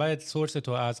تو منبع سورس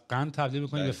تو از قند تبدیل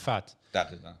میکنی به فت.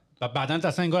 دقیقاً. و بدنت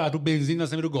اصلا انگار رو بنزین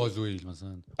مثلا میره گازوئیل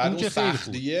مثلا. اون که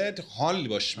سختیه حال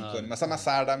باش میکنی. مثلا من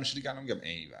سردم میشه دیگه الان میگم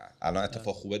ایول الان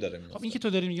اتفاق خوبه داره میفته. خب این که تو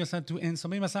داری میگی مثلا تو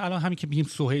انسان مثلا الان همین که میگیم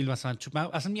سهیل مثلا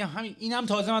اصلا میگم همین اینم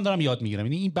تازه من دارم یاد میگیرم،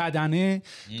 یعنی این بدنه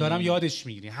دارم یادش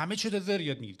میگیری، همه چی تازه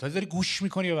یاد میگیری، تازه داری گوش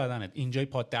میکنی به بدنت، اینجای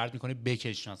پات درد میکنه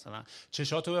بکش مثلا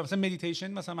چشاتو، مثلا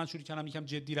مدیتیشن مثلا من شروع کردم یکم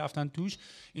جدی رفتن توش،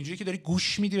 اینجوری که داری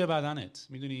گوش میدی به بدنت،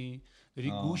 میدونی داری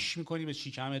گوش میکنی به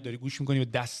شکمت، داری گوش میکنی به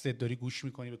دستت، داری گوش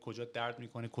میکنی به کجا درد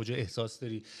میکنه، کجا احساس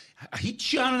داری، هیچ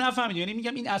چیزی رو نفهمیدی. یعنی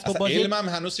میگم این اسباب بازی علمم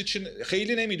هنوز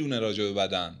خیلی نمیدونه راجع به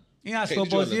بدن، این اسباب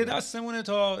بازی دستمونه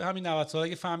تا همین 90 سال.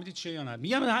 اگه فهمیدید چیه یا نه.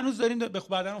 میگم هنوز دارین به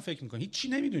بعدن فکر میکنین، هیچ چی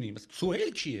نمیدونیم.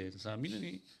 سهیل کیه مثلا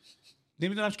میدونی؟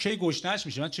 نمیدونم کی گشنش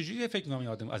میشه. من چجوری فکر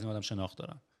میکنم از این آدم شناخت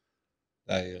دارم؟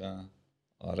 دقیقاً.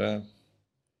 آره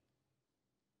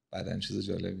بعدن چیز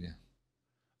جالبیه.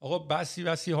 آقا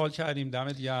بسی حال کردیم،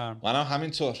 دمت گرم. منم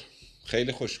همینطور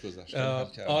خیلی خوش گذشت.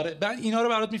 آره من اینا رو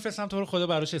برات میفرستم، تو رو خدا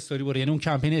براش استوری برو. یعنی اون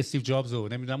کمپین استیو جابز رو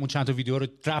نمیدونم اون چند تا ویدیو رو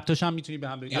ربطش هم میتونی به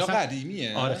هم بگی. اینا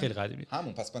قدیمیه. آره خیلی قدیمیه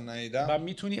همون. پس من ندیدم. بعد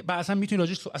میتونی اصلا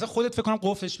راجعش اصلا خودت فکر کنم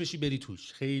قفلش بشی بری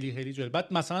توش. خیلی خیلی جالب.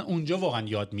 بعد مثلا اونجا واقعا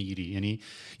یاد میگیری.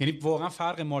 یعنی واقعا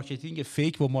فرق مارکتینگ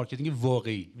فیک با مارکتینگ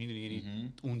واقعی میدونی.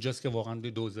 یعنی اونجاست که واقعا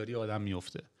به دوزاری آدم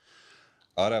میفته.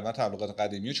 آره من تبلیغات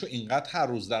قدیمی چون اینقدر هر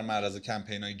روز در معرض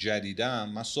کمپینای جدیدم.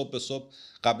 من صبح به صبح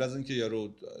قبل از اینکه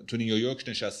یارو تو نیویورک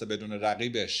نشسته بدون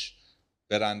رقیبش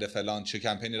برنده فلان چه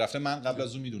کمپینی رفته، من قبل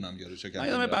از اون میدونم یارو چه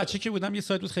کمپینی. من بچه که بودم یه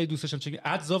سایت بود خیلی دوست داشتم، چه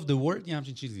Ads of the World یا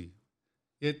همچین چیزی.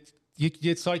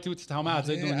 یه سایتی بود تمام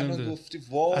ادزای دنیا بود. گفتی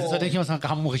واو. از سایتی که مثلا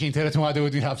همون موقع که اینترنت اومده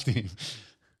بود میرفتیم.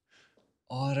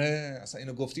 آره اصلا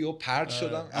اینو گفتی و پرت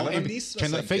شدم. الان نیست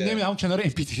مثلا فکر نمی‌کنم کنار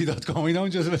mp3.com اینا اون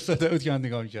جزو سایت بود که من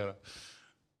نگاه می‌کردم.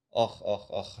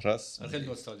 آخ راست خیلی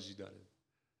نوستالژی داره.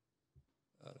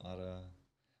 آره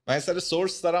من یه سری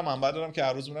سورس دارم، منبع دارم که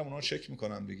هر روز میرم اونها رو چک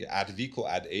میکنم دیگه. ادویک و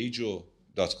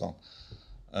adageو.com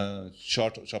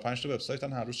 4-5 تا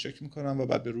وبسایتن هر روز چک میکنم و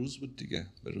بعد به روز بود دیگه.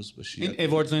 به روز باشی. این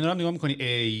ایواردز اینا رو نگاه میکنی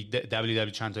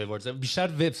www چند تا ایواردز بیشتر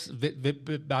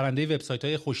برنده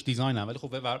وبسایت‌های خوش دیزاین هم، ولی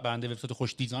خب برنده وبسایت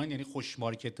خوش دیزاین یعنی خوش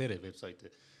مارکتره وبسایت.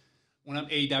 اونم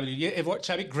AW یه ایوارد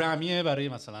شبیه گرامیه برای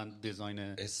مثلا دیزاین.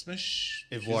 اسمش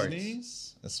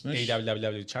ایواردز اسمش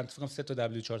AWW چند فکر کنم 3 تا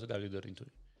W 4 تا W داره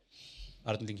اینطوری.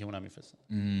 براتون لینک اونم میفرستم.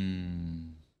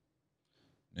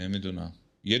 نمیدونم.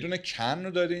 یه دونه کن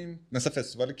رو داریم مثل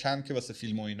فستیوال کن که واسه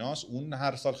فیلم و ایناست، اون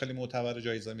هر سال خیلی معتبر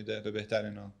جایزه میده به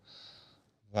بهترینا.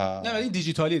 و نه ولی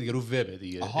دیجیتالیه دیگه، رو وب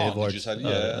دیگه.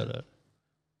 دیجیتالیه.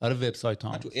 آره وبسایت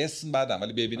ها. من تو اسم بعدم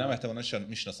ولی ببینم احتمالاً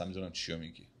میشناسم، میدونم چیو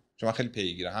میگی. چون من خیلی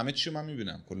پیگیرم، همه چی رو من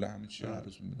میبینم، کلا همه چی رو هر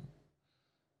روز میبینم.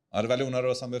 آره ولی اونا رو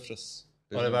واسم بفرست.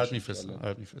 آره برات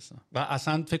میفرستم. و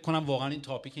اصلا فکر کنم واقعا این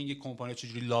تاپیک این یک کمپانی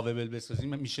چجوری لاوبل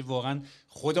بسازیم میشه واقعا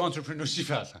خود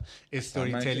آنترپرنورشیپ اصلا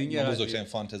استوری تلینگ. بزرگترین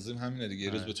فانتزیم همینه دیگه. یه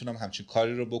روز بتونم همچین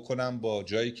کاری رو بکنم با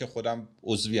جایی که خودم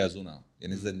عضوی از اونم.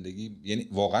 یعنی زندگی یعنی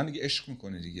واقعا دیگه عشق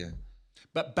میکنه دیگه.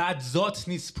 بد ذات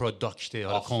نیست پروداکت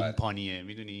حالا کمپانیه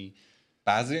میدونی.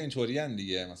 بعضی اینطوری ان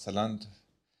دیگه. مثلا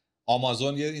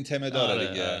آمازون یه این تم داره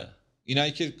دیگه.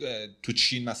 اینایی که تو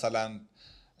چین مثلا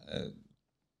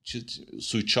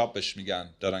سویت شاپ بهش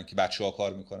میگن دارن که بچه‌ها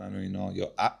کار میکنن و اینا،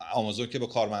 یا آمازون که با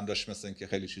کارمنداش مثلا این که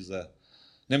خیلی چیزه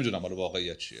نمیدونم حالا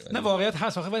واقعیت چیه. نه واقعیت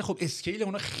هست آخه، ولی خب اسکیل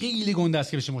اونا خیلی گنده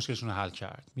است که بشه مشکلشون رو حل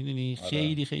کرد میدونی.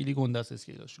 خیلی خیلی گنده است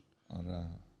اسکیلشون. آره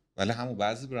ولی همون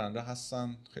بعضی برندها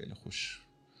هستن خیلی خوش،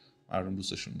 مردم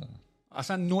دوستشون دارن.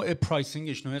 اصلا نوع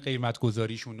پرایسینگش، نوع قیمت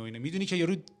گذاریشون، نوع میدونی که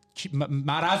یارو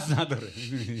مرض نداره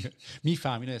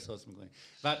میفهمی اینو احساس میکنی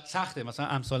و سخته. مثلا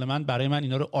امثال من برای من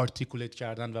اینا رو آرتیکولیت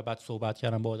کردن و بعد صحبت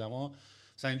کردن با آدما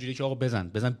مثلا اینجوری که آقا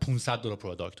بزن $500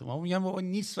 پروداکت، ما میگم بابا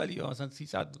نیست ولی مثلا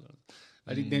 $300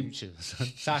 ولی نمیشه. مثلا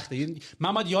سخته.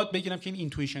 من باید یاد بگیرم که این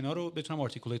اینتویشن ها رو بتونم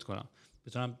آرتیکولیت کنم،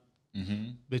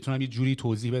 بتونم یه جوری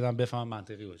توضیح بدم بفهمم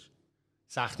منطقی باشه.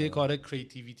 سختی کار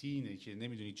کریتیویتی اینه که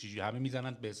نمیدونی چجوری همه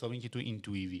میزنن به حساب اینکه تو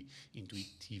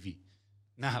اینتویتیوی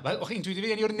نه بعد آخه اینتویتیو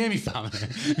یعنی رو نمیفهمه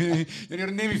یعنی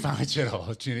رو نمیفهمه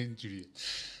چرا اینجوریه.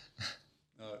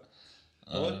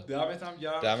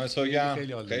 دمت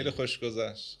گرم. خیلی خوش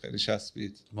گذشت، خیلی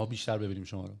چسبید. ما بیشتر ببینیم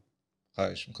شما رو.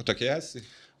 خواهش میکنم. تا کی هستی؟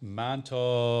 من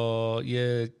تا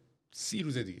یه 30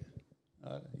 روز دیگه،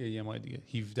 یه ماه دیگه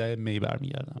 17 می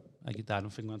برمیگردم. اگه در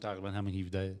فکر کنم تقریبا همین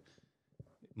 17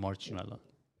 مارچیم الان،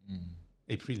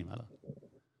 اپریلیم الان.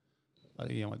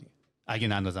 آره یه ماه دیگه اگه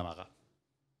نندازم عقب.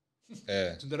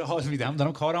 تو داره حال میدم،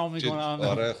 دارم کارمو میکنم.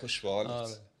 آره خوش به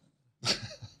حالت.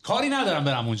 کاری ندارم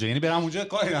برم اونجا، یعنی برم اونجا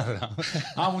کاری ندارم،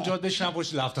 همونجا بشینم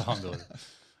پشت لپتاپم دوره.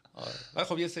 آره ولی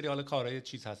خب یه سری حالا کارهای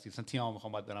چیز هستی، مثلا تیمم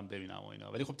میخوام باید برم ببینم و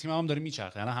اینا، ولی خب تیمم هم داره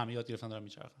میچرخه، یعنی همه یاد گرفتن دارن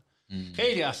میچرخن.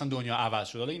 خیلی اصلا دنیا عوض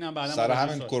شد. حالا اینم بعدا سر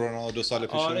همین کرونا 2 سال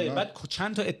پیش. آره بعد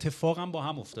چند تا اتفاقم با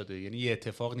هم افتاده، یعنی یه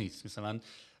اتفاق نیست. مثلا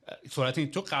صورت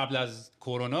این تو قبل از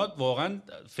کرونا واقعا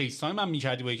فیس تایم هم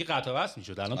می‌کردی با یکی قطع وصل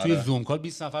می‌شد، الان توی زوم کال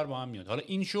 20 نفر با هم میاد. حالا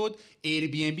این شد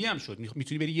ایر بی ام بی هم شد،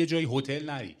 میتونی بری یه جایی هتل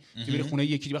نری، میتونی بری خونه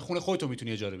یکی و خونه خودت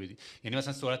میتونی اجاره بدی. یعنی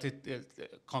مثلا سرعت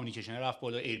کامیونیکیشن رفت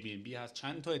بالا، ایر بی ام بی هست،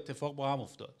 چند تا اتفاق با هم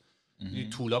افتاد. یعنی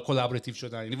تولا کلابراتیو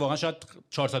شدن، یعنی واقعا شاید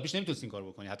 4 سال پیش نمیتونستی این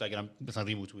کارو بکنی حتی اگرم مثلا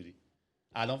ریموت بودی.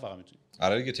 الان فقط میتونی.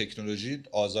 آره دیگه تکنولوژی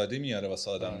آزادی میاره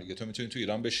واسه آدم دیگه. تو میتونی تو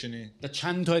ایران بشینی.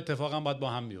 چند تا اتفاق هم باید با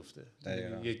هم بیفته.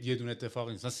 یه دونه اتفاق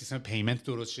نیست. مثلا سیستم پیمنت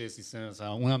درست شه، سیستم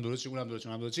مثلا اونم درست شه، اونم درست شه،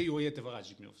 اونم درست شه، یه اتفاق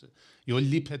عجیب میفته. یه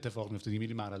لیپ اتفاق میفته،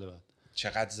 میری مرحله بعد.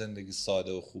 چقدر زندگی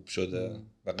ساده و خوب شده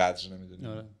و قدر نمیدونیم.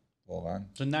 آره. واقعا.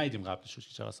 چون ندیدیم قبلش که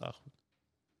چقدر سخت بود.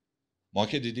 ما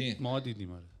که دیدیم. ما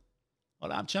دیدیم آره.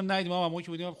 حالا همچنان ندیدیم، ما که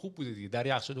بودیم خوب بوده دیگه. در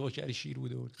یخ شده واکری شیر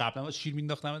بوده بود. قبلا شیر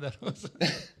مینداختم در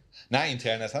نه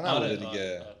اینترنت هم نبوده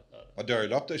دیگه. ما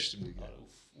دایلاپ داشتیم دیگه.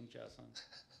 اون که اصلا.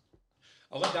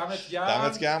 آقا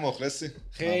دمت گرم مخلصی.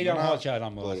 خیلی حال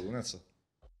کردم باهات. قربونت.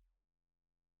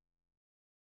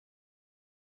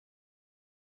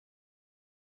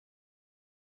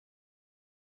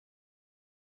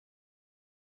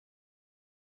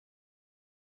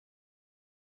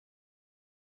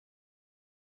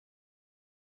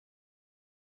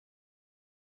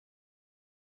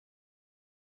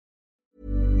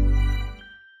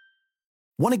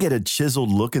 Want to get a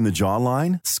chiseled look in the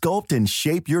jawline? Sculpt and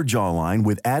shape your jawline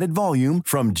with added volume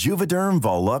from Juvederm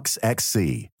Volux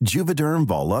XC. Juvederm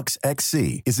Volux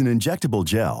XC is an injectable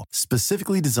gel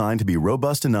specifically designed to be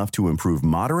robust enough to improve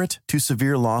moderate to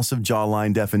severe loss of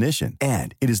jawline definition.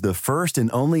 And it is the first and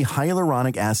only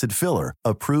hyaluronic acid filler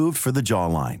approved for the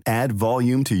jawline. Add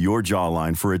volume to your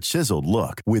jawline for a chiseled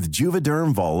look with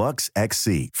Juvederm Volux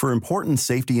XC. For important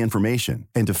safety information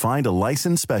and to find a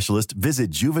licensed specialist, visit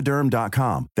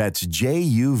juvederm.com. That's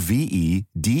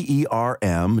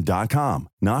JUVEDERM.com.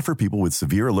 Not for people with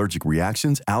severe allergic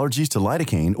reactions, allergies to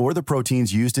lidocaine, or the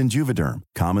proteins used in Juvederm.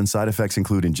 Common side effects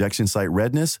include injection site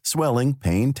redness, swelling,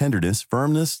 pain, tenderness,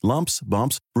 firmness, lumps,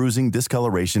 bumps, bruising,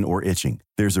 discoloration, or itching.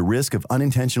 There's a risk of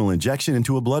unintentional injection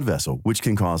into a blood vessel, which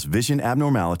can cause vision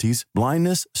abnormalities,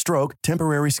 blindness, stroke,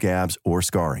 temporary scabs, or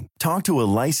scarring. Talk to a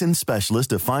licensed specialist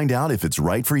to find out if it's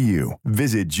right for you.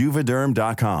 Visit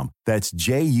Juvederm.com. That's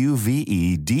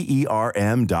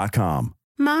JUVEDERM.com.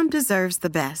 Mom deserves the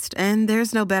best, and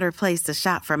there's no better place to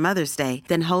shop for Mother's Day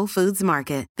than Whole Foods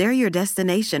Market. They're your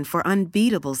destination for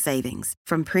unbeatable savings,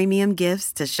 from premium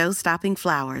gifts to show-stopping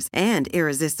flowers and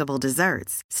irresistible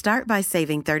desserts. Start by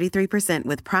saving 33%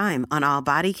 with Prime on all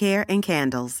body care and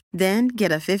candles. Then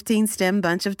get a 15-stem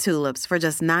bunch of tulips for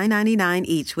just $9.99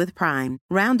 each with Prime.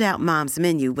 Round out Mom's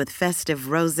menu with festive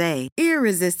rosé,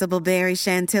 irresistible berry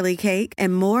chantilly cake,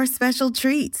 and more special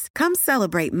treats. Come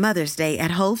celebrate Mother's Day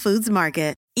at Whole Foods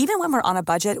Market. Even when we're on a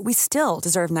budget, we still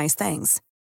deserve nice things.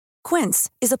 Quince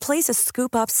is a place to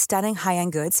scoop up stunning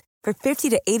high-end goods for 50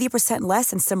 to 80%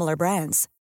 less than similar brands.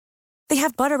 They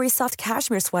have buttery soft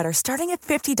cashmere sweaters starting at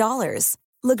 $50,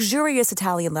 luxurious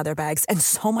Italian leather bags, and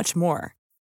so much more.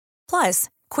 Plus,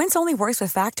 Quince only works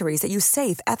with factories that use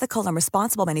safe, ethical, and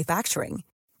responsible manufacturing.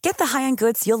 Get the high-end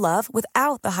goods you'll love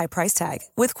without the high price tag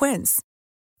with Quince.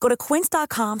 Go to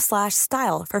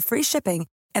quince.com/style for free shipping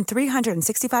and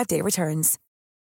 365-day returns.